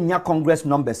party ni nya Congress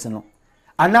numbers no,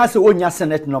 and also onya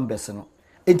Senate numbers no,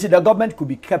 until the government could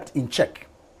be kept in check.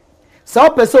 So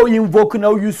person you invoke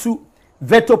now use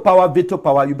veto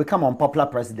power, you become unpopular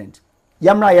president.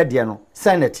 Yamra ya dia no,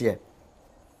 Senate here.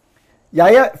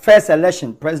 Yaya first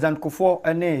election, President Kufuor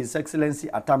and His Excellency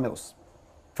Atamils,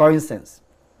 for instance.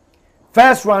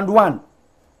 First round 1,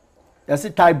 that's a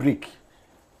tie break.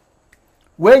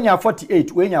 When you're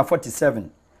 48, when you're 47,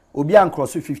 Obi and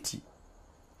cross 50.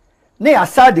 Ne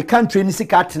aside the country ni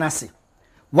sika tenase.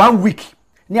 1 week,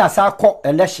 ne aside call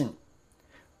election.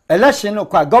 Election no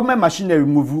government machinery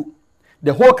move.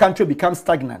 The whole country becomes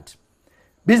stagnant.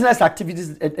 Business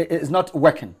activities is not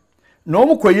working. No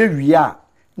mo koye wiya,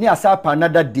 ne aside pa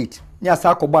another date, ne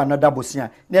aside ko ba another bosia,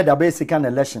 ne da be second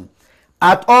election.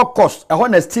 At all costs, I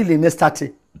want to steal in the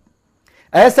starting.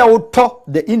 I say we talk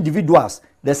the individuals,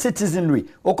 the citizenry.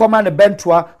 O command the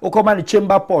bentua, o command the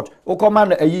chamber pot, o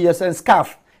command a ESN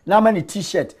scarf. Now many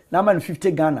t-shirt, now many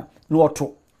 50 Ghana, no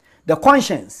auto. The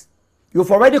conscience,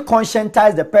 you've already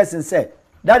conscientized the person. Say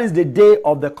that is the day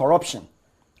of the corruption.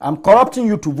 I'm corrupting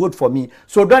you to vote for me,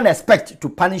 so don't expect to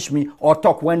punish me or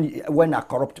talk when I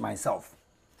corrupt myself.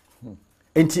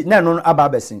 Enti na no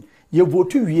ababesin. You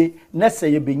vote we let's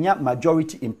say you benya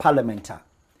majority in parliament.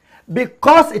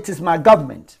 Because it is my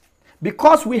government,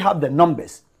 because we have the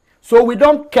numbers, so we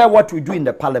don't care what we do in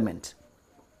the parliament.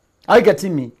 Are you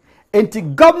getting me? And the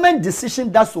government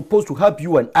decision that's supposed to help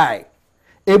you and I,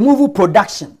 a move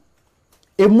production,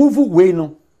 a move way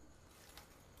no.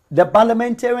 The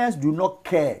parliamentarians do not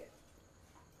care.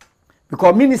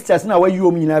 Because ministers now where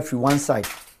you mean every one side.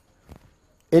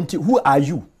 And who are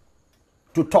you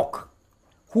to talk?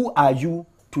 Who are you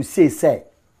to say?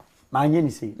 My name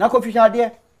is say. Now, Kofi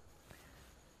there.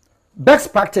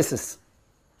 best practices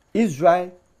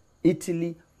Israel,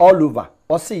 Italy, all over.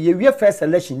 Or say ye first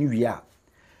election you year.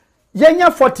 Yenya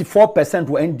 44%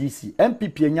 were NDC,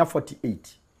 MPP yenya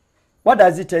 48. What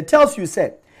does it tell? It tells you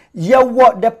say ye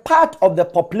what the part of the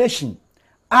population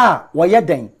were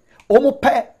then almost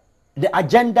the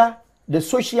agenda, the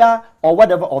social or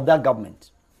whatever of that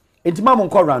government. It's mamon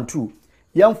round 2,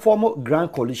 young former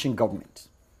grand coalition government.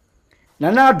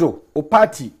 Nanado or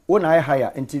party when I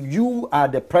hire until you are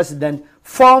the president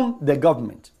from the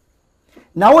government.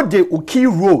 Now the key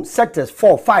role sectors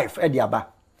 4, 5 ediaba.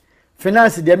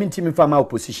 Finance the mean team farmer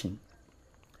opposition.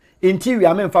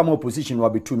 Interior mean farmer opposition will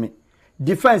be to me.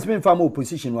 Defense mean farmer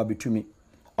opposition will be to me.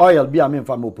 Oil be a mean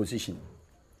farmer opposition.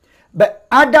 But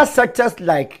other sectors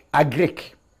like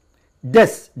agric,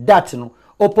 this, that, no,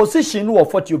 opposition who are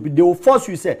 40, they will force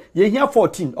you say, you hear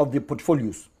 14 of the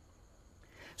portfolios.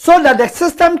 So that the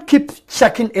system keeps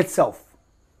checking itself.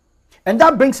 And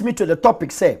that brings me to the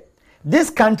topic, say, this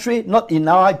country, not in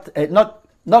our,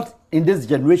 not in this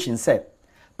generation, say,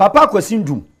 Papa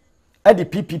Kwesindum, at the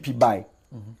PPP by,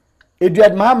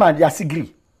 Eduard Muhammad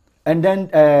Yasigri, and then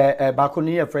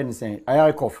Bakoni, a friend is saying,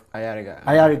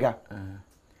 Ayariga.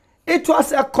 It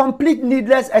was a complete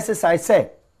needless exercise, say,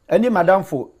 any madam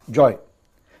for joy.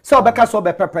 So, Becca so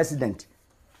be president.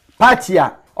 Party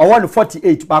or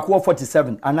 148, back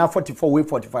 47, and now 44, way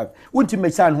 45. Wouldn't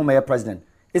make sign home a president?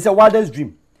 It's a wildest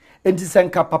dream. And it's a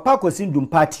Papa Kwesindum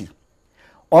party.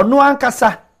 Or no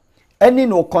ankasa. Any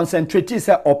no concentrate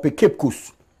or Cape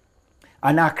Coast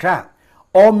and Accra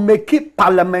or make it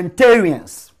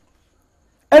parliamentarians.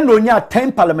 And only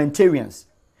 10 parliamentarians.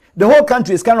 The whole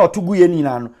country is kind of to go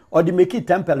or they make it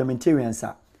 10 parliamentarians.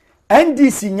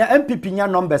 NDC nya MPP nya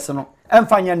numbers no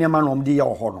emfanya nyama no mde ye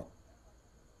ho no.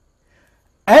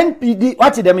 NPD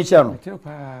what the mission no?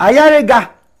 Ayarega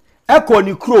eko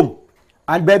ni chrome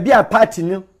and baby a party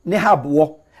ni hab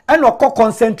wo. And we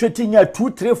concentrating here 2,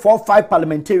 3, 4, 5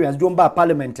 parliamentarians don't buy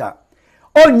parliamentar.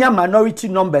 All nya minority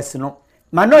numbers no.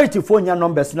 Minority for nya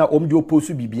numbers na omdi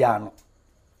oposu bibia no.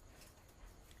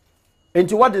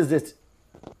 Into what is this?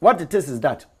 What it is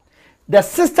that the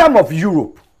system of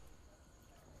Europe,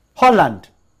 Holland,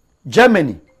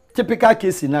 Germany, typical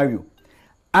case scenario.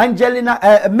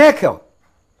 Angelina Merkel,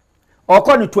 or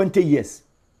call 20 years.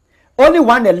 Only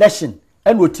one election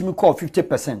and what team call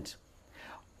 50%.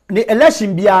 The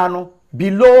election biano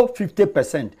below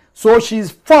 50%. So she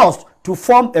is forced to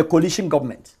form a coalition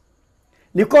government.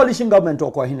 The coalition government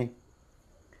or kohine.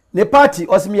 The party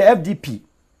was me FDP.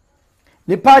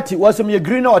 The party was me a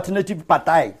green alternative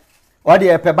party. Or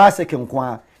the Pebase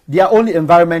Kenkwa. They are only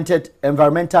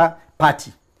environmental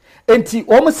party. And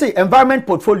almost say environment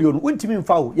portfolio wouldn't mean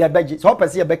foul. Ya budget. So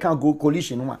I can go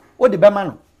coalition. What the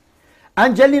Bemano?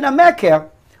 Angelina Merkel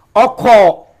or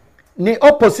call the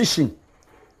opposition.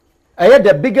 I had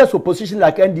the biggest opposition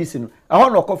like NDC. I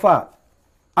want to offer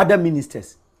other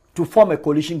ministers to form a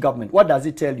coalition government. What does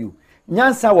it tell you?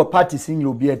 Nyansa were parties in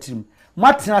your beer team.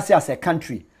 Martinez as a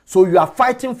country. So you are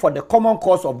fighting for the common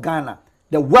cause of Ghana,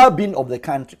 the well-being of the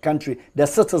country, the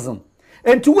citizen.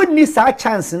 And to win this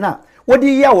chance now, what do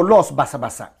you hear lost basa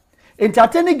basa? And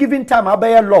at any given time, I buy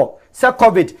a law. Say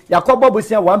COVID, Yakobo will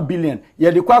say 1 billion.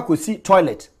 Yadikwa could see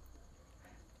toilet.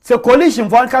 So coalition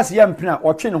for one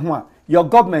or train your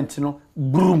government, you know,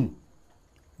 broom.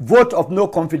 Vote of no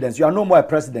confidence. You are no more a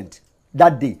president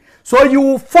that day. So you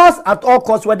will force at all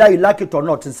costs, whether you like it or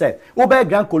not, to say, obey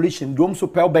grand coalition, don't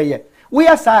super obey. We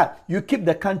are sir, you keep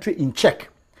the country in check.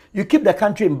 You keep the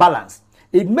country in balance.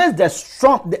 It makes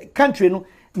the country, you know,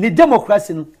 the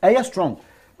democracy, you know, strong.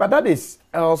 But that is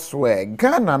elsewhere.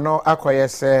 Ghana no acquire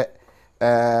say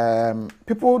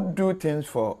people do things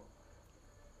for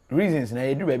reasons. Na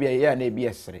you do baby a year na be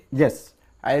yesterday. Yes.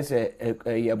 I say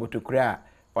able to cry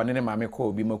on any mama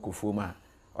call be mokufuma.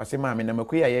 Or say mammy na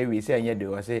makuya ye we say anya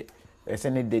do or say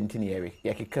any dent in here.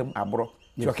 Yaki come abro.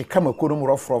 So I come a kurum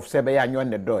rough say by you on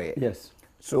the door. Yes.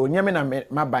 So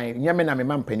nyamina my buying nyamina me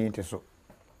man penny to so.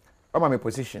 I'm my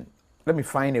position. Let me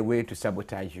find a way to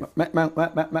sabotage you.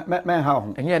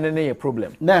 How? And yeah, a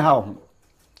problem. How?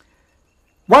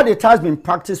 What it has been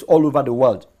practiced all over the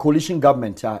world, coalition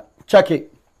government, check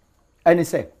it. And it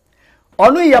say,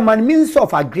 only Yaman Minister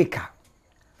of Agriculture,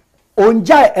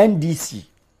 Onja NDC,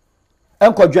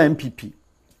 Enkojo MPP,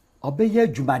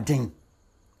 Obeye Jumadin.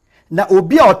 Na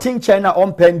obi a otin China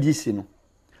on NDC no.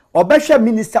 Obesha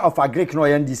Minister of Agriculture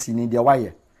no NDC in the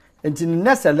wire. Until the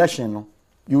next election no,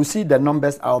 you see the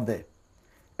numbers out there.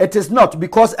 It is not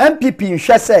because MPP in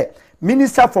Shese,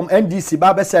 minister from NDC,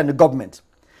 Babesa and the government.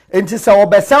 It is our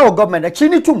Besao government, a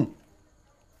chinitum.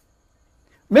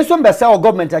 Meson Besao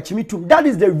government, a chinitum. That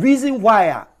is the reason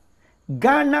why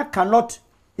Ghana cannot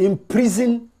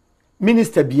imprison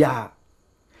minister biya.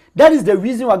 That is the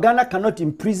reason why Ghana cannot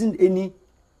imprison any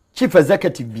chief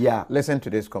executive biya. Listen to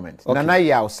this comment. Okay. Nana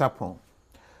Yao Sapon.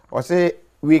 Or say,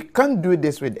 we can't do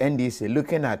this with NDC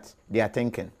looking at their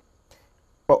thinking.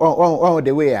 On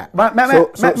the way.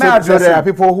 So there are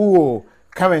people who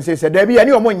come and say, there be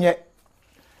any one yet.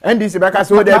 NDC back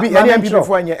so there be any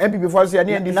MP before say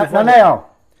any NDC. Nana,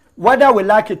 whether we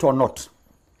like it or not,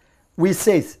 we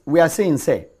are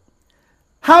saying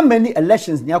how many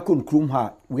elections Nyakun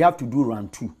Krumha we have to do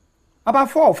round 2?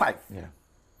 About 4 or 5. Yeah.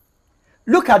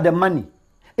 Look at the money.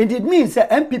 And it means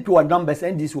that MPP were numbers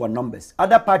and these were numbers.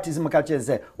 Other parties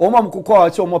say, Oma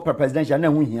Mkuko so more presidential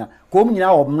and we here. Come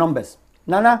now of numbers.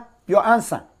 Nana, your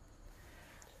answer.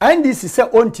 And this is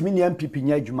on to me MPP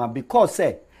Nyajuma because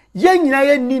say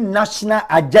ni national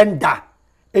agenda,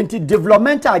 into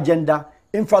developmental agenda,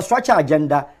 infrastructure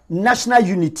agenda, national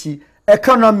unity,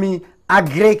 economy,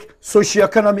 agri,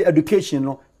 socio-economic education,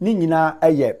 no, ni nyina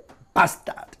aye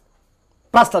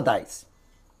bastardized.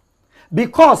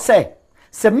 Because say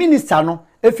minister no,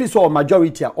 if it's all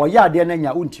majority or ya de na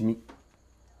nya untimi.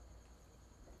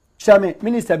 Shame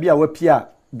minister bia we pia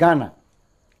Ghana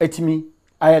etimi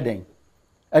ayeden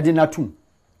edinatum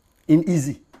in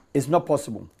easy. It's not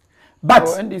possible. But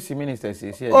NDC minister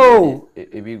says here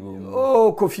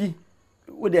Kofi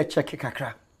with their check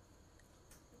kakra.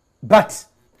 But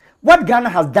what Ghana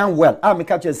has done well, I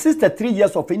catch 63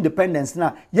 years of independence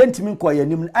now, yentimi ko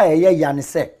yanim ayeye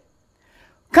say.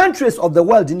 Countries of the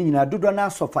world in do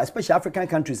not suffer, especially African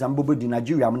countries and Bobo di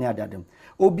Nigeria them.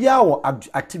 Obia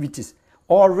activities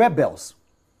or rebels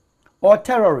or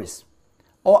terrorists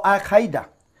or Al-Qaeda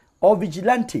or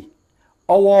vigilante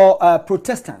or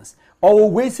Protestants or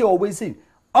always say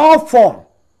all form.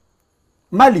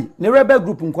 Mali, the rebel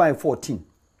group in 14.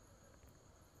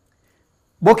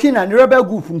 Burkina, the rebel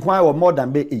group in more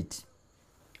than 8.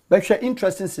 But an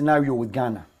interesting scenario with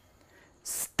Ghana.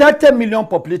 30 million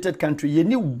populated country, you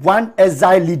need one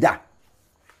exile leader.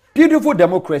 Beautiful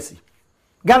democracy.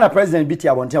 Ghana president BT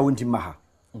Awonti Maha.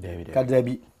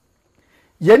 Kadrebi.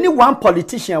 You need one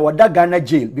politician or that Ghana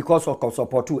jail because of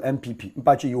support to MPP.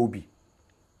 Mpachi Yobi.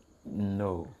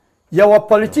 No. You a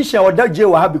politician or that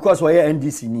jail have because of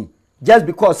NDC ni. Just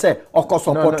because say of course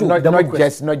support to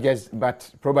democracy. Not just, but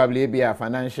probably be a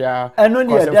financial. And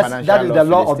only that is the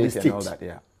law of the state. And all that,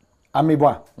 yeah.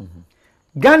 Amibwa.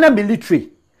 Ghana military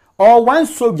or one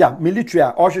soldier military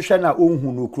or shoshana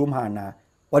ohun no krom ha na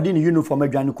wadi ni uniform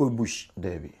adwane ko bush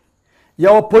David.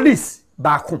 Your police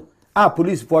back home.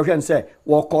 Police for hwen say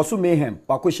wo koso mayhem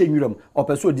wa ko hye nwuram or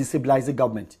person destabilize the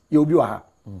government. You obi wa ha.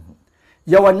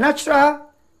 Your natural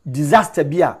disaster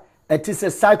bia it is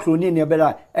a cyclone in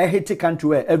your hit country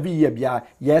where every year bia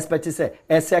you expect to say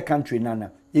a country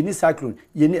nana. You need cyclone,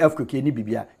 you need earthquake, you need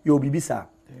bibia, you obi bisa.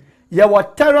 Your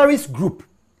terrorist group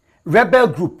rebel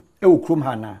group e ukrum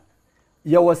hana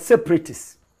ye was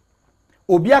separatists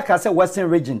obiaka say western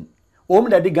region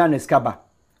the Ghana skaba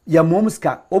ya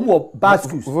momska omo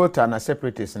baskus voter na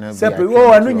separatists na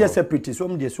separate anu nye separatists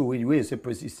de so we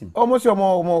separatists almost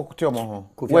omo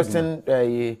western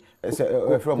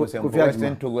from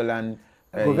western Togoland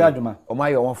Kofiaduma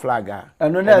omaye on flag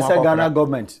eno na say Ghana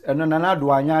government eno na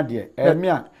do anya de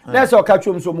emia let's all catch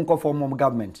so mu form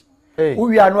government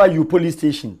we are no you police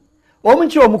station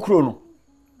Omunchi omukro no.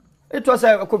 It was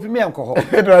a Kofi me anko.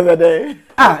 It was a day.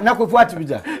 Na Kofi what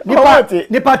bija.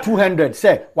 Nipa 200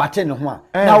 say wate ne ho a.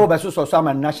 Na wo be so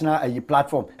am national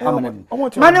platform.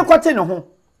 Mane kwate ne ho.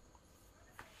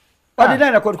 Odi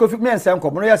na Kofi me nsem ko.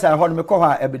 No yes I ho me ko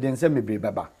ha evidence me bre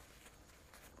baba.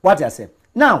 What I say.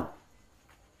 Now,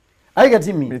 are you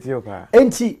getting me?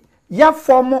 Enti ya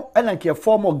form and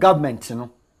form government no.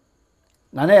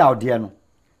 Na ya ode no.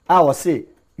 I will say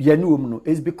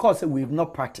it's because we've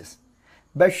not practiced.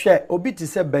 But share obiti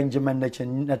say Benjamin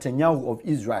Netanyahu of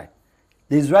Israel,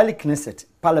 the Israeli Knesset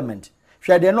Parliament.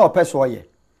 Share they no person ye.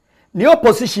 The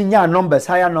opposition ya numbers,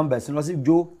 higher numbers. And say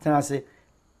Joe, can say,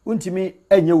 untimi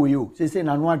enye we you. Say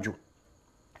na noajo.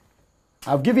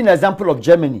 I've given an example of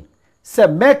Germany. Say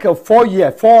make a 4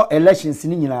 elections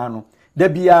in Inano. There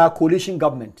be a coalition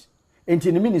government.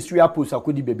 Into the ministry apos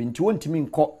akodi baby. Into untimi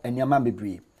nko enyama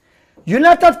bebree.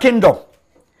 United Kingdom.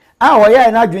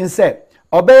 Oya na adwin say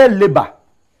obey Labour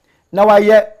na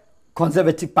waye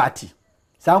Conservative Party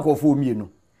sankofo mienu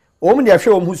om de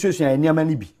hwe om hususu ya niam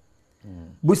ani bi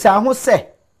busa ho say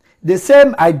the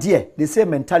same idea the same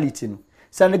mentality no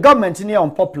say the government ni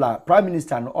unpopular prime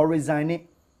minister no or resign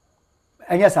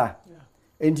enya sa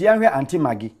enti ya hwe anti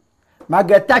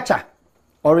Margaret Thatcher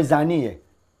or resign ye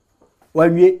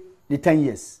wanwie the 10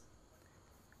 years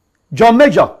John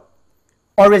Major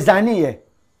or resign ye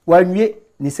wanwie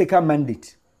ni second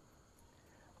mandate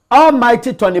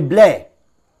Almighty Tony Blair,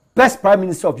 best Prime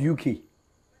Minister of UK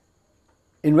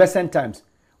in recent times,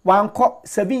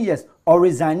 7 years or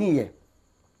resigning here.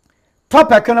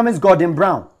 Top economist Gordon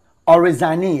Brown or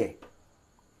resigning here.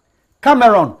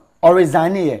 Cameron or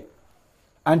resigning here.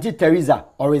 Auntie Theresa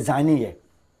or resigning here.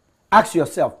 Ask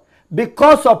yourself,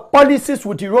 because of policies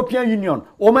with European Union,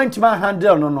 Omantima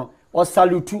handle no or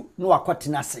salutu no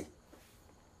akwatinasi.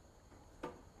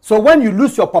 So when you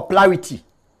lose your popularity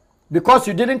because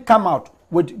you didn't come out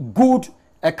with good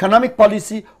economic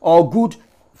policy or good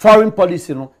foreign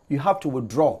policy, no, you have to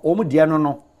withdraw. Omu dia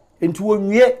no into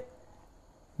onye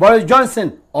Boris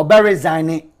Johnson or Barry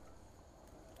Zani.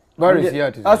 Boris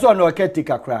here to. Also no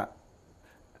caretaker cry.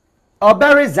 Or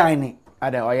Barry Zani.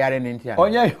 Ada oyare nintia.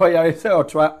 Onye oyare say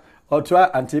otra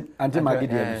anti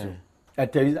Magidi so.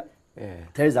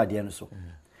 Teresa Diano so.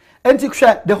 And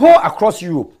the whole across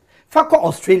Europe, Fako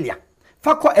Australia,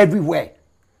 Fako everywhere.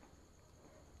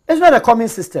 It's not a common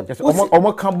system.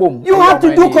 You have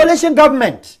to do coalition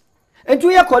government. And to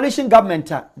your coalition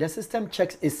government, the system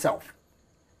checks itself.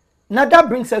 Now that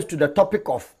brings us to the topic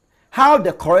of how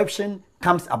the corruption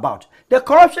comes about. The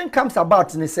corruption comes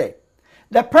about, and they say,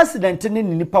 the president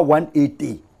in Nipa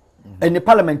 180, and the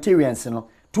parliamentarians,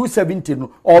 270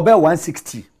 or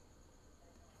 160.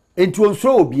 Into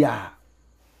Obia,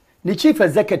 the chief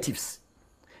executives,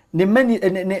 the many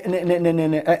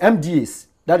MDAs,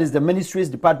 that is the ministries,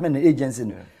 department, and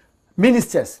agencies,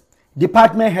 ministers,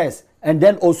 department heads, and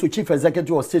then also chief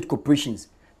executive of state corporations,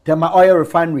 Tema Oil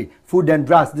Refinery, food and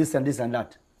drugs, this and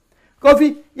that.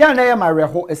 KOFI, ya na ya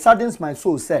mareho, it saddens my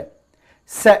soul, say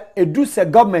edu se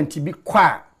government to be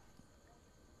quiet.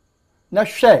 Now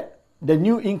share the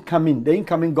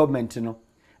incoming government,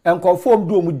 and conform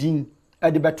do mudin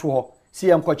at the beto,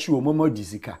 see am kwachi o momo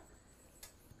disika.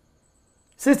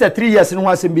 Since the 3 years in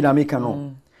was been America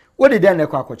no. What did they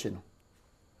kwa kwachi no?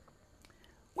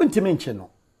 Wintimenche no.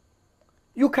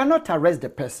 You cannot arrest the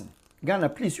person. Ghana,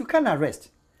 please, you can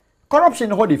arrest. Corruption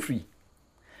hold it free.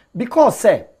 Because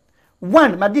say,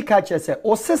 one, Madika say,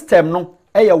 or system no,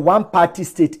 a one-party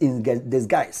state in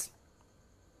disguise.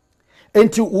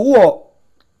 Into war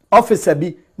officer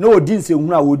be no didn't say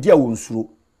una would dear unsuru.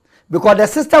 Because the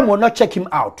system will not check him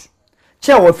out.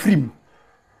 Chair or free.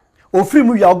 Or free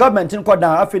your government in down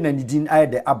after and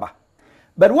didn't the abba.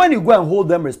 But when you go and hold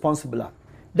them responsible,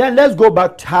 then let's go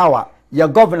back to how your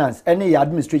governance and your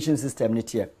administration system net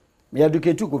here. Me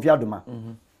educate you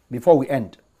before we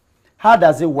end. How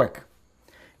does it work?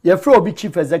 Your will be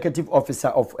chief executive officer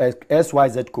of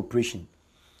SYZ Corporation.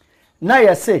 Now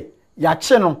you say your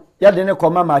channel ya dene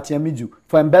koma matiamidu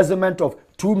for embezzlement of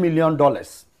 $2 million.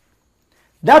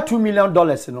 That $2 million,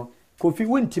 Kofi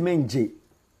wintime nje.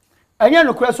 And you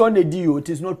no question on the deal, it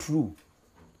is not true.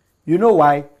 You know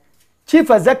why?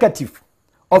 Chief executive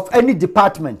of any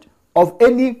department, of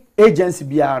any agency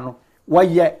biano,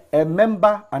 why a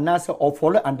member and answer or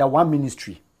follow under one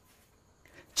ministry.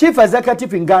 Chief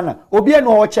executive in Ghana, obi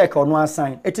no check on one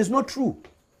sign. It is not true.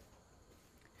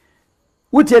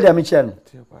 Who tell them Michelle?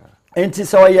 And it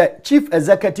is our chief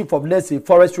executive of, let's say,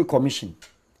 Forestry Commission.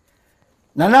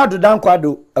 Nana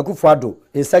Dankwado Akufo-Addo,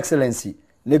 His Excellency,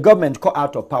 the government caught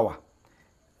out of power.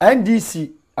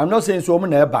 NDC, I'm not saying so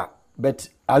never, but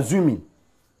assuming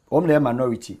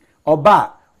minority.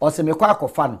 Oba or Semekwa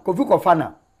Kofana, Kofi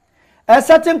Kofana. A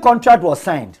certain contract was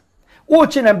signed,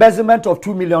 which an embezzlement of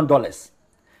 $2 million.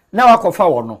 Now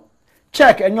Akofa no.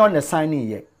 Check and you're on the signing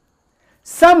here.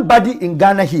 Somebody in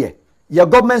Ghana here, your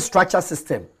government structure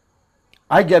system.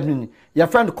 I get your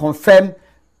friend confirm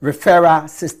referral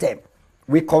system.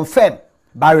 We confirm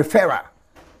by referral.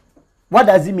 What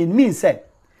does it mean? Mean say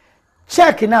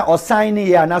check now or signing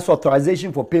here and that's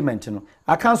authorization for payment.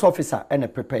 Accounts officer and a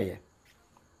prepare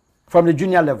from the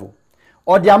junior level.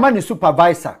 Or the money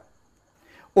supervisor.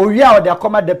 Or yeah, or the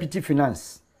comma deputy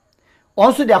finance.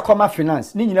 Also the comma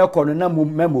finance. Ni nyina ko na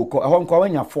memo ko ehon ko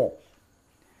wanya 4.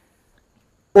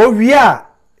 Or yeah,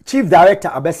 chief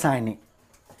director abe signing.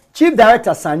 Chief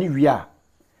director signing we are.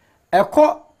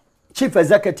 Eko chief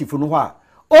executive no ha.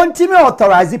 Ultimate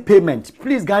authorized payment.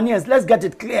 Please Ghanaians, let's get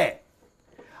it clear.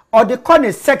 Or the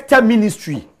corner sector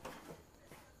ministry.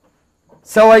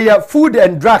 So your food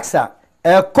and drugs are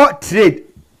trade.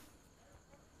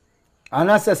 And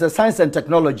that's a science and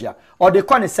technology. Or the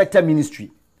corner sector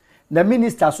ministry. The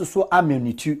minister so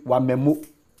amenity wa memo.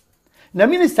 The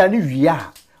minister ni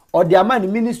wia. Or the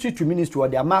man ministry to ministry or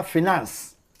the man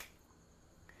finance.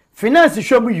 Finance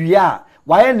show me wia.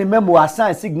 Why any memo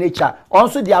assign signature?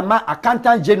 Also the man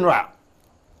accountant general.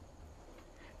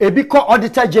 Ebi call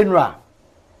auditor general.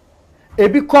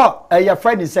 Ebi call your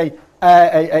friend is say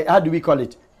how do we call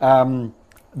it?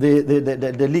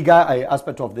 the legal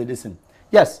aspect of the listen.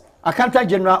 Yes, Accountant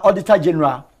General, Auditor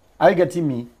General, are you getting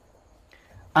me?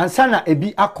 And sana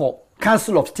ebi ako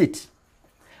Council of State.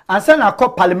 And sana ako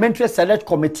Parliamentary Select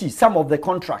Committee, some of the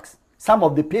contracts, some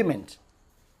of the payment.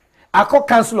 Ako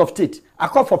Council of State,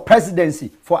 ako for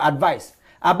presidency, for advice.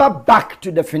 About back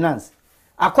to the finance.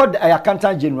 Ako the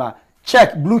Accountant General,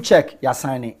 check, blue check, ya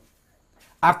signing.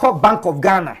 Ako Bank of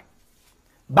Ghana.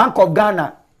 Bank of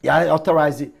Ghana, ya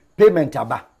authorize payment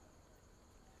aba.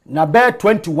 Na bear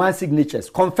 21 signatures,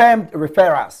 confirmed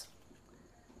referrals.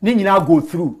 Ni now go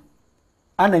through.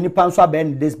 And any panswa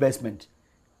ben disbursement.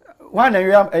 One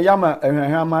yama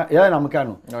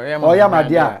mekano. O yama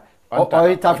dia. O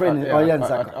itafren o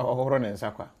yensaka.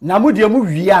 Nsakwa. Na mu de mu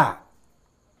wia.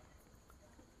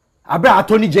 Abra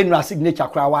Attorney General signature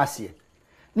kra wase.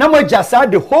 Na mo jasa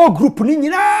the whole group ni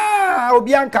nyina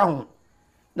obi anka ho.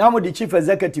 Na mo the chief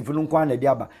executive no kwa na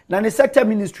dia ba. Na the sector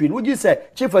ministry, would you say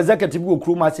chief executive go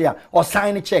kruma say or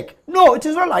sign a check? No, it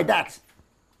is not like that.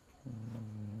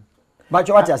 But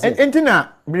what you say? Entina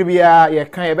bribia ye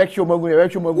kan ye betcho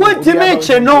magu. What to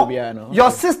make no?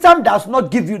 Your system does not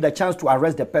give you the chance to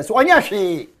arrest the person. Onya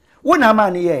hwe. Wona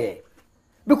man here.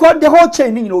 Because the whole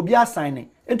chain you know be assigning.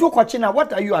 Into Kochina,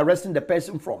 what are you arresting the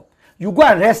person from? You go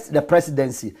arrest the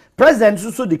presidency. President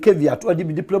also the caveat or the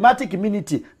diplomatic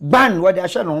immunity ban what they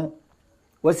are no.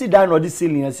 Was he down or this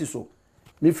ceiling and so?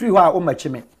 Me free wa o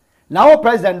machime. Now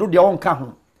president do their own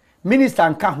kahun. Minister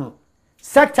and kahun.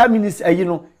 Sector minister you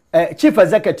know chief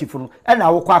executive no and I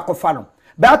will kwakofa no.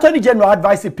 But Attorney General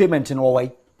advice payment in all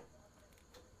way.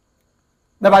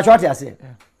 Never what you say.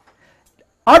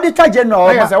 Auditor General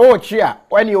I say oh chia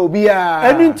when you be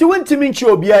and into when to mean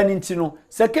you be an into no.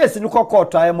 Se case no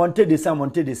court I monte de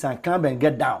san come and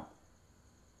get down.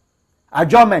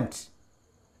 Adjournment.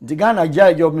 The Ghana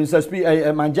judge of Mr.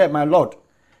 Speaker my lord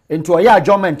into a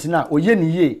adjournment now o ye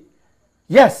ni ye.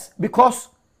 Yes, because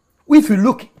if you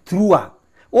look through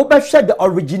overshed the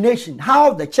origination,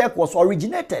 how the check was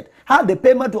originated, how the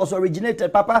payment was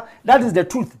originated, Papa, that is the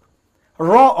truth.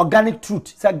 Raw organic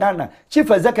truth. Say Ghana, chief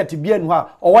executive bien or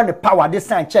want the power this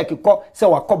sign check you call say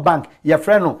wa bank, your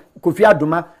friend no Kofi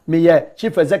Adoma, me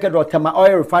chief executive of Tema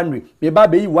Oil Refinery, me ba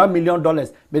be $1 million,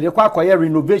 me de kwa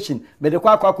renovation, me de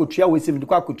kwa kutua we me de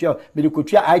kwa kutua, me de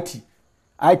kutua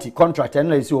IT contract and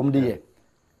let see the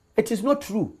It is not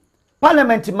true.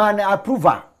 Parliament man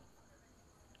approval.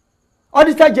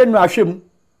 Auditor General Shim.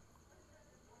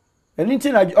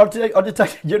 Anything Auditor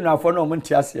General for no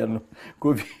Montias no.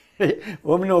 Kofi.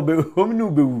 Omino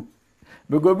be.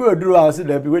 Because we do our say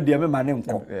that we dey man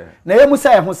nko. Na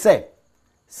yemu say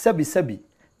sebi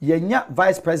yenya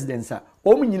vice president sa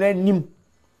omu nyina nim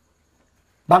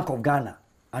Bank of Ghana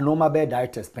anoma be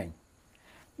director Spain.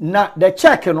 Na the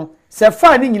check no se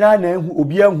fa ni nyina na ehu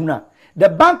obi ehu na the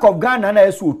Bank of Ghana na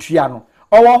yeso otua no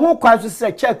owo ho kwa so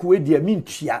say check we dey mi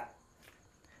ntua.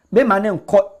 Me man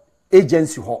nko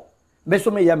agency ho. Me so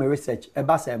me ya me research e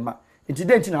ba say ma.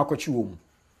 Incident na akọchi wo mu.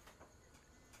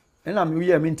 And I'm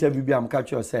here interview be am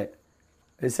catch you say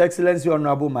His Excellency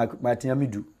Honorable Martin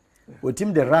Amidu. O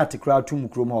team the rat crowd to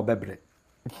Mukroma or Bebre.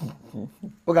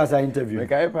 Okay, as I interview.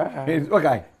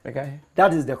 Okay.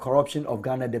 That is the corruption of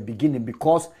Ghana at the beginning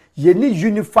because you need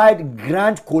unified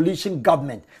grand coalition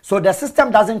government. So the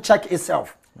system doesn't check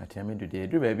itself. Martin Amidu they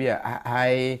do baby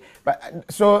I but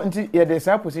so yeah there's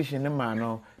a position in man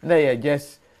no they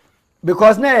just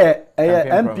because na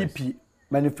MPP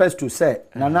manifesto say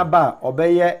Nanaba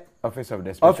obeye Office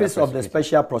of the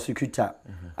Special Prosecutor.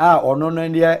 Or no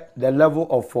the level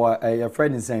of a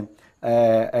friend is saying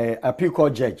appeal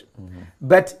court judge.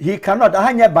 But he cannot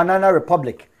hanya banana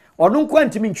republic. Or no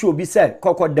quantity should be said,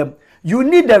 them. You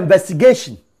need the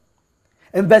investigation.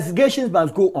 Investigations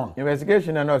must go on.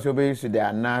 Investigation and also be used to the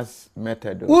ANAS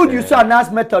method. Would you say ANAS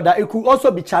method that it could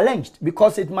also be challenged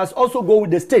because it must also go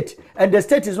with the state, and the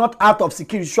state is not out of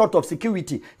security, short of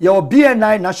security. Your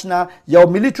BNI national, your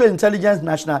military intelligence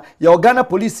national, your Ghana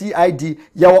police CID,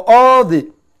 your all the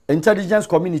intelligence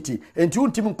community, and you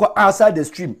team go outside the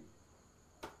stream.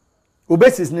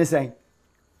 Obesis ne saying,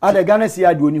 "Other Ghana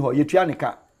CID oni ho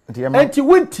yetuanika." And you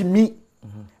went to me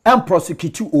and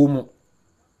prosecute you omo.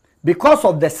 Because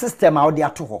of the system out there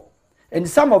to her. And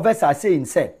some of us are saying,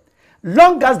 say,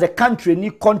 long as the country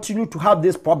need continue to have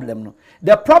this problem, no,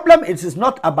 the problem is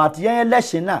not about your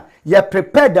election now. You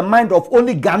prepare the mind of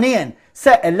only Ghanaian.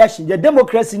 Say election, the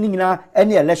democracy need now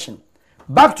any election.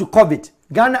 Back to COVID,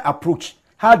 Ghana approach.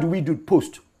 How do we do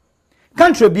post?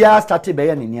 Country be started by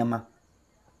any Niama.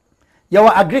 Your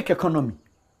agric economy,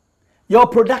 your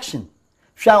production.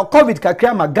 Shall COVID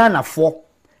kakrama Ghana for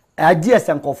ideas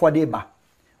and for deba.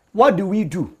 What do we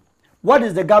do? What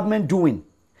is the government doing?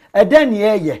 then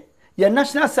ye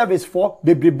national service for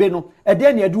bebrebe no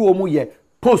then ye do omu ye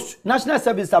post national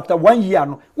service after 1 year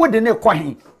no wo de ne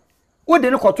kwahin wo de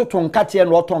ne kototo nkate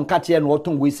no oto nkate no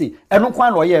oto we say eno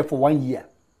kwan no ye for 1 year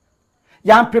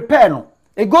ya prepare no.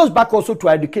 It goes back also to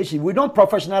education. We don't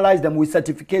professionalize them, we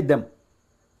certificate them.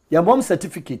 Your mom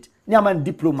certificate, niaman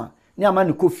diploma,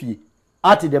 niaman KOFI,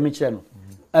 art the channel,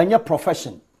 and your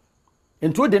profession.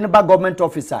 Into the neighbor government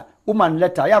officer, woman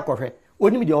letter, ya kohe,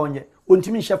 only the onye,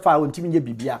 untimi shefa, untimi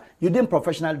bibia, you didn't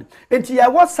professional. And ya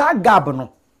what's our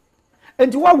gabano?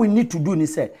 And what we need to do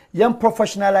is say, young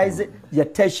professionalize your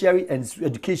tertiary and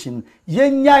education,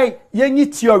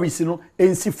 yenye theories,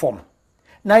 in si form.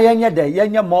 Na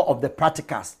yenya more of the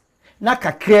practicals. Na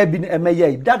kakre bin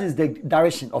emeye. That is the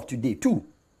direction of today too.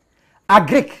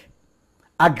 Agric,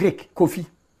 KOFI.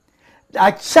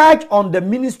 I charge on the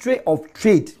Ministry of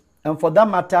Trade, and for that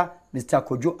matter, Mr.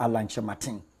 Kojo Alanche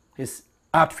Martin, his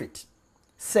outfit.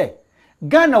 Say,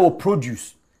 Ghana will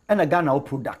produce and Ghana will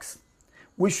products.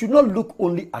 We should not look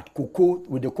only at cocoa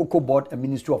with the Cocoa Board and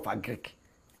Ministry of Agric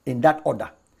in that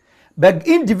order. But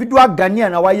individual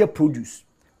Ghanaian why produce.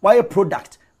 Why a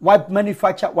product, why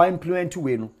manufacture, why implement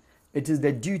way no. It is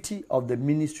the duty of the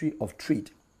Ministry of Trade.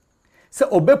 So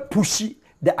obe pushy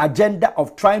the agenda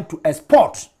of trying to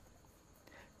export.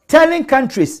 Telling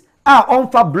countries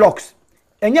on for blocks.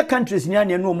 And your countries near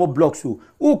no more blocks who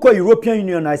call European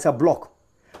Union as a block.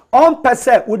 On per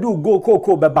se we do go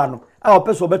cocoa bebano. Our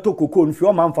person beto cocoa if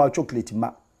your man for chocolate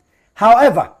ma.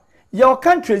 However, your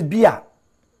countries beer.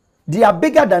 They are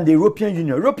bigger than the European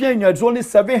Union. European Union is only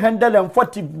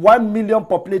 741 million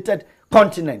populated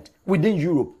continent within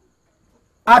Europe.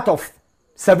 Out of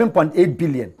 7.8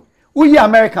 billion. We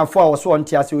American for our so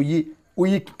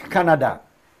we Canada.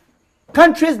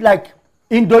 Countries like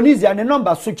Indonesia and a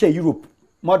number such as Europe,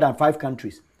 more than 5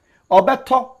 countries.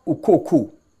 Obeto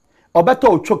cocoa,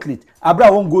 obeto chocolate.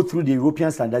 Abra won't go through the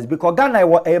European standards because Ghana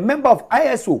was a member of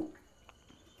ISO.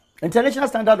 International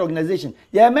Standard Organization.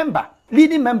 You member,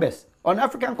 leading members on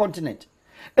African continent.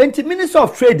 And the Minister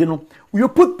of Trade, you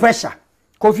put pressure.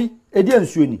 KOFI, edian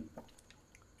sueni.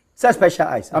 Say special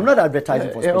eyes. I'm not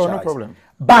advertising for special eyes. No problem.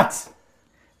 But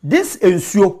this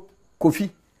ensure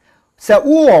KOFI. Say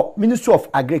who Minister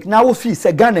of Agric now will feel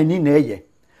say Ghana ni na ye.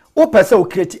 Who person will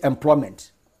create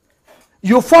employment.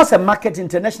 You force a market,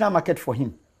 international market for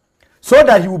him, so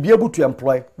that he will be able to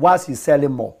employ whilst he's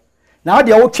selling more. Now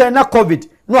the old China COVID.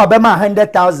 No, Abema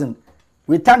 100,000.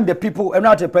 We thank the people. I'm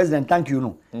not the president. Thank you.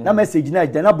 No, that message now.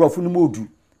 They're not brought from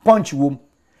punch womb.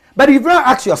 But if you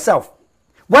ask yourself,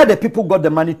 why the people got the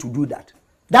money to do that?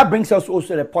 That brings us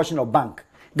also a portion of bank.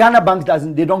 Ghana bank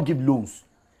doesn't. They don't give loans.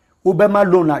 Ubema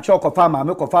loan at Choko Farmer,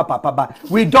 Meko Papa.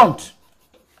 We don't.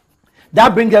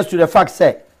 That brings us to the fact.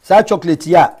 Say, chocolate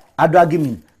yeah,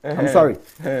 Adragimi. I'm sorry.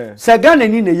 Say Ghana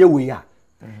ni ne ye we ya.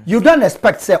 You don't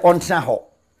expect say on ho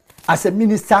as a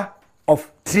minister of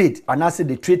trade and as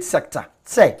the trade sector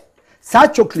say sa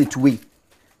chocolate way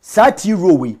sa tea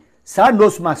roll way sa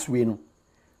nose mask way no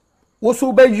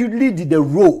also be you lead the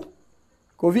role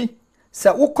KOFI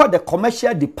say we call the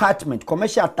commercial department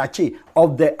commercial attaché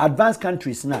of the advanced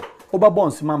countries now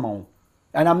obabons mama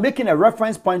and I'm making a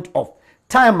reference point of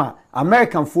timer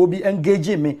American phobia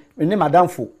engaging me in madam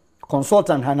fo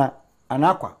consultant Hana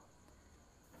Anakwa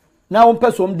now one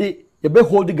person dey you be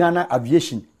hold Ghana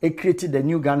Aviation. It created the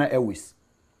new Ghana Airways.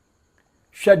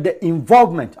 Showed the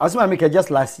involvement, as I make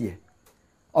just last year,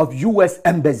 of U.S.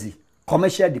 Embassy,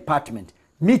 Commercial Department,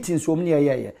 meetings so many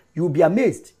year. You'll be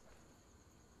amazed.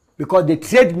 Because the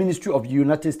Trade Ministry of the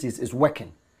United States is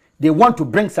working. They want to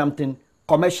bring something,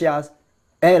 commercials,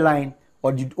 airline,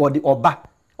 or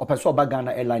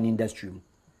Ghana airline industry.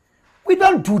 We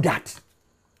don't do that.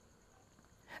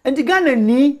 And the Ghana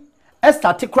need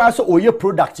start crash or your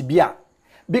product beer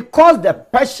because the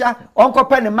pressure on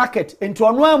the market into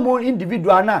a more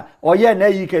individual na or na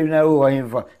you can or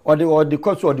the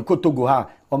cost or the kotogo ha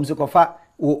kofa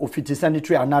or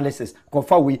sanitary analysis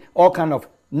kofa we all kind of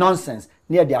nonsense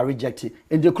near they are rejected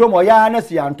in the chrome or na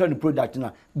see Anthony product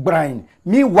na brain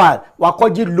meanwhile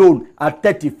wakoji loan at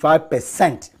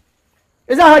 35%.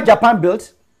 Is that how Japan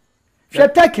built?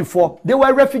 Turkey for they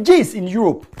were refugees in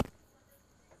Europe.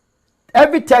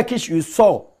 Every Turkish you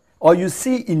saw or you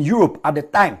see in Europe at the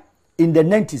time in the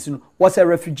 90s was a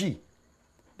refugee.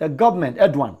 The government,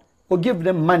 Edwan, will give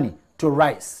them money to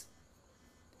rise.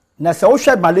 Now, so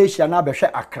Malaysia now be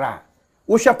Accra.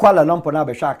 Kuala Lumpur now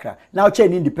be Accra. Now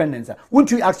change independence.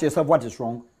 Wouldn't you ask yourself what is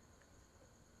wrong?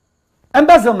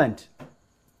 Embezzlement,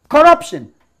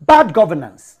 corruption, bad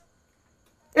governance.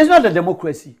 It's not a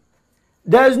democracy.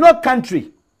 There is no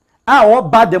country or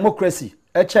bad democracy.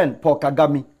 Echen Paul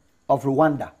Kagame of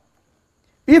Rwanda.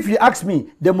 If you ask me,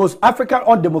 the most African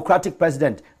undemocratic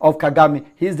president of Kagame,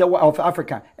 he's the one of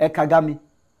Africa, Kagame.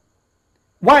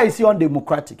 Why is he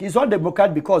undemocratic? He's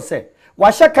undemocratic because say,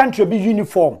 Washa country be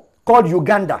uniform called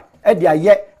Uganda. They are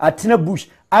yet at Tina Bush.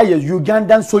 I a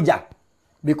Ugandan soldier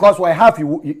because we have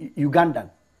Ugandan.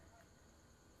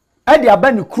 They are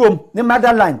been Chrome, the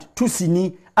motherland, to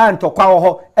Sini and to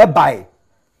Kwaho, Ebai.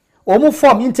 Omu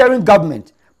form interim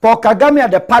government. Paul Kagame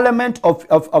at the parliament of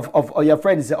your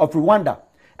friends of Rwanda.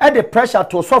 At the pressure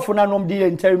to soften and the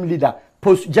interim leader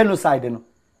post genocide.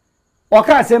 Or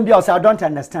can assembly also I don't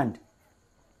understand.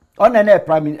 On an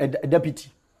prime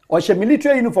deputy. Or she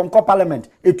military uniform called parliament,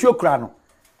 a Tiokrano.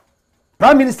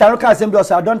 Prime Minister Local Assembly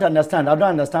also I don't understand. I don't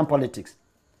understand politics.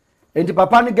 And the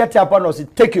papa get up on us,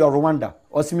 take your Rwanda.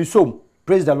 Or Simisom,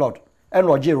 praise the Lord. And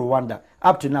Roger Rwanda.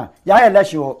 Up to now. Ya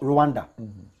election Rwanda.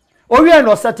 Or we are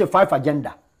not set a 5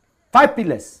 agenda. 5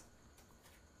 pillars.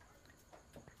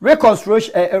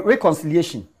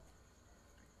 Reconciliation.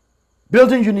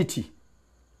 Building unity.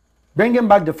 Bringing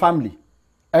back the family.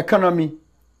 Economy.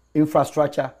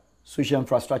 Infrastructure. Social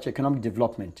infrastructure. Economic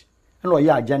development. And what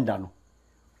your agenda no.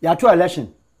 Ya 2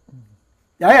 election.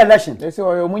 Ya election. They say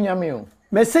oh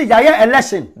me say ya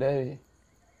election. There.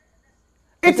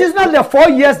 It is not the 4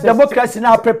 years democracy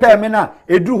now prepare me now.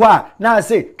 Eduwa now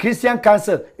say Christian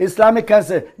Council, Islamic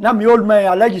Council, na me old man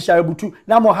allergy shabutu,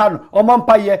 na mo hanu,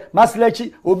 omompaye,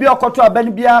 maslechi, obi okoto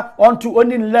abenibia onto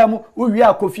oni nlemu, uwi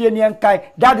akofie ni enkai.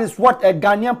 That is what a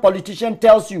Ghanaian politician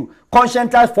tells you.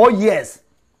 Conscientized 4 years.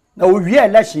 Now we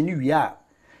election we are.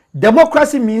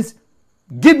 Democracy means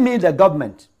give me the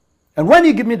government. And when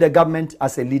you give me the government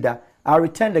as a leader, I'll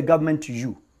return the government to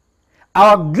you.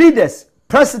 Our leaders,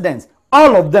 presidents,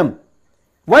 all of them,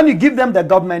 when you give them the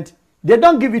government, they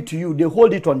don't give it to you, they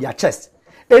hold it on their chest.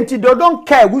 And they don't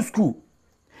care who school.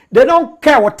 They don't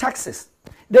care what taxes.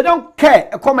 They don't care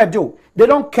a comedo. They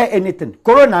don't care anything.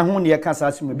 Corona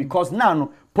because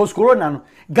now, post-corona,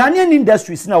 Ghanaian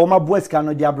industries now,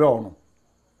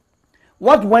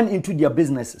 what went into their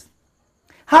businesses?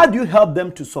 How do you help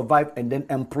them to survive and then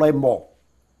employ more?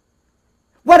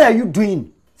 What are you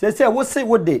doing? Say,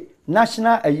 what they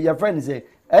national, your friend say,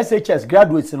 SHS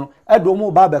graduates,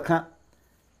 Edomo Babaka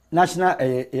National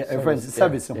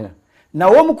Service.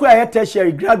 Now,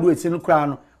 tertiary graduates in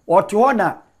Crown or to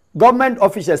honor government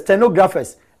officials,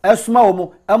 stenographers,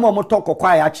 Esma Omo Toko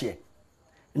Kwayachi.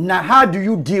 Now, how do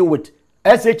you deal with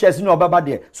SHS no Baba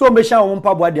there? So, Mesha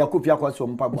Ompabwa, the Akupia Kwaso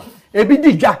Ompabwa.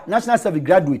 Ebidija, National Service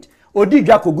graduate,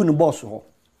 Odija Kogunu Boss.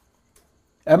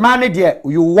 A man there,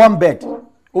 you 1 bed.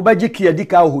 Obajiki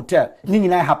Adika Hotel,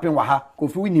 Nina happen waha,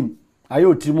 Kofi Winim.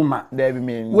 Ayo Timuma,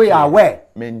 we are where?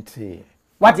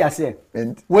 What you say?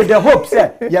 With the hope,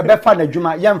 sir, you better find a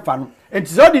Juma, young fan. And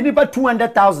it's already never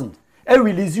 200,000. I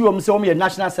release you on a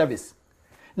national service.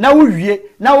 Now we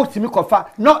now Timikofa,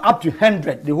 not up to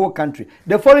 100, the whole country.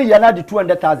 The following year, now the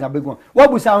 200,000 are big one.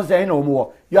 What we sound saying no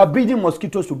more? You are breeding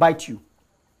mosquitoes to bite you.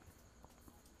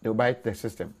 They'll bite the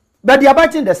system. But they are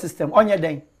biting the system on your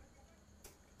day.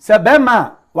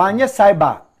 Sabema, one year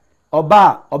cyber,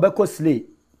 Oba, Obeko Slay.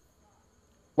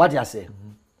 What you say?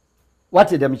 What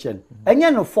did they mention? And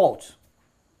you no fault.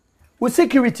 With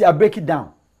security, I break it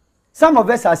down. Some of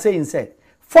us are saying, say,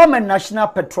 form a national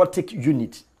patriotic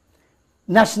unit,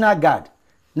 National Guard,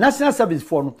 National Service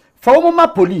Form, former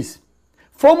police,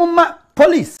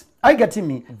 I get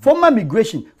me, former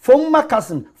migration, former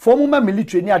cousin, former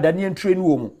military near Daniel train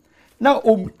woman. Now,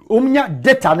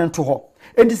 data into her.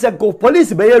 And it's a go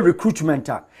police by a recruitment.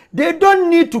 They don't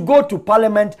need to go to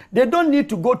parliament. They don't need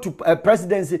to go to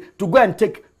presidency to go and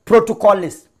take protocol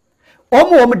list.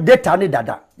 Omo data ni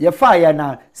dada. Ye fire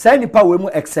na say nipa we mu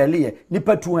excel ye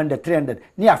nipa 200 300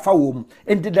 ni afa wo mu.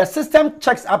 And the system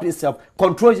checks up itself,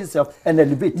 controls itself and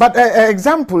elevates. But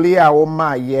example here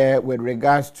Oma yeah with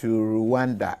regards to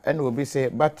Rwanda and we'll be say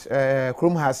but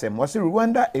Krum Hasem was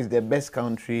Rwanda is the best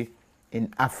country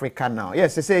in Africa now.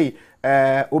 Yes, they say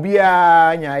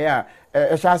Obia Nyaya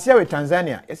Shasia with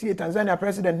Tanzania. You see Tanzania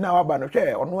president now about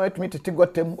okay on where to meet to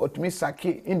got them or to miss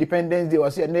Saki Independence Day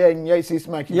was here near 6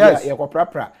 months. Yes,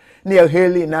 near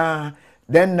Haley now.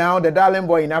 Then now the darling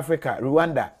boy in Africa,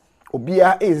 Rwanda.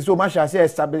 Obia is so much as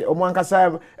established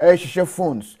Omankasa Shisha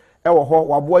phones.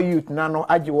 Wabo youth nano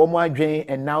aji womo adwen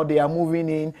and now they are moving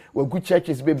in with good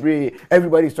churches bebre.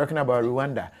 Everybody is talking about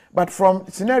Rwanda. But from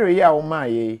scenario here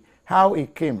Omaye how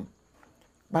it came.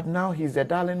 But now he's a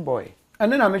darling boy.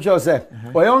 And then I'm sure say,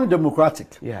 young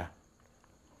democratic. Yeah.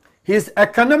 He's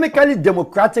economically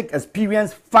democratic,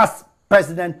 experienced, fast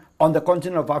president on the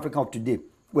continent of Africa of today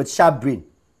with sharp brain.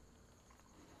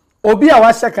 Obi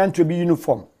Awasha country be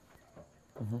uniform.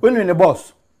 When you're in the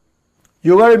boss,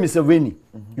 you wear Museveni,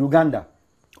 Uganda.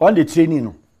 on the training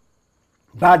no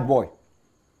bad boy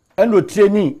and the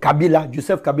training Kabila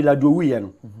Joseph Kabila do we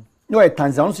no no a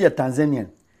Tanzanian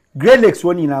Great Lakes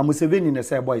one in Museveni in the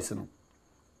say boys no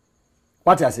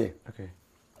what I say okay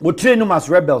we train them as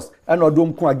rebels and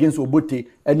odom ko against Obote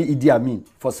and Idi Amin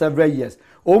for several years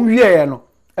omwie no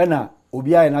na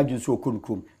obia na adwuso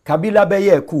okunkum Kabila be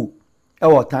ye ku e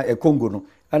wota e Congo no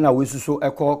na we suso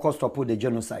e ko stop the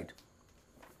genocide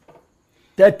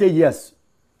 30 years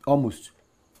almost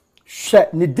share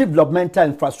the developmental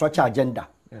infrastructure agenda.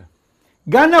 Yeah.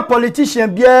 Ghana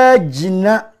politician bia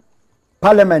jina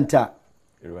parliament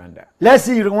Rwanda. Let's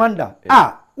see Rwanda.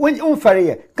 Yeah. When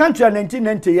unfair country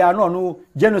 1990 ya no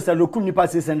genocide lokum nipa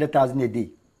 600,000 a day.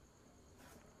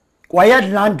 Quiet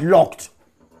landlocked.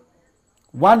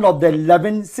 One of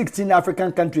the 16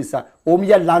 African countries are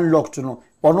landlocked no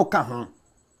ono ka ho.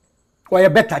 Why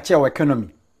better chair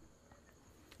economy.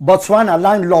 Botswana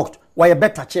landlocked. Why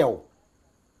better chair.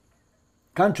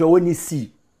 Country only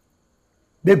see.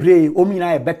 Bebre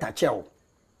omina a better chair.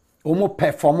 Omo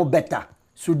perform better.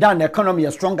 Sudan economy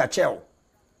a stronger chair.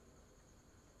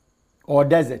 Or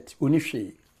desert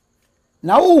unifi.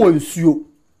 Now who is you?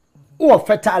 Who are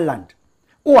fertile land?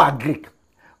 Who are Greek?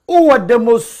 Who are the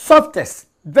most softest,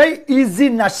 very easy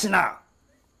national?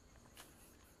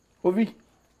 Ovi.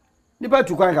 Nipa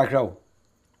tukwan kakra.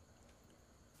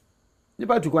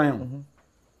 Nipa tukwan.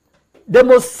 The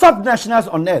most soft nationals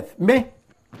on earth. Me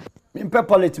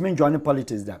politics, me joining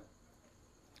politics that.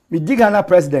 Me Ghana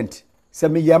president. Say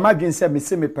me yamadwin say me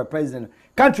see me president.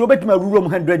 Country obet me rule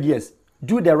 100 years.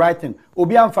 Do the right thing.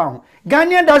 Obi amfa.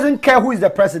 Ghanaian doesn't care who is the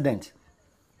president.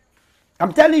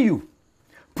 I'm telling you.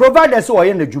 Providers who are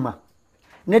in the Juma.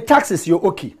 Ne taxes you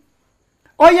okay.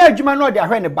 Oh yeah, Juma no they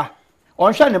are ne ba.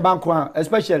 On share ne bank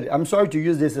especially. I'm sorry to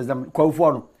use this as a call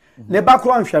for. Ne ba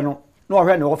kwan hwe no. No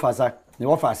hwe ne officer. Ne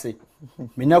officer.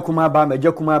 Me na kuma ba, me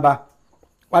je kuma ba.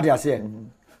 What do you say?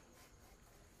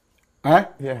 Huh?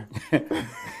 Yeah.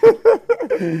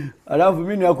 I don't for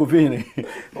me na KOFI ni.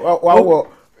 Wow.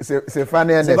 Se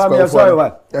funny and sorry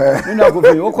what? Me na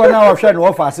KOFI. O ko na hwe ne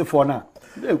officer for na.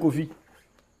 Dey KOFI.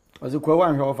 Was the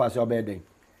one who offers your bed.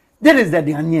 This is the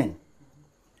Ghanaian.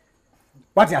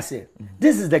 What you say?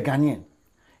 This is the Ghanaian.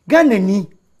 Ghanaian.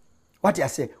 What you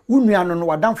say? Unuano no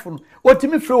wadamfo.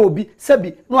 Otimi frɛ obi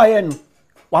sebi no aye no.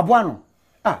 Waboa no.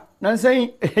 Ah, nan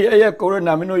say yeah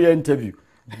corona me no ye interview.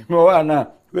 No na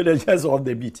we the chance of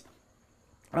the beat.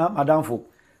 Ah, madamfo.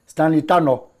 Stanley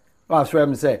Tano. Was frɛ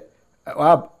me say,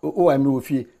 "O am no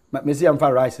fie. Me say am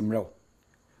fa rice mrew."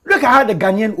 Look at how the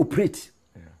Ghanaian operate.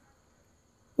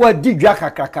 Well, did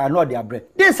Kaka not their bread?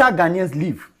 This is how Ghanaians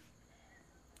live.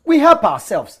 We help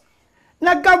ourselves.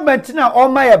 Now, government now, all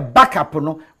my backup,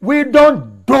 no, we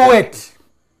don't do it.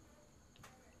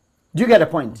 Do you get the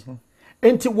point?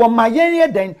 Until one my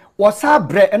then was our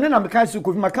bread, and then I'm kind of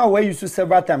Macau where you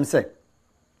several times say,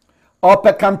 or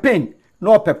per campaign,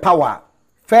 no per power.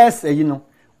 First, you know,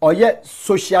 or yet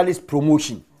socialist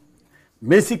promotion.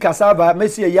 Messi cassava,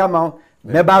 Messi Yamau.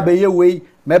 Meba be ye way,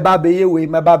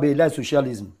 meba be like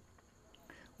socialism.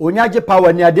 Onyaje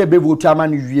power ni ade be vote man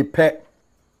wie pe.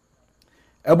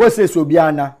 Ebo say so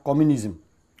biana communism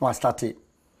was started.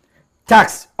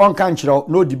 Tax on kanchiro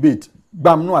no debate,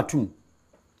 bam no atum.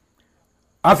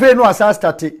 Afa no asa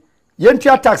started.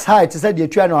 Yentua tax high to say the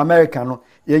tua no American no,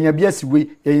 yenya bia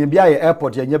siwe, yenya bia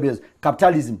airport, yenya bia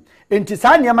capitalism. Enti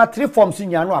sa niam 3 forms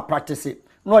nya no a practice it.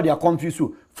 No they are confused.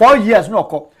 4 years no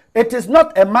ko. It is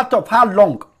not a matter of how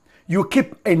long you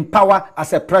keep in power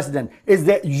as a president. It's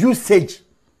the usage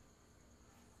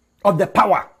of the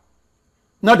power,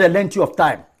 not the length of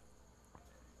time.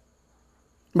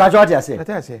 But what I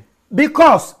say?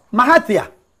 Because Mahathir,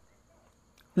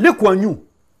 Lee Kuan Yew,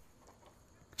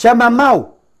 Chairman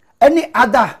Mao, any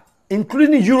other,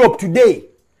 including Europe today,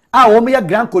 our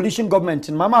grand coalition government,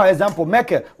 in Mama example,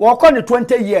 Merkel, walk on the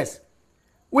 20 years.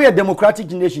 We are a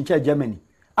democratic nation, Germany.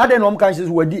 Other countries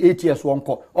were 8 years,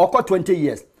 or 20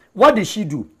 years. What did she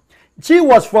do? She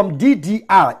was from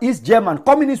DDR, East German,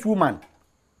 communist woman.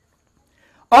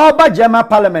 All but German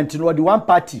parliament was the one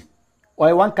party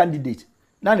or one candidate.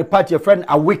 Now the party, a friend,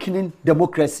 awakening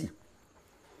democracy.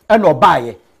 And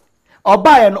Obaye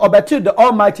and Obatil the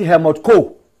almighty Helmut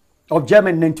Kohl of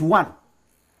Germany 91.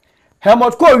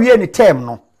 Helmut Kohl, we any term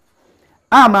no.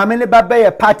 I'm a baby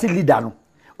party leader no.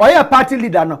 Or a party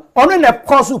leader no. Only a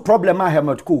cause problem I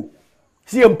Helmut Kohl.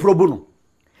 See him pro bono.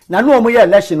 Na no mo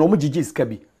election no mo gigis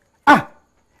kabi.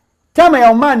 Tell me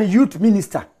your man youth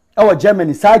minister. Our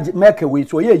Germany Saj make away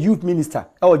so ye youth minister.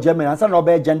 Our Germany and son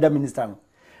no gender minister no.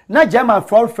 Na German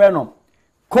for friend no.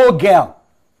 Co girl.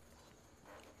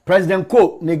 President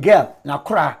Co ne girl na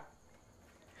kra.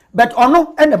 But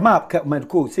ono and the map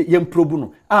medical say yem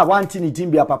probuno. Ah, one thing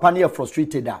it be a papa near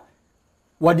frustrated that.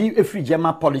 What do you free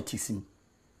German politics in?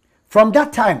 From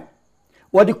that time,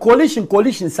 what the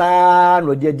coalition san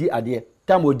or dear idea,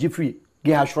 time would free,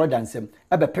 get her shred and sem,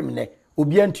 ebe pemine,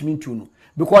 obedient to me too.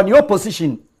 Because the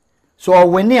opposition, so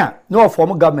when near no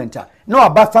former government, no a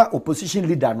buffer opposition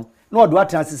leader, no do what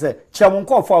say, Chamun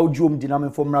call for our Jum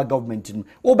dynamic former government.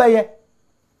 Obey.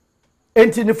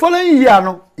 And in the following year,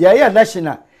 no,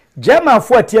 national, German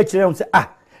for teacher say,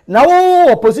 ah,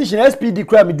 now opposition SPD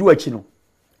crime do a chino.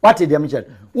 What did they mention?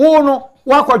 Oh no,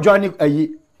 walk joining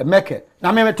a maker.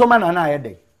 Now, me Toman and I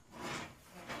day.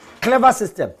 Clever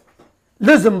system.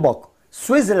 Luxembourg,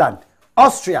 Switzerland,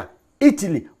 Austria,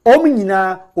 Italy,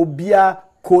 Ominina, Obia,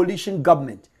 coalition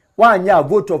government. 1 year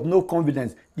vote of no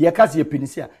confidence.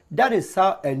 That is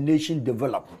how a nation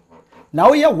develops.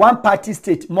 Now we have one party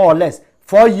state, more or less.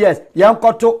 4 years.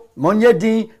 Yankoto,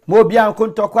 Monyedi, Mobian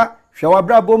Kontokwa,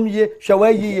 Shawabra Bomye,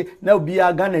 Shawayi, now be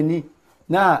a Ganani.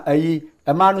 Now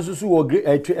a man who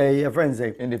a friend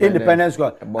say independence.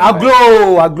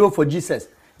 I glow for Jesus.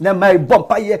 Now my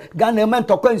bumpire, Ghana man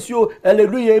tokensio,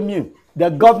 hallelujah. The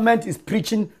government is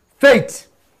preaching faith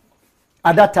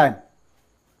at that time.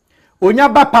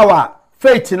 Onyaba power,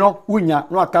 faith,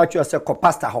 unya, no catch you as a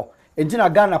pastor ho.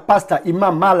 Entina Ghana pastor,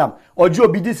 Imam Malam, or Joe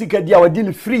Bidisi dia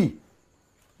were free.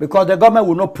 Because the government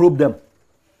will not probe them.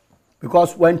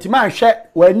 Because when Timan share,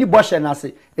 when you bosh and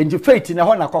say, and you faith in a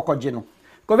hona cocogeno.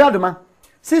 Goviaduma,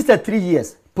 since the 3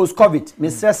 years post COVID,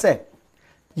 Mr. say,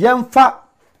 young fa,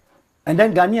 and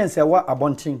then Ghanaians say what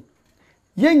abonting.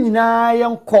 Yen na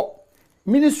young co,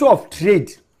 Minister of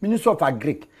Trade, Minister of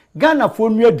Agric, Ghana for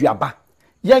new diaba,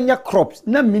 young crops,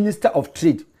 no Minister of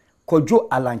Trade, Kojo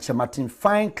Alanche Martin,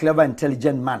 fine, clever,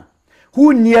 intelligent man,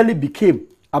 who nearly became,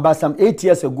 about some 8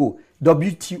 years ago,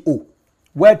 WTO,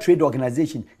 World Trade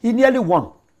Organization. He nearly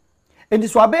won. And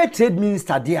this Wabe trade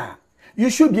minister there,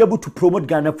 you should be able to promote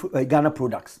Ghana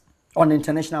products on the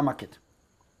international market.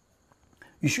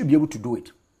 You should be able to do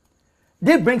it.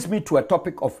 This brings me to a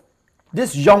topic of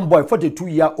this young boy,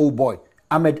 42-year-old boy,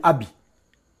 Ahmed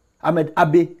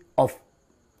Abe of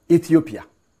Ethiopia.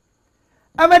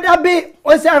 Ahmed Abe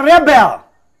was a rebel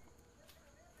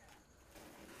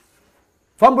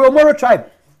from Boromoro tribe.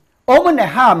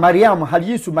 Omoneha Mariam had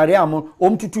used to Mariam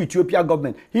to Ethiopia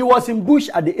government. He was in bush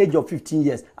at the age of 15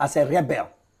 years as a rebel.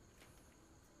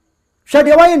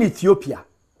 Shadewa in Ethiopia.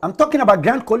 I'm talking about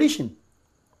Grand Coalition.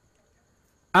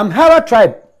 Amhara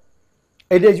tribe.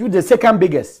 It is the second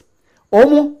biggest.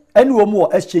 Omo and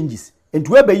Omo exchanges. And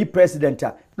whoever you president,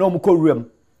 no more room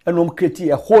and no create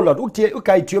a whole lot. Okay,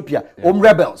 Ethiopia.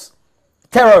 Rebels,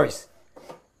 terrorists.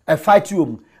 I fight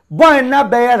you. Boy na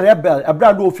be a rebel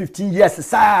abrado 15 years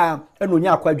sa eno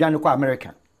nya akwa adwane kwa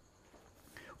America.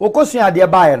 Okosua de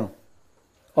bae no.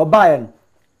 Obae no.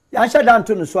 Ya sha dan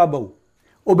to no so abawo.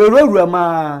 Oberowura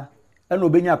ma eno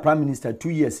obenya prime minister 2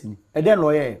 years ni. E den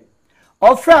lawyer.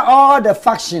 Offer all the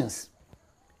factions.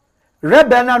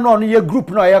 Rebel na no ye group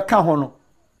no ye ka ho no.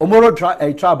 Omoro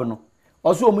tribe no.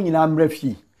 Oso omu nyina amra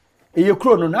fie. Eye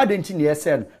kro no na adenti ne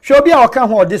yese no. Hwe obi a oka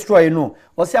ho destroy no.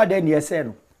 Osi ade ne yese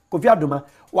no. Kofi Adoma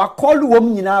wa call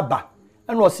wom nyina ba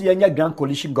and was yenya Grand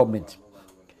Coalition government.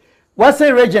 What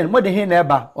say region mo de hin na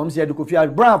eba om say de Kofi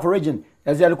Adoma brown for region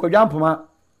as ya de Kodwampoma.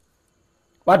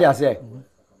 What they say?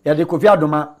 Ya de Kofi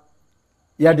Adoma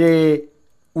ya de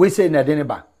we say na de ne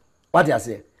ba. What they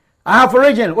say? I have for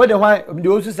region what the why the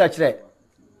also search there.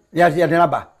 Ya de na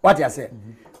ba. What they say?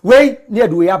 We near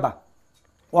do we aba.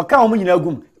 Wa ka om nyina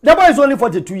gum. The boy is only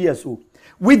 42 years old.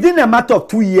 Within a matter of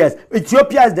 2 years,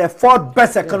 Ethiopia is the 4th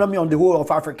best economy on the whole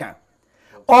of Africa.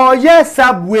 Or yes,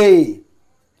 subway,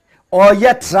 or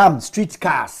yes, tram, street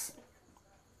cars,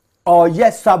 or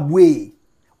yes, subway,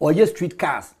 or yes, street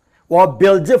cars, or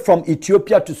build it from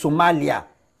Ethiopia to Somalia,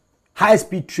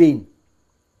 high-speed train.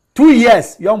 2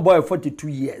 years, young boy, 42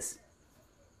 years.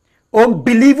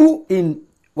 Unbelievable in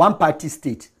one-party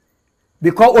state,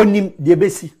 because only the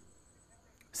basic.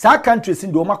 Some countries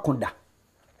in Doma Konda.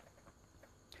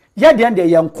 Yeah, then they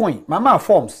young coin, mama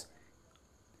forms.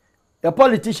 The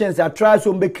politicians are trying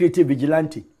to make creative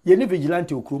vigilante. You need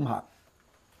vigilante ukrumha.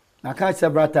 I can't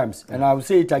several times, and I will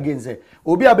say it again. Say,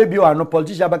 Obi a baby or no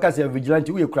politician because say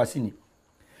vigilante we krasini.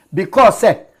 Because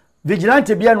say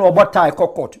vigilante be no about tie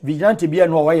court. Vigilante be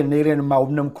no way in area ma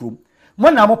obnam krum.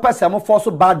 When I'm pass am force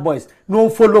bad boys no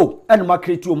follow and ma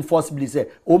create you forcibly say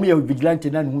omi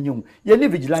vigilante na hunyum. You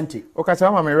need vigilante.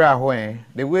 Okatama mera ho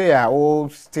the way our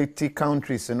old state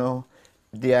countries,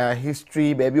 their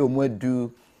history baby omo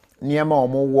do Niama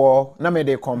omo war, na me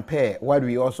they compare what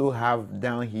we also have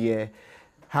down here.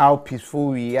 how peaceful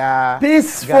we are.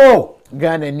 Peaceful.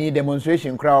 Ghana need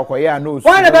demonstration crowd. Yeah, no.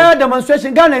 Why the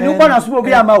demonstration? Ghana new one as will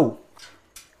be a mouth.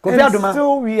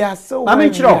 So we are so. I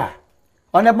mean,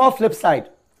 on the more flip side,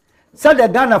 say the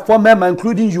Ghana for member,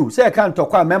 including you. Say I can't talk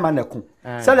about member neku.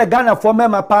 Say the Ghana for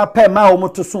member pa pe ma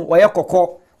omo to soon or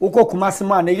yakoko. Uko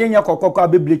kumasima ne yenya koko kwa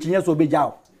bibli chinye so be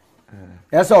jao.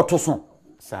 Yes or to soon.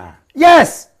 Sir.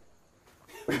 Yes.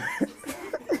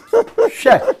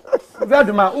 Share.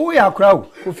 Veduma, who ya crowd?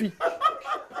 Kofi.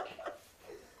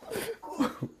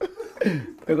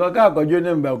 Because I got your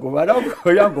name, Belko. I don't go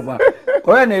young.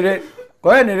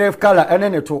 Go any color and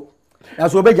any two.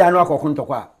 As we began to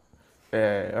Contaqua.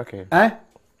 Okay.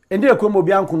 And dear Como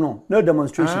Bianco, no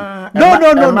demonstration.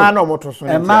 No, man, motor.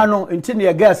 And Mano, intending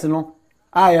a guess, no.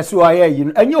 I saw I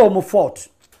you, and you almost fought.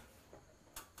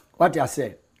 What I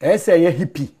say? I say a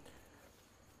hippie.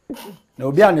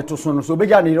 No, be to soon, so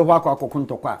began in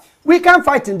Contaqua. We can't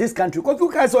fight in this country because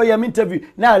you guys saw your interview.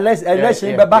 Now,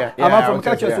 election, Baba, I'm from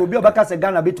catchers, so be a back as a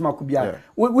Ghana bit Macubia.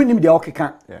 We need the okay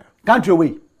country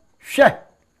away. Share.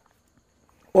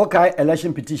 Okay,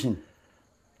 election petition.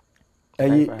 A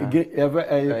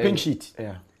pink sheet.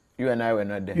 Yeah. You and I were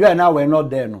not there. You and I were not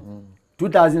there, no.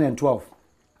 2012.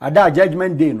 At that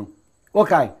judgment day, no.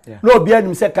 Okay. No,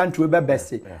 behind said country be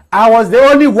best. I was the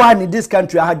only one in this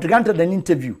country. I had granted an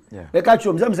interview. They catch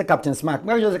you. I'm Captain Smart.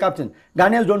 Where is the captain?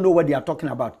 Ghanaians don't know what they are talking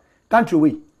about. Country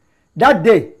way. That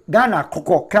day, Ghana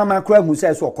Koko Kama Krem who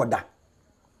says Okoda.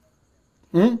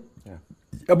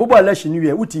 A bubble election new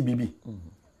year, UTBB.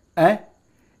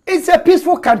 It's a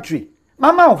peaceful country.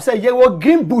 Mama say you were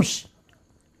green bush.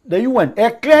 The UN,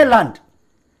 a clear land.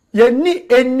 You need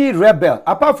any rebel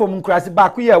apart from Nkrasi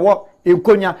Bakuye what in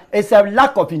Konya. It's a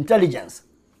lack of intelligence.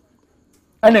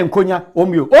 And in Konya,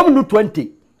 Omnu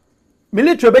 20.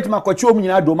 Military bet makochi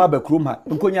omnyina doma bekroma.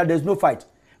 In Konya there's no fight.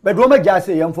 But Roma just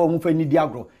say yam for mufeni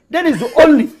diagro. That is the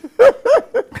only.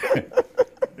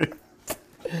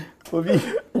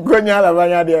 Konya la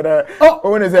banya there.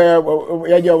 Oh, when is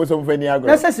yaja was mufeni agro.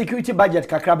 That's a security budget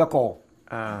kakraba call.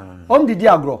 The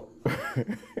diagro.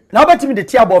 Now bet me the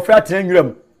tiabo of frat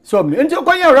trengram. So me into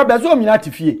Konya rubber so omnyina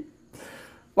tifie.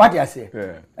 What I say?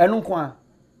 Enu kwa.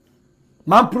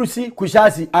 Mamprusi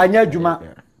kushasi anya juma.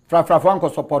 Frafrafanko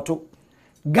supporto.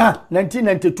 Ga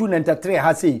 1992-93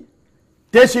 hasi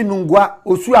teshi nungwa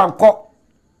osu anko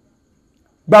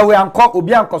bawe anko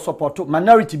obi anko supporto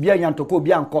minority bia nyantoko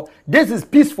obi anko. This is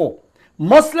peaceful.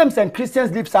 Muslims and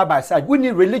Christians live side by side. We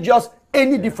need religious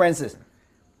any differences.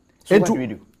 So what do we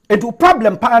do? It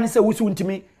problem pa say we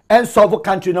untimi and solve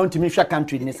country na untimi hwa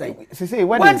country ni say.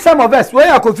 When some of us we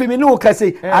are confirming no can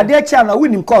say ade cha na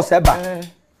win him course eba.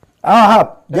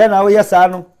 Al-Wahab then now yes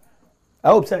no. I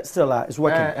hope still it's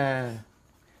working.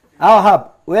 Al-Wahab,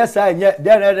 where say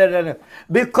then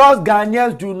because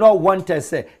Ghanaians do not want to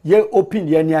say ye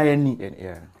opinion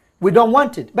yeah. We don't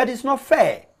want it, but it's not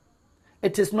fair.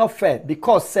 It is not fair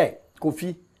because say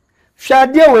Kofi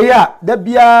Shadia we ya da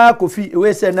bia Kofi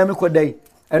we say na me kodai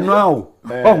eno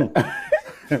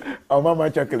oh mama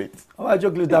chocolate. Oh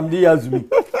chocolate am dey azumi.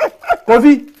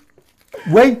 Kofi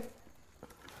we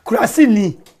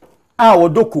krasini a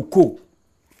wodo koko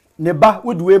ne ba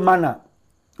woduwe mana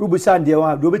ubusa ndie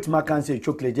wa do betima kan say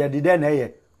chocolate ya de na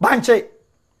ye banche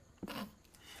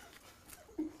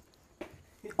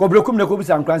kobrekum ne ko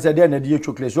bisa nkran say de na de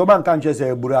chocolate so ban kan che say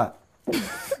ebura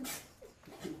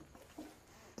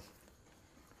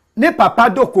ne papa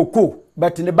do koko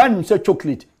but ne ba nim say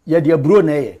chocolate ya de eburo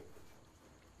na ye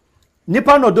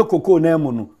nipa no do koko na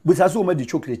emu no busa so ma de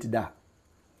chocolate da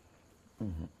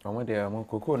omo de mo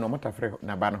koko no motafre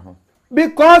na ba no ho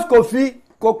because Kofi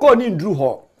koko ni ndru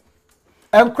ho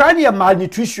enkrani ya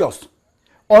malnutritious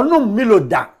onum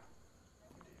miloda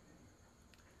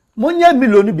munya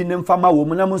miloni bi ne mfama wo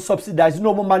mu na mu subsidize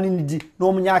no mo mani ni di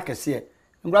no mo nya akese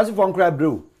ngrasi for nkra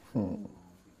bro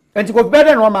enti ko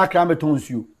better no ma akra meton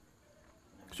you.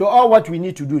 So all what we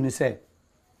need to do is say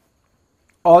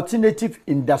alternative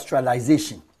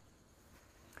industrialization,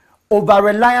 over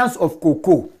reliance of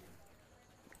cocoa.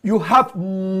 You have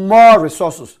more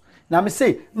resources. Now me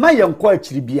say my young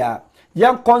actually be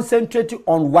young concentrate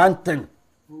on one thing.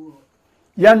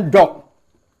 Young dog,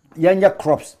 young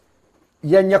crops,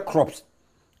 young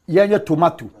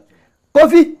tomato.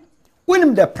 Coffee, win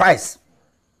him the price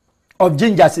of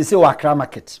ginger say Accra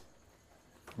market.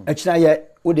 Actually, yeah,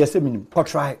 what they say meaning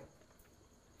try.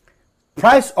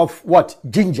 Price of what?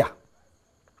 Ginger,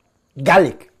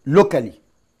 garlic locally.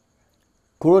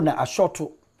 Corona a short.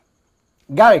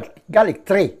 Garlic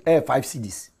 3 5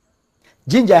 cedis.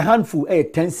 Ginger a handful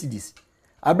 10 cedis.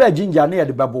 I bet ginger near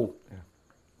the bubble.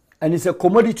 And it's a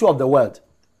commodity of the world.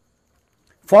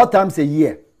 4 times a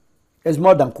year. is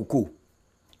more than cocoa.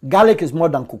 Garlic is more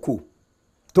than cocoa.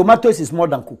 Tomatoes is more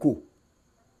than cocoa.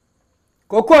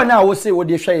 Cocoa now will say what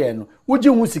they share no. Would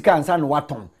you musika and san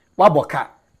waton? Waboka.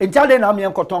 And tell them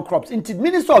I'm cotton crops. Into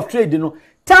Minister of Trade,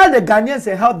 tell the Ghanaians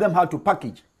and help them how to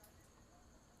package.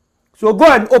 So go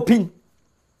and open.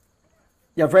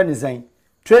 Your friend is saying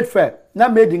trade fair. Now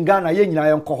made in Ghana, yen na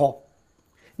yonko.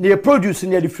 They produce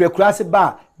near the free class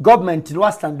bar. Government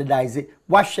was standardize it.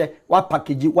 What share, what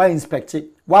package it, what inspect it,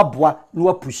 what bois,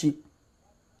 what push it.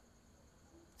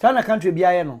 China country be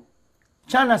no.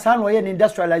 China san way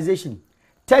industrialization.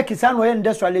 Turkey san way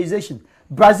industrialization.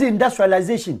 Brazil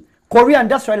industrialization. Korea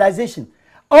industrialization.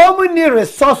 How many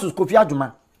resources Kofi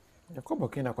Adjuma? You come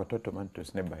Burkina Faso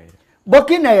tomatoes never.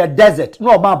 Burkina a desert.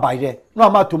 No amount by there. No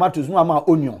amount tomatoes. No amount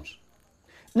onions.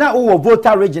 Now we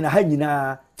Volta region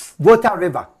na Volta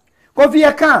river. Kofi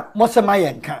yaka mosema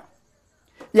yenka.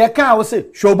 Yaka we say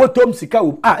shobotom sika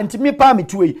u. Nti me pa me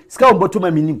tuwe sika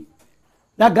obotom minim.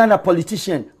 Na Ghana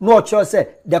politician no sure say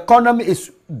the economy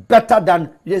is better than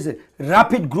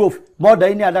rapid growth more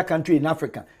than any other country in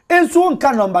Africa. And so on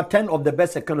number 10 of the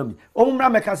best economy. Omra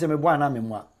meka se me bua na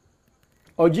memwa.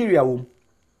 Algeria wom.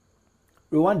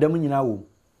 Rwanda mu nyina wom.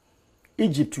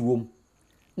 Egypt wom.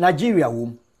 Nigeria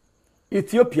wom.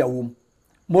 Ethiopia wom.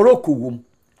 Morocco wom.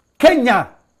 Kenya.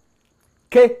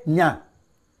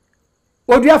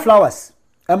 Odua flowers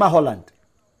Emma Holland.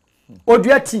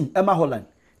 Odua tea Emma Holland.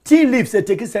 Tea leaves they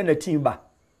take send a tea ba.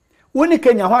 Woni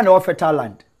Kenya hwan na offer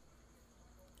land.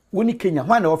 Woni Kenya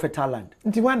hwan na offer land.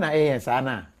 Nti hwan na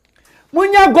sana.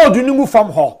 Munya gold ni mu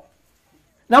from ho.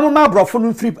 Na mo ma brofo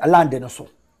no free land no so.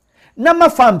 Na ma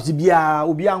farms bia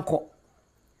obi anko.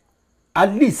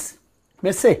 At least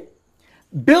me say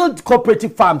build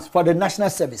cooperative farms for the national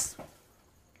service.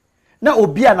 Na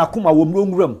obi anakuma wo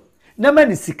mronwram. Na ma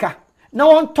ni sika. Na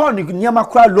on turn nyama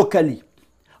kwa locally.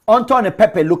 On turn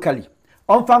pepper locally.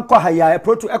 On fan kwa haya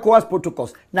ECOWAS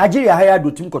protocols. Nigeria haya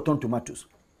do tim cotton tomatoes.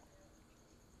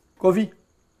 Kofi.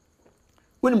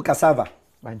 Unim cassava.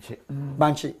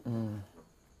 Banche.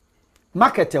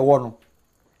 Market one.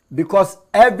 Because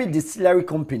every distillery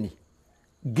company,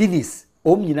 Guinness,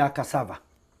 omnina cassava.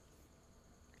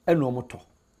 Eno moto.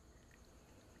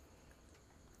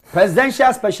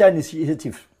 Presidential Special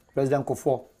Initiative, President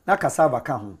Kofo, na cassava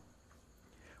ka ho.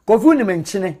 Kofi ni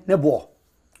menchine ne bo.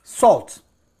 Salt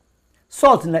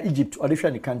in Egypt or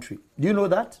the country. Do you know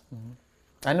that?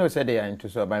 I know said they are into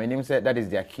salt, but my name said that is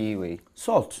their key way.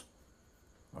 Salt.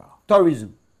 Wow.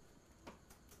 Tourism.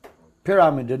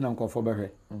 Pyramid and Uncle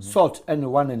Salt and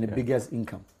one and the biggest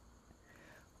income.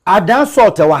 Adan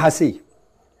salt a wahase.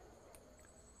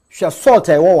 She salt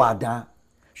a war adan.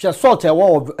 She salt a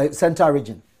war of central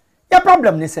region. Your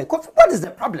problem, they say. What is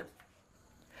the problem?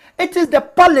 It is the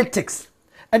politics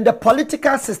and the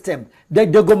political system, the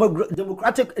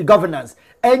democratic governance,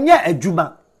 and yeah, a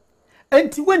juma.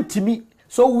 And went to me.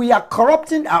 So we are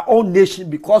corrupting our own nation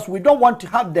because we don't want to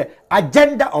have the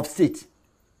agenda of state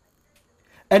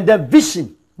and the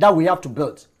vision that we have to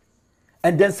build.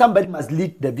 And then somebody must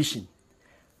lead the vision.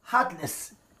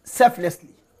 Heartless,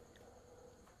 selflessly.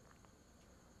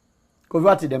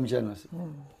 Converted them generously.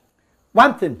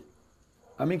 One thing,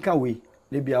 I mean, can we?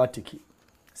 Maybe our ticket.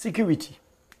 Security.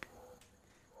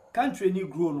 Country need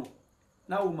grow no.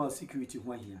 Now we must security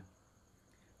one here.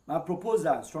 My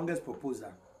proposal, strongest proposal,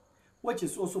 which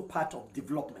is also part of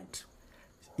development.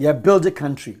 You build a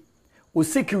country with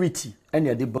security and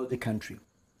you build the country.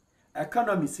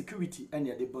 Economy, security and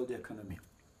you build the economy.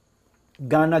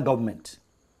 Ghana government.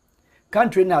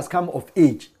 Country has come of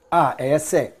age.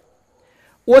 Say.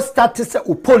 What status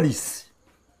of police?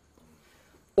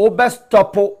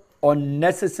 Stop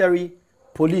unnecessary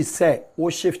police say or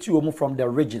shift you from the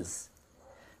regions.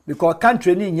 Because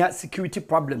country need security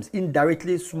problems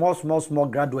indirectly, small,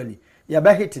 gradually. You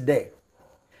better today.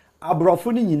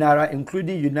 Abrofuni nyinara,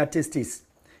 including United States,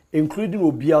 including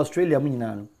Obi Australia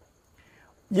munyinano.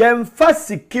 Yemfa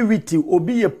security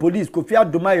obi a police, Kofi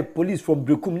Adoma a police from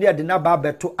Brekum near the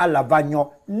Nababe to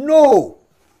Alavanyo. No.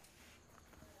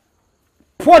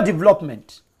 Poor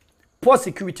development, poor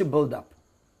security build-up.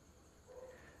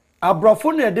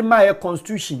 Abrofuni edema a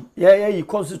constitution,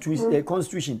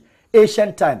 constitution,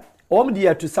 ancient time.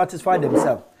 There to satisfy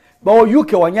themselves. But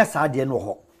UK wanya sade no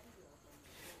ho.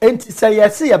 Enti say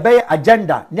yes ye be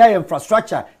agenda, near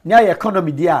infrastructure, near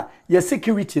economy there, your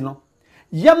security no.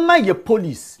 Yama your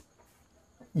police.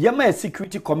 Yama a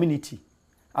security community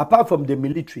apart from the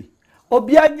military.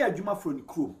 Obia nya adwuma from the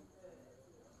crew.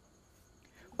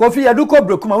 Kofi yaduko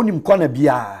brokuma unim kona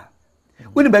bia.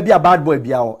 Unim baby a bad boy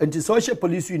bia o. Enti social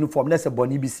police uniform na se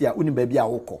boni bisia unim baby a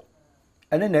woko.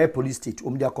 And then police state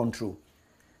their control.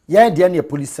 Yeah, they are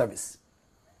police service.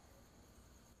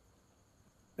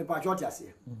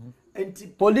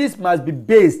 Police must be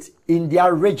based in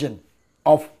their region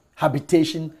of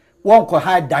habitation. One could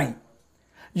hide dying.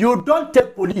 You don't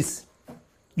take police.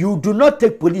 You do not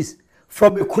take police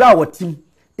from a crowd team,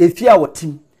 a fear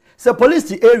team. So police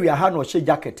the area ha no she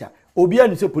jacket. Obi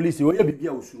ani say police o ye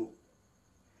bibia osuro.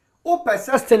 O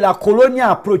persist la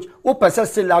colonial approach. O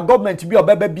persist la government be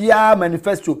obebe bia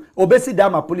manifesto. Obesi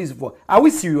dama police for. Are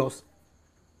we serious?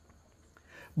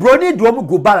 Brony do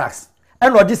go barracks.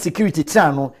 And or this security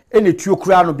channel any tuo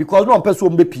kura no because no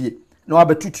person be pie. No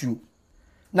abetutu.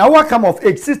 Now what come of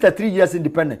age 63 years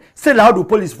independent. Say how do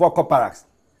police for barracks?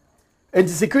 And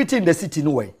the security in the city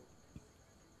no way.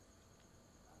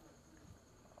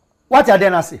 What are they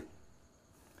na say?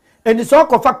 And it's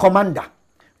all of a commander.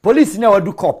 Police now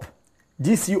do cop,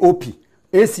 DCOP,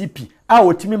 ACP.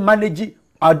 Otimi manage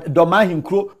domain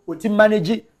hinkro, otimi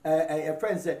manage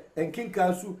friends and King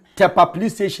Council Tepa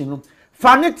police station.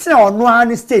 Fanity or no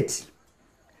any state.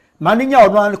 Maninya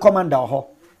or no any commander ho.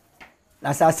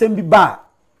 That's assembly bar.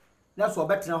 That's what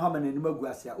better now how many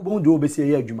Nimaguasia. Won't do obey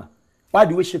here, Juma. Why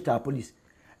do we shift our police?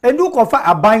 And do confer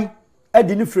a bind at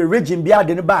the free region beyond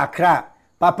the bar cry.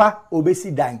 Papa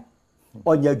obesi dying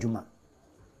on your Juma.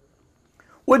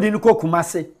 What didn't call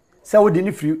Kumase? Say what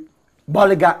didn't free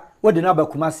Boliga, what the number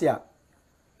Kumasia?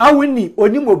 I winnie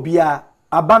Onimobia,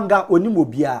 Abanga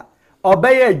Onimobia,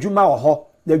 obey a Juma or ho,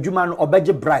 the Juman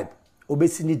obey bribe,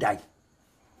 obesini die.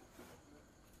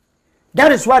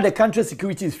 That is why the country's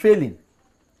security is failing.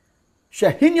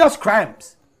 Heinous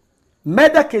crimes,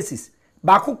 murder cases,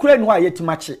 Bakukren wa yet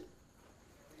match.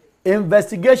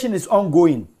 Investigation is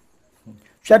ongoing.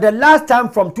 The last time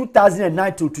from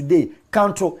 2009 till today,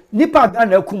 count Nipa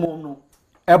Ghana Kumono,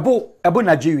 Ebo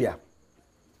Nigeria.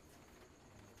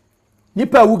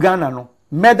 Nipa Uganda no,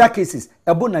 murder cases,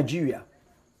 Ebo Nigeria.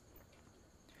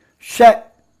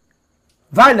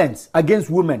 Violence against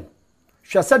women.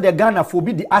 She said the Ghana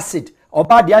forbid the acid, or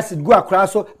bad the acid go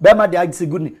across so, Bema the acid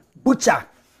good, butcher,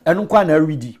 and Unkwana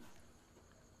ready.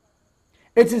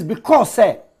 It is because,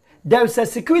 there is a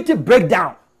security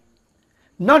breakdown.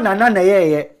 No,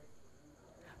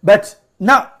 but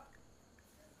now,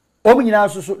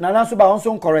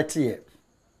 correct here.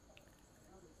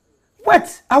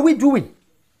 What are we doing?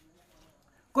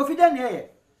 KOFI here.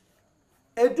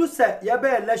 Edu say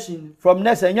yabe election from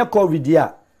next and your COVID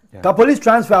year. The police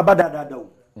transfer abada.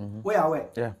 Where are we?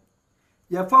 Yeah.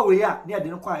 Ya far we are near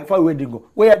the quiet far we go.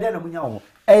 Where then amunya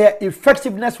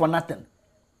effectiveness for nothing.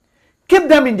 Keep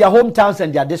them in their hometowns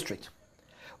and their district.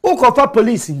 Ukofa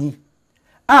police ni.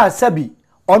 Sabi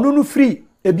onunu free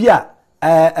ebia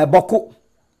boko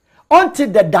until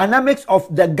the dynamics of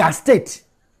the gas state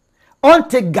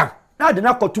until ga na de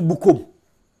na kotu bukom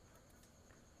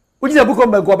uji the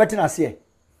bukom be go betin ase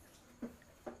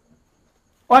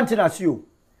until as you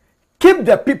keep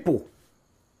the people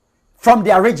from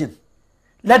their region,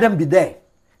 let them be there.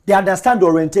 They understand the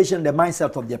orientation, the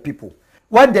mindset of their people.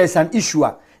 When there is an issue,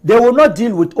 they will not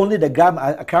deal with only the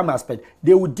crime aspect,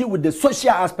 they will deal with the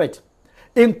social aspect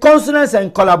in consonance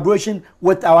and collaboration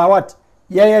with our what?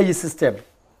 System.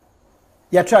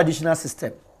 Your traditional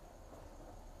system.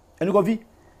 And KOFI,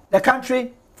 the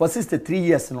country for 63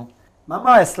 years now,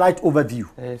 Mama, a slight overview.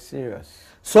 Serious.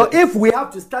 So if we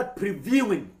have to start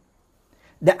previewing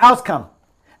the outcome,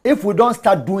 if we don't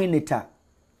start doing it,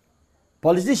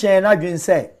 politicians are not going to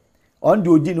say, on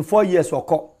the 4 years or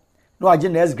co, no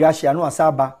agenda S gracia, no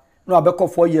asaba, no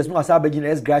abeko 4 years, no asaba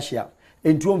S gracia,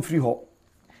 and 2 free ho.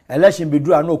 Election be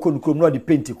do no kun no the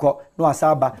paint ko no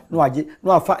asaba no age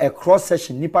no afa a cross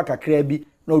session nipa kakra bi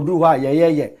no do ha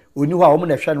ye oni ho a wo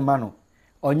na hwe no ma no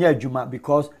onye adwuma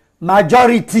because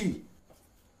majority.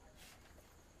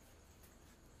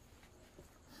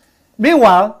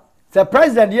 Meanwhile, the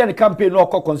president here in the campaign no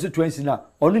constituency now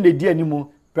onu na di animu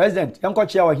president yanko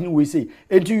chia wa hin we say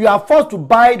until you are forced to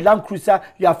buy Land Cruiser,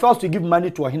 you are forced to give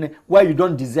money to hin where you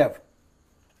don't deserve.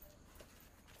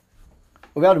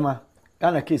 Obiaduma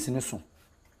Ghana case in this one.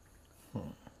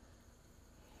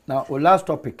 Now, our last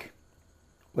topic.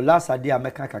 Our last idea,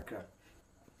 American kakra.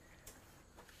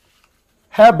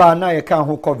 Herba na ye kan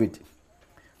ho COVID.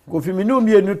 KOFI minu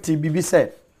mienu ti bibi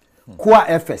say, Kwa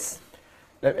FS.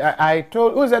 I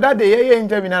told who said that day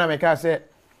interview na America say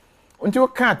until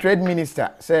can trade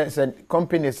minister say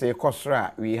companies say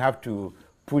Kosra we have to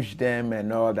push them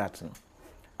and all that.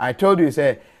 I told you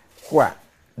say Kwa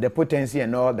the potency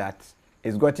and all that.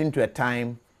 It's gotten to a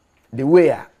time the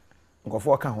way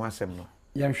ngofo ka ho asem no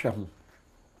yanhwe ho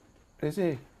they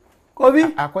say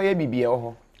KOFI akoye bibie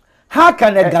ho how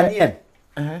can a Ghanaian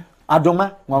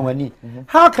adoma wanwani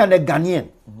how can a Ghanaian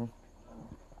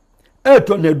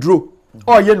eto na duro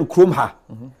oye no krom ha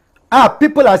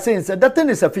People are saying so that thing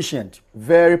is efficient.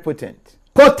 Very potent.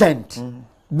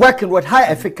 Working with high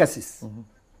efficacies.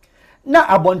 Na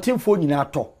abontin fo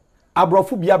nyina to.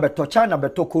 Abrofo bia beto, China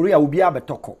beto, Korea will be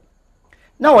betoko.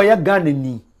 Na oya Ghana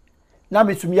ni. Na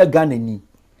me sumia Ghana ni.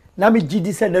 Na me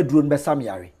gidi se na drone be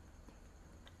samyare.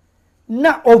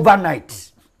 Na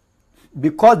overnight,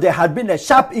 because there had been a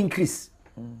sharp increase.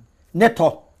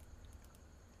 Neto.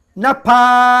 Na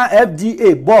pa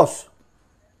FDA boss.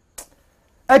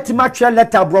 Etimatria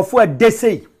letter brofo they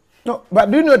say. No, but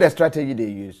do you know the strategy they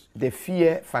use? The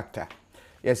fear factor.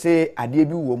 You say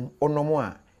adiebi wom onomo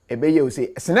a ebe ye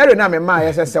say scenario na me ma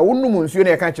ye say wonum nsuo na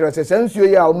ye kan kire say nsuo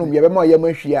ye a wonum ye be ma ye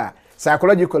mahwie a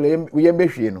psychologically we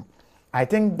behwie no. I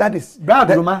think that is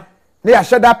Braduma. They are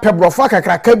shut that pebrofo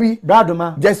kakraka bi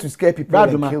Braduma just to scare people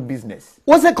and kill business.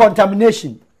 What's the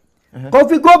contamination? Because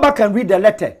if we go back and read the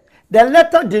letter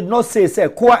did not say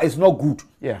KOA is not good.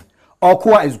 Yeah. Or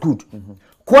KOA is good.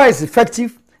 KOA is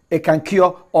effective, it can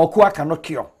cure, or KOA cannot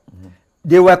cure.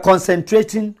 They were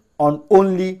concentrating on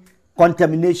only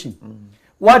contamination.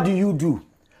 What do you do?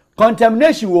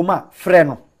 Contamination woma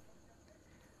freno.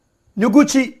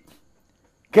 Nuguchi,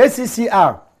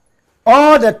 KCCR,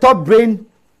 all the top brain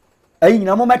na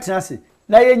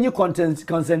yenyi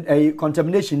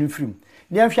contamination in film.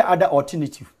 Niamhwe other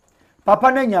alternative.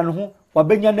 Papa na nya no ho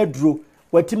wabenya na duro,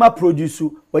 watima produce,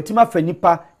 watima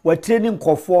fanipa, wa training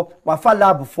nkofo, wafa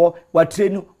lab for, wa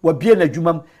training, wa bie na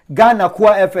dwumam. Ghana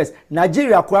kwa FS,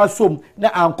 Nigeria kwa som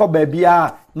na anko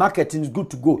bia marketing is good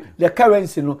to go. The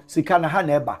currency no sika na ha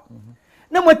na eba.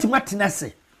 Na mwatima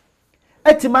tenase.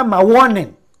 Etima ma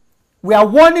warning. We are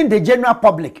warning the general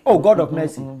public. Oh God of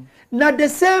mercy. Now the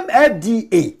same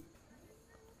FDA,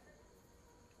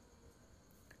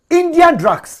 Indian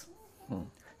drugs,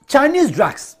 Chinese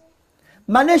drugs,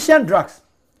 Malaysian drugs,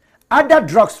 other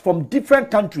drugs from different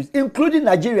countries, including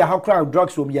Nigeria, how crowd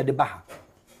drugs from Yadebaha.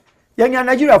 Yanya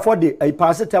Nigeria for the a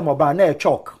paracetamol bar na a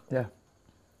chalk. Yeah.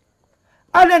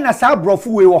 And then as I brofu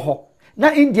we ho.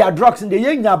 Na India drugs in the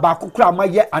yenya ba kukra ma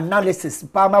ye analysis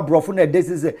palma brofu na this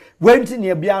is went in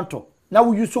bianto. Now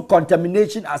we use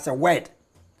contamination as a word.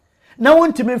 Now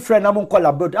want to make friend among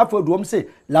collaborate after do say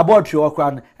laboratory or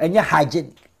crown and your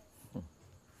hygiene.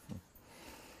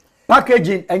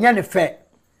 Packaging and your fair.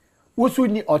 Also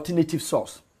need alternative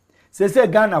source. Say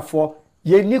Ghana for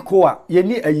ye ni koa ye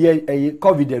ni a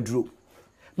COVID drew.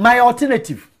 My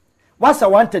alternative was a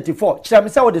 134.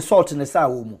 Chama with the salt in the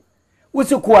sour.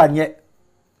 What's your koa yet?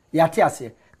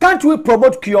 Yatiase. Can't we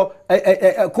promote cure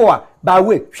a koa by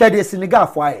way? Share the Senegal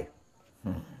for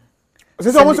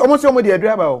it's almost somebody a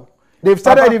driver. They've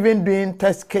started even doing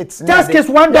test kits. Test kits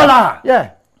 $1.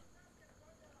 Yeah.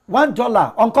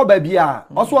 $1. Uncle baby,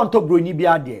 also on top brony be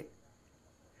there.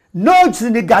 No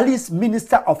Senegalese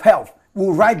Minister of Health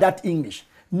will write that English.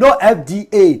 No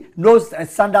FDA, no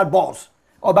standard boss.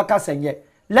 Obaka Senye.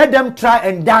 Let them try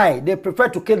and die. They prefer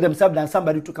to kill themselves than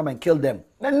somebody to come and kill them.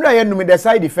 Then the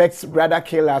side effects rather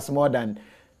kill us more than.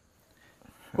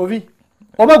 Ovi.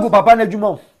 Omagu papa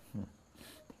nejumo.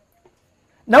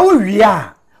 Now we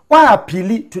are. Why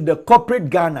appeal to the corporate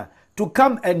Ghana to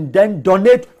come and then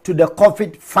donate to the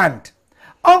COVID fund?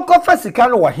 Uncle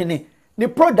Fasikano wahine the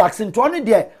products into only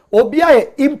there.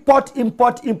 Obia import.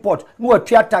 No a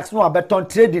tax, no a beton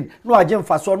trading, no a gem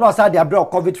faso, no aside the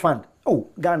COVID fund. Oh,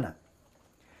 Ghana.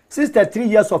 Since the 3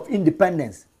 years of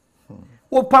independence,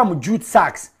 Opam jute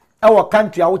sacks, our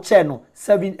country, our channel,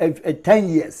 10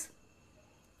 years.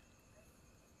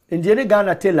 In the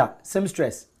Ghana Taylor, same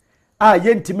stress.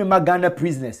 Yentimi ma Ghana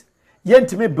prisoners.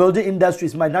 Yentimi building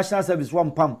industries, my national service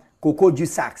one pam, cocoa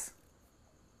juice sacks.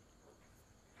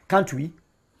 Can't we?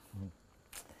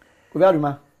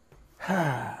 Kuvaruma.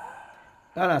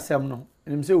 Ghana sem no.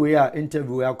 And say we are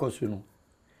interview we are no.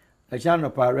 A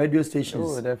channel pa radio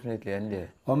stations. Oh, definitely, and there.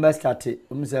 On started.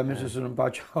 Say me so no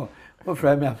patch. Oh,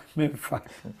 friend me fa.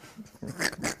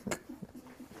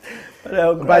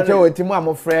 But you Timo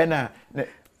am friend na.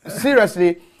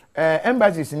 Seriously,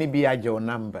 embassies need be your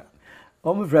number.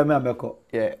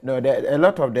 Yeah, no, a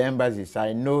lot of the embassies,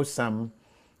 I know some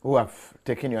who have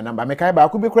taken your number. I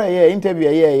could be crying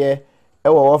interview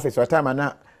our office or time and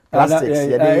not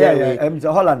plastics.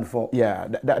 Holland for. Yeah,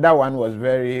 that one was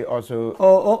very also.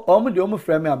 Oh,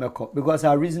 friend because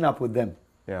I reason up with them.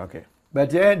 Yeah, okay. But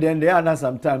then they are not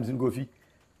sometimes in Gofi.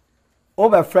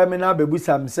 Over friend now, baby,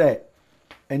 some say,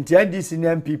 and this in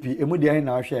MPP, and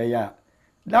now share, yeah.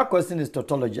 That question is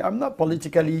tautology. I'm not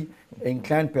politically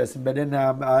inclined person, but then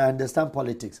I understand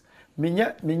politics.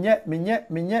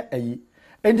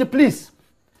 And please,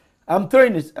 I'm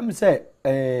throwing it. I'm say,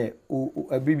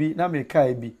 baby, na me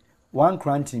kai bi 1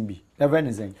 cranting bi. Never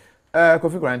anything.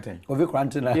 Kofi Granting. Kofi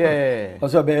Granting. Yeah.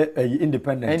 Also be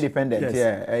independent. Independent, yes.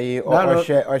 Yeah.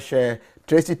 Or share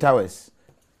Tracy Towers.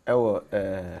 New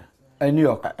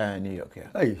York. New York, yeah.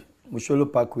 Hey, Musholo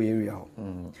Park area.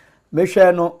 Make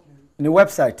sure no the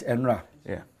website Enra.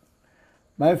 Yeah.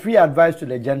 My free advice to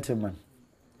the gentleman.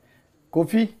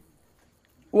 Kofi,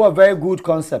 what a very good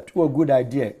concept, what a good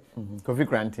idea. Kofi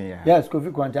Granting, yeah. Yes,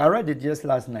 Kofi Granting. I read it just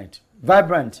last night.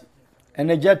 Vibrant,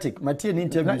 energetic. Material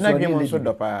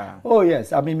interview. Oh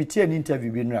yes, I mean material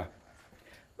interview.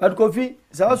 But Kofi,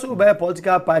 it's also by a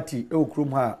political party.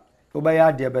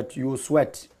 But you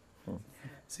sweat.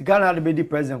 Sikana be the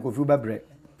president Kofi Babre.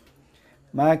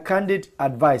 My candid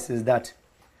advice is that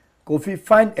Kofi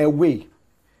find a way.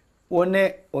 One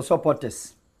or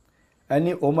supporters.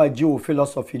 Any oma geo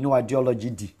philosophy no ideology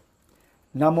di.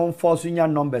 Na mon force nya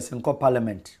numbers in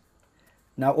parliament.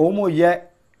 Na omo ye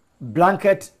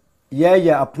blanket ye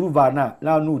approval na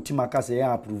no timaka say ye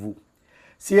approve.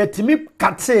 See etimi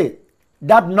kate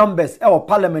that numbers our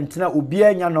parliament na obi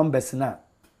nya numbers na.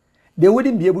 They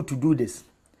wouldn't be able to do this.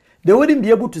 They wouldn't be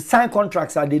able to sign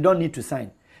contracts that they don't need to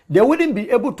sign. They wouldn't be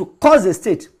able to cause the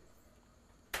state.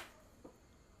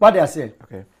 What they are saying?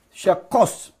 Okay. Shall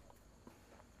cost.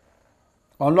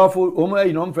 Unlawful,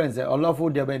 friends, unlawful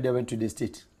they went to the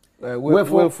state.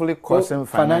 Willfully causing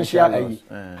financial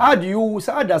loss.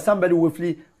 How does somebody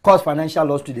willfully cause financial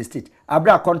loss to the state?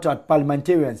 Abra contract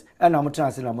parliamentarians and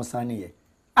Amusani.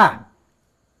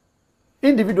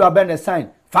 Individual been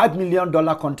assigned $5 million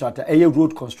contract a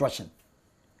road construction.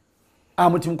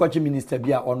 Amutim Kochi minister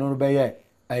be a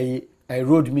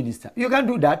road minister. You can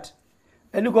do that.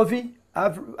 And you Kofi,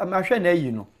 I'm sure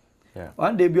you know. Yeah.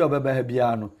 One day be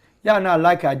a yeah, now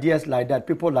like ideas like that,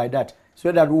 people like that,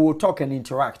 so that we will talk and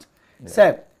interact. Yeah.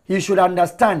 So he should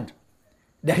understand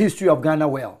the history of Ghana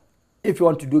well. If you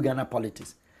want to do Ghana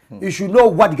politics, you should know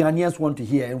what Ghanaians want to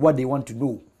hear and what they want to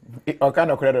know. What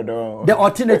kind of credit? The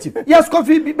alternative. Yes,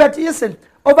 Kofi, but listen,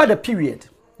 over the period,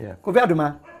 Kofi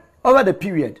Aduma, over the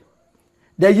period,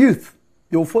 the youth,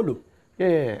 they will follow.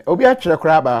 Yeah. Obia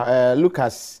Chirakraba,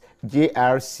 Lucas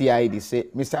JRCID say,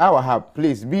 Mr. Al-Wahab,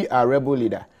 please be a rebel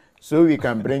leader so we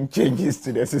can bring changes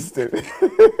to the system.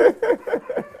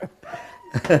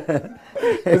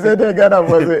 He said Ghana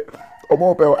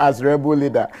was as rebel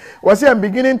leader. Was I'm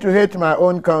beginning to hate my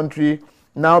own country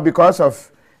now because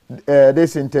of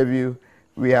this interview.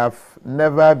 We have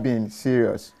never been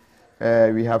serious.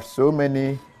 We have so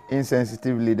many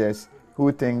insensitive leaders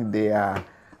who think they are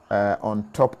on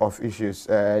top of issues.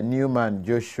 Newman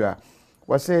Joshua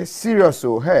was serious.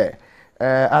 So hey,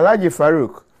 Alhaji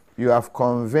Farouk, you have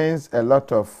convinced a lot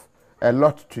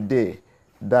today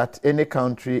that any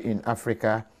country in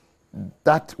Africa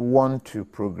that want to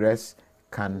progress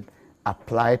can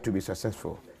apply to be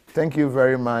successful. Thank you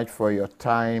very much for your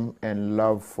time and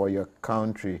love for your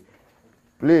country.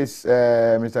 Please,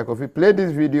 Mr. Kofi, play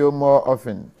this video more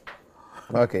often.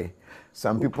 Okay,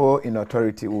 some people in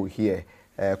authority will hear.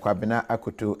 Kwabena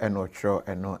Akutu Enocho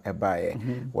Eno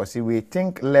Ebaye. Was we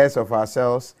think less of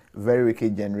ourselves, very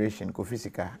wicked generation,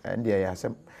 Kofisika, and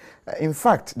in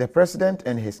fact, the president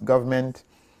and his government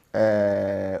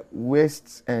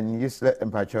wastes and useless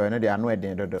impartial, and they are no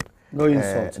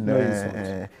insult. No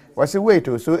insult. Was a way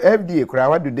to so FDA,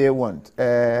 what do they want?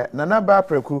 Nanaba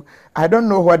Preku, I don't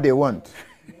know what they want.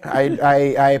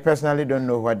 I personally don't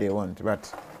know what they want,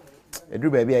 but it do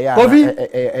baby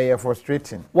a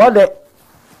frustrating.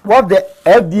 What the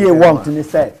FDA wants to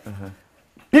say,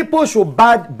 people should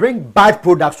bring bad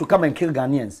products to come and kill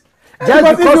Ghanaians.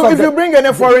 Just because if you bring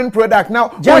any foreign product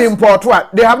now, just import what?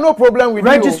 They have no problem with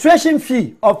registration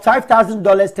fee of $5,000,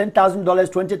 $10,000,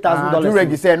 $20,000. To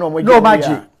register no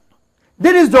magic.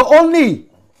 This is the only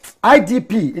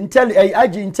IDP,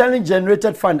 intelligent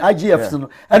generated fund, IGF.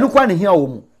 And look one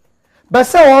here. But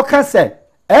so all can say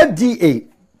FDA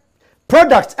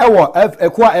product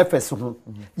equa FS.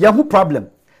 Yahu problem.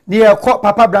 Near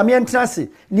Papa Bramian Transi,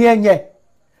 near ye.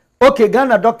 Okay,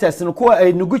 Ghana doctors no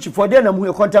Nuguchi for them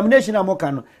who contamination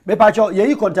amokano. Me pacho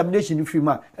ye contamination in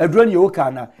Frima, a drone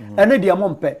yokana, and the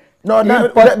amompe. No,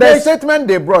 the statement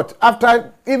they brought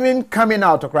after even coming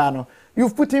out of Krano,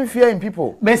 you've put in fear in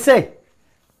people. May say,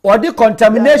 or the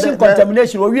contamination,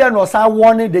 we are not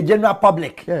warning the general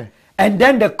public. Yeah. And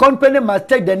then the company must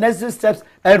take the necessary steps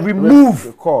and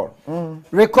remove,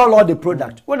 recall all the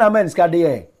product. When a man is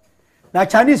carrying. Now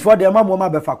Chinese for their mama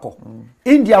befako.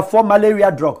 India for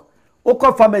malaria drug.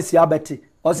 Oko pharmacy abeti.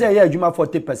 Or say yeah, juma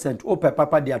 40%. Ope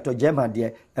papa dia to German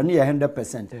dia and near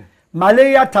 100%.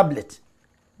 Malaria tablet.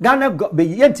 Ghana be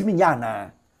yentimi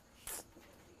yana.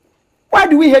 Why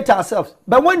do we hate ourselves?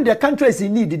 But when the country is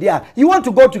in need, you want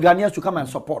to go to Ghanaians to come and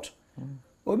support.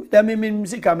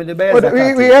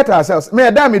 We hurt ourselves.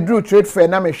 Me da me drew trade fair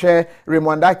na me share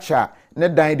Raymond Acha. Ne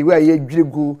dan the way ye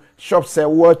go shops say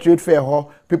what trade fair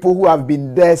ho people who have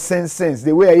been there since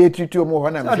the way ye treat you mo ho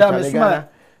na me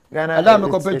Ghana Adam me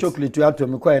compare chocolate to ato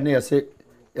me kwa na say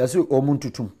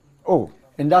omuntutum. Oh,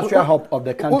 industrial hub of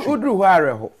the country.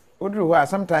 Udru where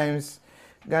sometimes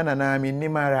Ghana na me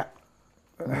nimara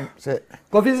say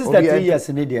COVID is 3 years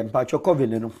in India but your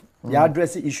COVID no. Ya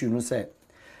address issue no say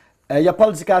your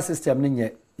political system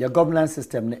nye, your governance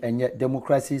system and your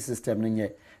democracy system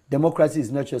nye. Democracy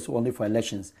is not just only for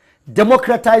elections.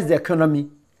 Democratize the economy.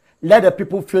 Let the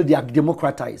people feel they are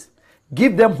democratized.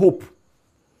 Give them hope.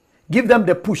 Give them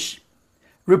the push.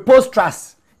 Repose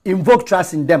trust. Invoke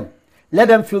trust in them. Let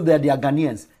them feel that they are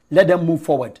Ghanaians. Let them move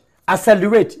forward.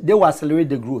 Accelerate. They will accelerate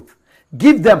the growth.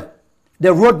 Give them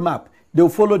the roadmap. They will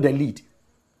follow the lead.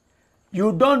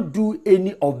 You don't do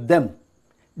any of them.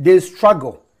 They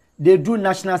struggle. They do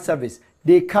national service.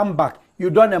 They come back. You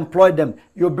don't employ them.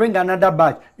 You bring another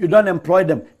batch. You don't employ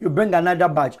them. You bring another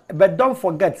batch. But don't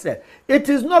forget, sir, it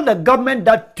is not the government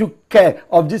that took care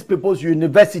of these people's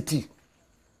university.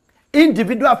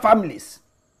 Individual families.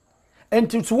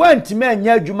 And it's when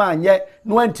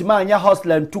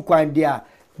hustler and took one there.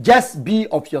 Just be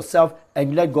of yourself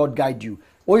and let God guide you.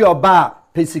 Or your bar,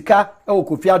 Pesika, or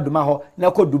Kofia Dumaho,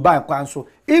 Nako Dubai Kwanso.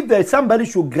 If there's somebody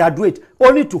should graduate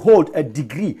only to hold a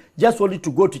degree, just only to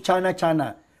go to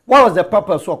China. What was the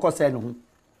purpose of course saying?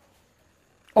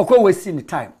 Oko wasting the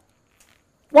time.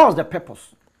 What was the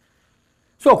purpose?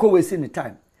 So Oko wasting the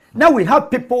time. Now we have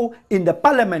people in the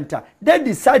parliament. They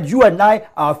decide you and I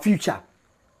our future.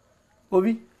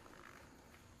 Obi.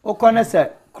 Oko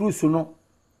said, Cruz no.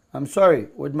 I'm sorry,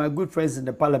 with my good friends in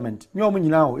the parliament. Nyo mu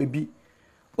nyina o ebi.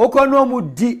 Oko no mu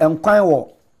di enkwan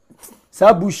wo.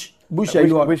 Sa bush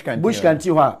can't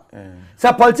you ha.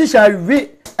 Sa politician we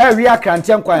are can't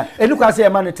kwa. Enu kwa say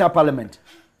man in parliament.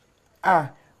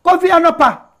 KOFI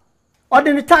anopa. Or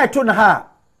the title na ha.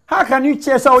 How can you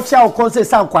chase out child say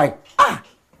sound kwai?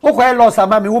 Okwa loss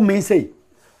amami wo mean say.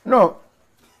 No.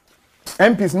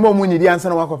 MPs no mu ni di answer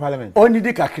na parliament. Only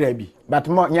di kakra bi. But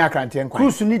more nya krantian kwa.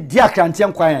 Cruise ni di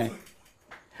krantian kwa.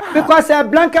 Because a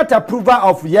blanket approval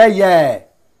of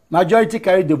majority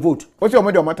carry the vote. What's your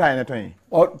model time?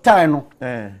 Or time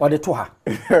or the two.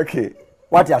 Okay.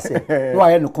 What you say? No,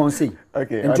 I no consent.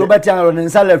 Okay. And to better on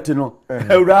inside left no.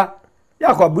 Eura.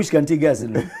 Ya kwa bush can take gas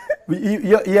no.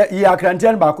 Ya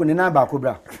krantian ba ko ni na ba ko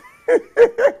bra.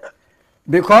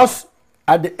 Because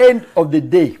at the end of the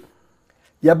day,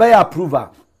 you buy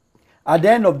approval. At the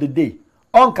end of the day,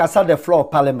 on kasa the floor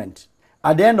of parliament.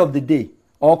 At the end of the day,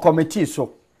 or committee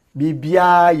so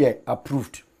bibia ye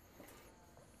approved.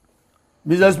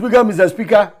 Mr.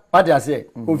 Speaker, what I say?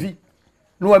 KOFI.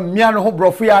 No mian ho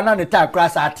brofu ya na ne ta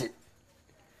class ati.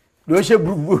 Do she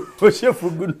bubu, she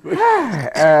fugu.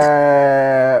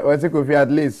 What's KOFI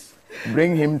at least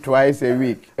bring him twice a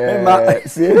week.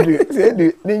 Say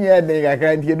do ninya nega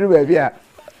kan ti do ba bia.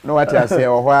 No what I say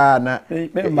o hwa na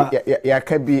ya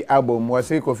ka bi album was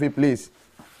say KOFI please.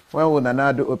 When will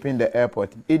Nana open the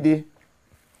airport? Idi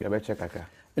you better check aka.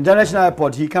 International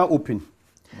airport he can't open.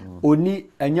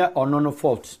 Only enya no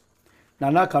fault.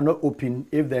 Nana cannot open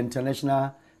if the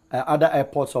international other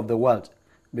airports of the world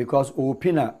because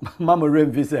opina mama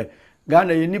rain visa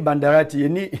Ghana yeni bandarati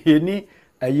yeni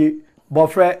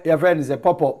bofre your friend is a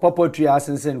popo tree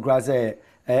asensen grass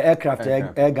aircraft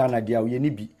air Ghana dia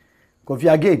yeni bi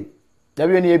KOFI again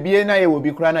dabi ni ebie na ye will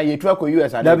be kra na ye twa ko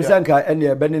US and dabi sanka ene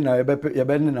ye beni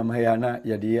na mahya na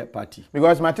ye de party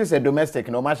because matter say domestic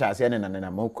no ma sha se na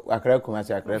akra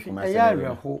kumasi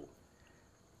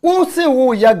who say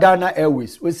who ya Ghana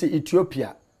Airways, we say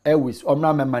Ethiopia Airways,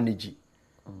 omna manage.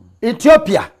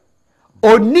 Ethiopia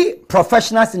only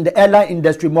professionals in the airline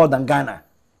industry more than Ghana.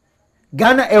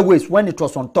 Ghana Airways when it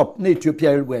was on top, no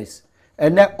Ethiopia Airways,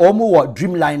 and then Omo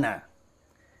Dreamliner.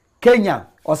 Kenya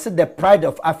also the pride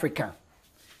of Africa.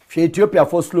 Ethiopia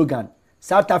for slogan,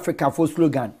 South Africa for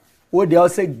slogan. What they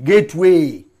also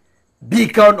gateway,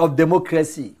 beacon of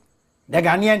democracy. The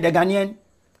Ghanaian.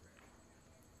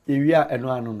 We are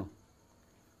no.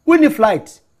 When the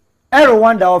flight, Air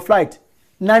Rwanda or flight,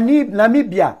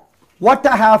 Namibia,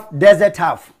 water half, desert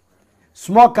half,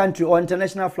 small country or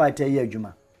international flight a year,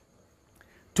 Juma.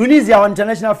 Tunisia or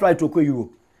international flight to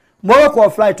Europe, Morocco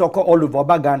or flight to all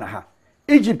over Ghana,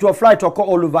 Egypt or flight to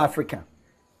all over Africa.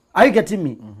 Are you getting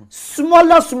me?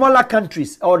 Smaller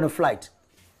countries on a flight.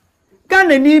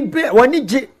 Ghana need when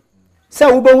it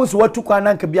say Uber was what took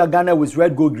an Ghana with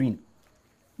red, gold, green.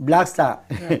 Black Star.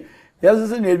 Yes,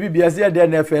 BBS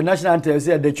there national anthem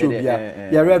say the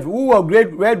chubia. Yeah, red. Who were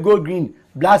red, gold, green.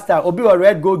 black star, obi or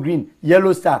red, gold, green,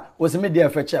 yellow star, was me there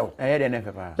for chow.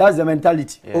 That's the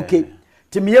mentality. Yeah. Okay.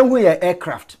 To me, we are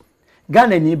aircraft.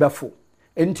 Ghana ni before.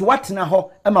 Into what na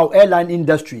ho our airline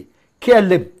industry.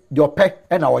 KLM, your pet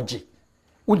and our G.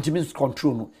 Ultimate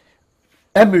control no.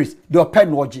 Emirates, your pet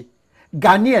no G.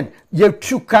 Ghanaian, ye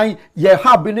two kind, ye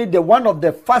have been the one of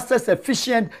the fastest,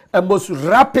 efficient, and most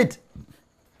rapid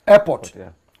airport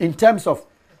in terms of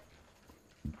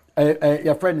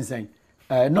your friend is saying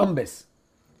numbers.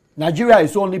 Nigeria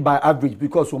is only by average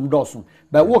because of Dawson.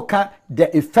 But what can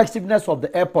the effectiveness of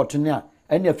the airport now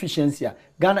and the efficiency?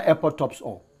 Ghana airport tops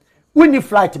all. When you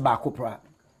flight back opera,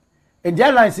 and the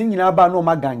airlines in Yinaba no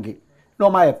magange, no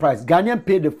my price. Ghanaian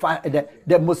paid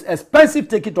the most expensive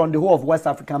ticket on the whole of West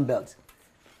African belt.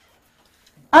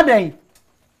 And then,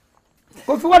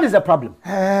 Kofi, what is the problem?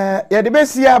 Yeah, the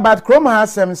best here, but Chrome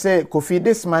has some say, Kofi,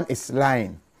 this man is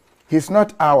lying. He's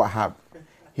not Al-Wahab.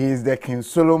 He is the King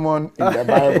Solomon in the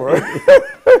Bible.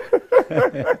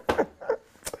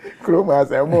 Chrome has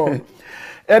some more.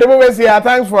 Yeah, the best here,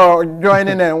 thanks for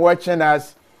joining and watching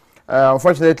us.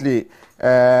 Unfortunately,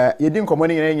 you didn't come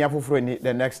on in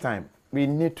the next time. We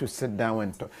need to sit down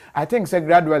and talk. I think so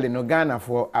gradually in Ghana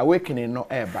for awakening no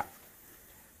ever.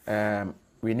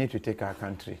 We need to take our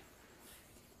country.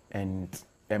 And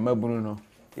Bruno,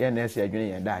 yes, you're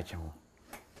doing a Dutch.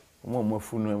 More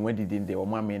fun and what did they or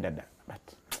mammy that. But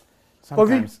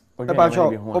sometimes about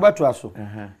to us.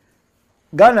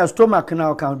 Ghana's stomach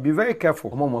now can be very careful.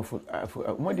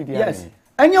 What did yes.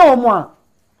 And your more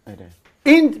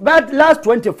in that last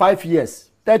 25 years,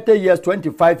 30 years,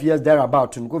 25 years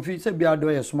thereabout, Kofi said be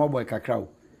a small boy cacao.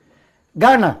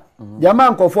 Ghana, your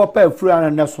man go for pay free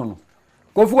and national.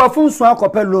 Go for a full swap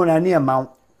copper loan and near amount.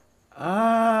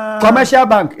 Commercial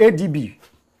bank, ADB.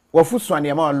 Wafuswan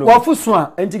yama loan.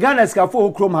 Wafuswan, and Ghana is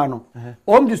for Chromano.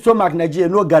 The stomach Nigeria,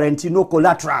 no guarantee, no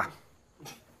collateral.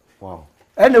 Wow.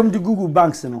 And the Google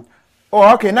banks, no.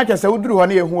 Oh, okay, not just a wood one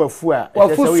here who are four.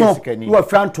 Wafuswan, you are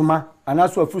friend to ma, and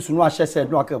that's what Fusun was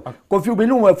said, no. If you be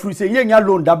no one free, say, young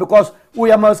alone, that because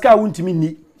we are Moscow won't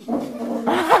me.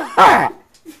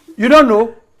 You don't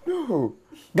know? No.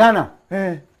 Ghana.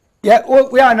 Yeah,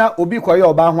 we are now Obi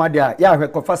Koyo Bahwa, yeah, we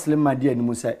could first limb my dear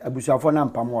Musa, Abushafon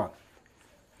and Pamoa.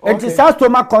 And it's our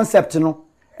stomach concept, no.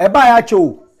 A buy a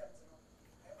cho.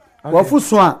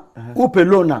 Wafuswan,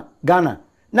 Upelona, Ghana.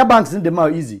 Na banks in the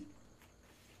more easy.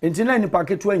 Into any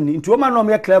packet into a man no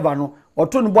mere clever no, or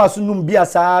turn boss num be a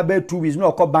sabe 2 weeks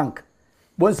no call bank.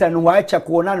 Once and why check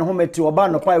one and home to a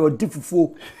ban of pie or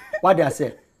difficult. What they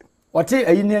say? What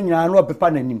a union and no paper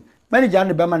name. Manager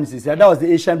and the Berman said that was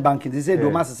the Asian bank. They said,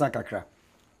 do Master Sakakra.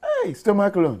 Hey,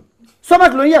 stomach loan.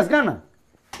 Stomach loan, yes, Ghana.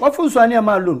 What fools are near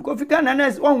my loan? Coffee can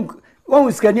and one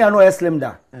with Scania no Slim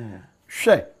da.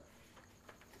 Share.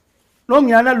 No,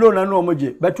 Yana loan and no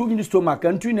moji, but 2 in the stomach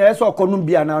and 2 years or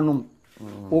Columbia nanum.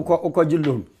 Okoji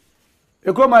loan.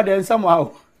 You come out there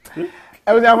somehow.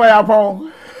 I was never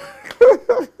upon.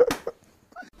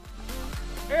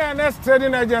 ANS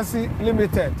Trading Agency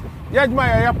Limited.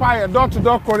 Yajma ya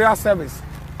door-to-door courier service.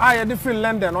 I different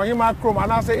London or hima chrome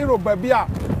and I say Europe babia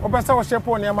or better or shape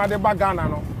on Yamade Bagana.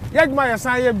 No. Yajma ya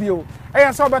say bio.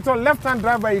 I saw better left-hand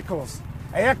drive vehicles.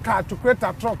 A car to create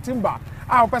a truck timber.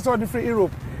 I person different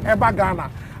Europe e Bagana.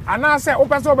 And I say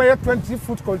open so by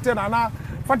 20-foot container and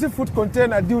 40-foot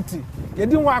container duty. You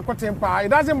didn't want to temper. It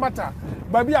doesn't matter.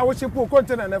 Baby I wish you put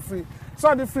container and free.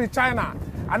 So the free China.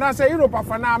 And I say Europe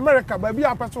for now America baby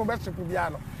I person best to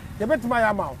piano. You bet my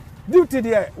amount. Duty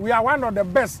there, we are one of the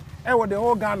best ever the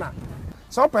whole Ghana.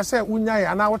 So per se unyai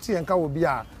and our tea and ka will be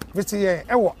a visit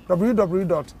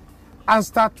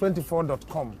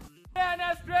www.anstar24.com.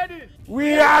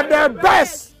 We are the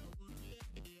best.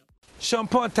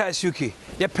 Shampoo Tires UK.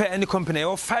 You pay any company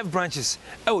or 5 branches.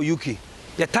 UK.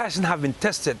 Your tires have been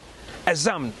tested,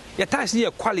 examined. Your tires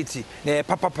need quality.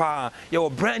 Your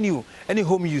brand new, any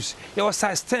home use. Your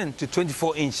size 10 to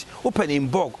 24 inch. Open in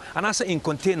bulk and also in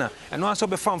container. And also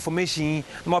be found information.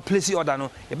 More place order no.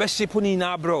 You best ship in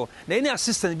our bro. Any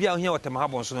assistant be out here with them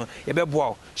habon so. You be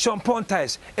wow. Shampoo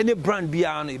Tires. Any brand be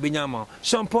out no.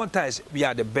 Shampoo Tires. We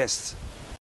are the best.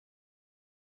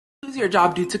 Lose your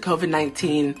job due to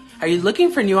COVID-19? Are you looking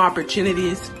for new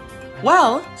opportunities?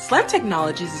 Well, SLAM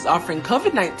Technologies is offering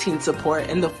COVID-19 support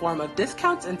in the form of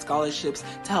discounts and scholarships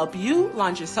to help you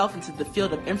launch yourself into the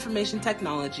field of information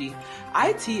technology.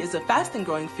 IT is a fast and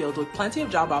growing field with plenty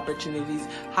of job opportunities,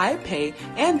 high pay,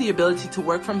 and the ability to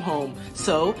work from home.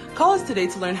 So, call us today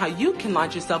to learn how you can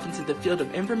launch yourself into the field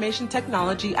of information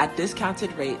technology at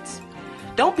discounted rates.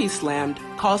 Don't be slammed.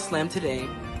 Call SLAM today.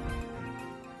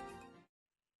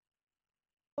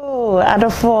 Oh, Oh,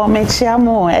 adofo me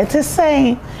chiamo. It is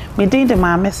saying me did the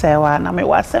mama say wa na me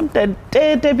wasem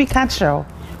de be catch.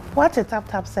 What a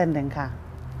tap sending ka.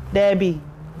 Debbie.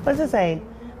 What's it say?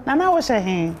 Nana was a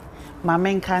hen. My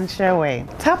main can't share way.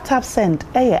 Tap send.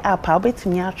 App. I'll bet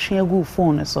me out share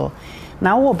phone so.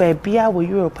 Now baby I will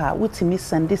Europe. Would me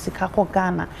send this kako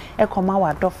Ghana. Come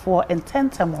our door for and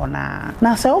 10 na.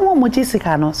 Now so more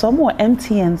mujisika no. So more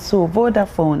MTN so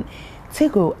Vodafone.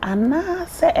 Tigo ana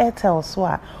se Airtel so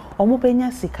a. Omo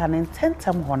benya sika ne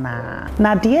 10 na.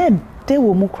 Na de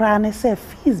wo mu kra ne se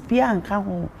fees bia anka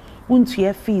ho.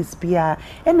 Untuye fees bia.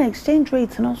 And exchange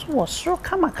rate no so was so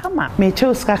kama. Me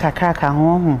chose kakaka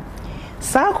ho.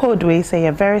 Sa code we say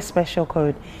a very special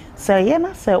code. So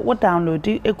yena say what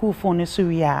download a good phone so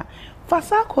we are. For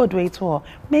sa code we to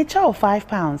me chow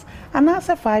 £5 and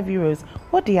answer €5.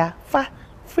 What dear fa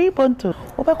free ponto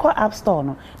obeko app store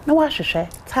no. Na wa hwehwe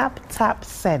tap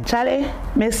send. Charlie,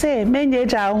 me say menye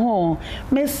ja ho.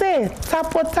 Me say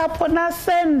tapo na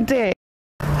send.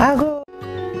 Ago.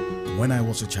 When I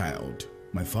was a child,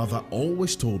 my father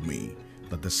always told me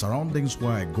that the surroundings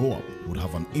where I grow up would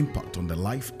have an impact on the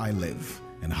life I live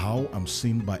and how I'm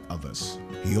seen by others.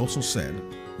 He also said,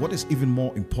 what is even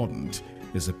more important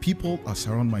is the people I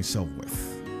surround myself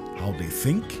with, how they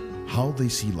think, how they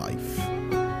see life.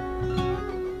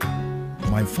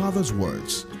 My father's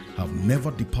words have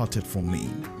never departed from me.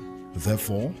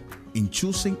 Therefore, in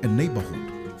choosing a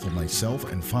neighborhood for myself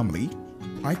and family,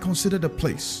 I considered a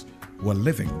place where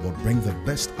living would bring the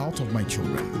best out of my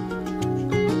children.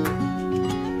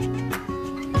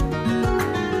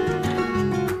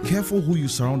 Careful who you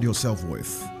surround yourself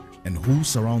with and who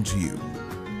surrounds you.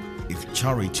 If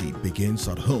charity begins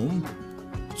at home,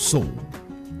 so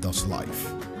does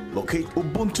life. Locate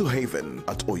Ubuntu Haven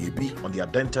at Oyibi on the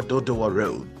Adenta Dodowa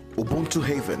Road. Ubuntu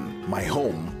Haven, my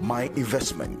home, my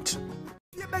investment.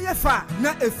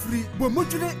 Na Efri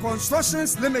Bomujule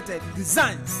Constructions Limited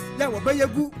Designs. Ya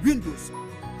wabayagu windows,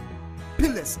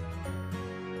 pillars,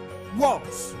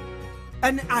 walls.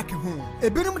 And Akihon, a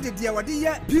minimum de Diawadi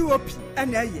POP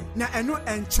and Aye, na eno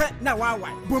and check na wawa.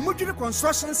 Bomujule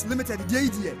Constructions Limited, the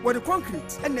idea, where the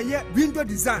concrete and the window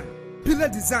design, pillar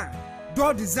design,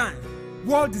 door design,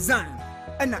 wall design,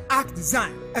 and the arc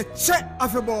design. A check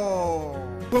of a ball.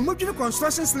 Bomujule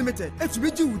Constructions Limited, it's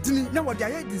with you, Dini, now what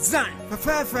they design for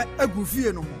fair a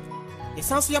goofy no more.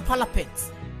 Yes, also your parapet.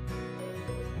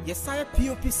 Yes, I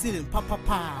POP ceiling,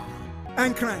 papa.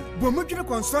 And crime, Bomujule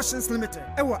Constructions Limited,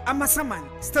 Ewa Amasaman,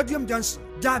 Stadium Junction,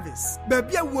 Jarvis,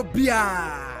 Babia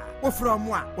Wobia, or from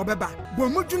one, Wababa.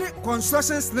 Bomujule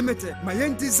Constructions Limited, my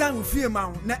own design with fear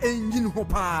mount, na engine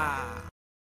hopa.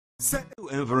 You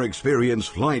ever experience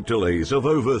flight delays of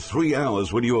over 3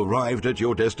 hours when you arrived at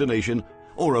your destination,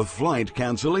 or a flight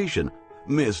cancellation,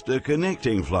 missed a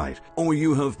connecting flight, or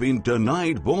you have been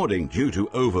denied boarding due to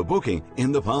overbooking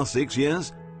in the past 6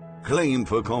 years? Claim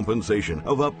for compensation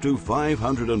of up to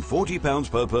 £540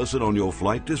 per person on your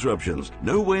flight disruptions.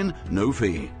 No win, no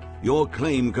fee. Your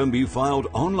claim can be filed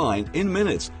online in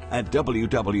minutes at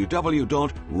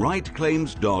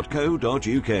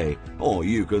www.rightclaims.co.uk, or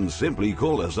you can simply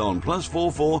call us on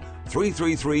 +44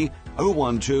 333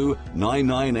 012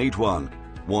 9981.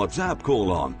 WhatsApp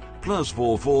call on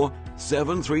 +44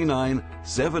 739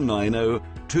 790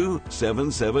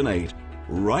 2778.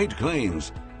 Right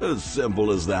Claims, as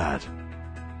simple as that.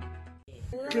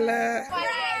 Claire.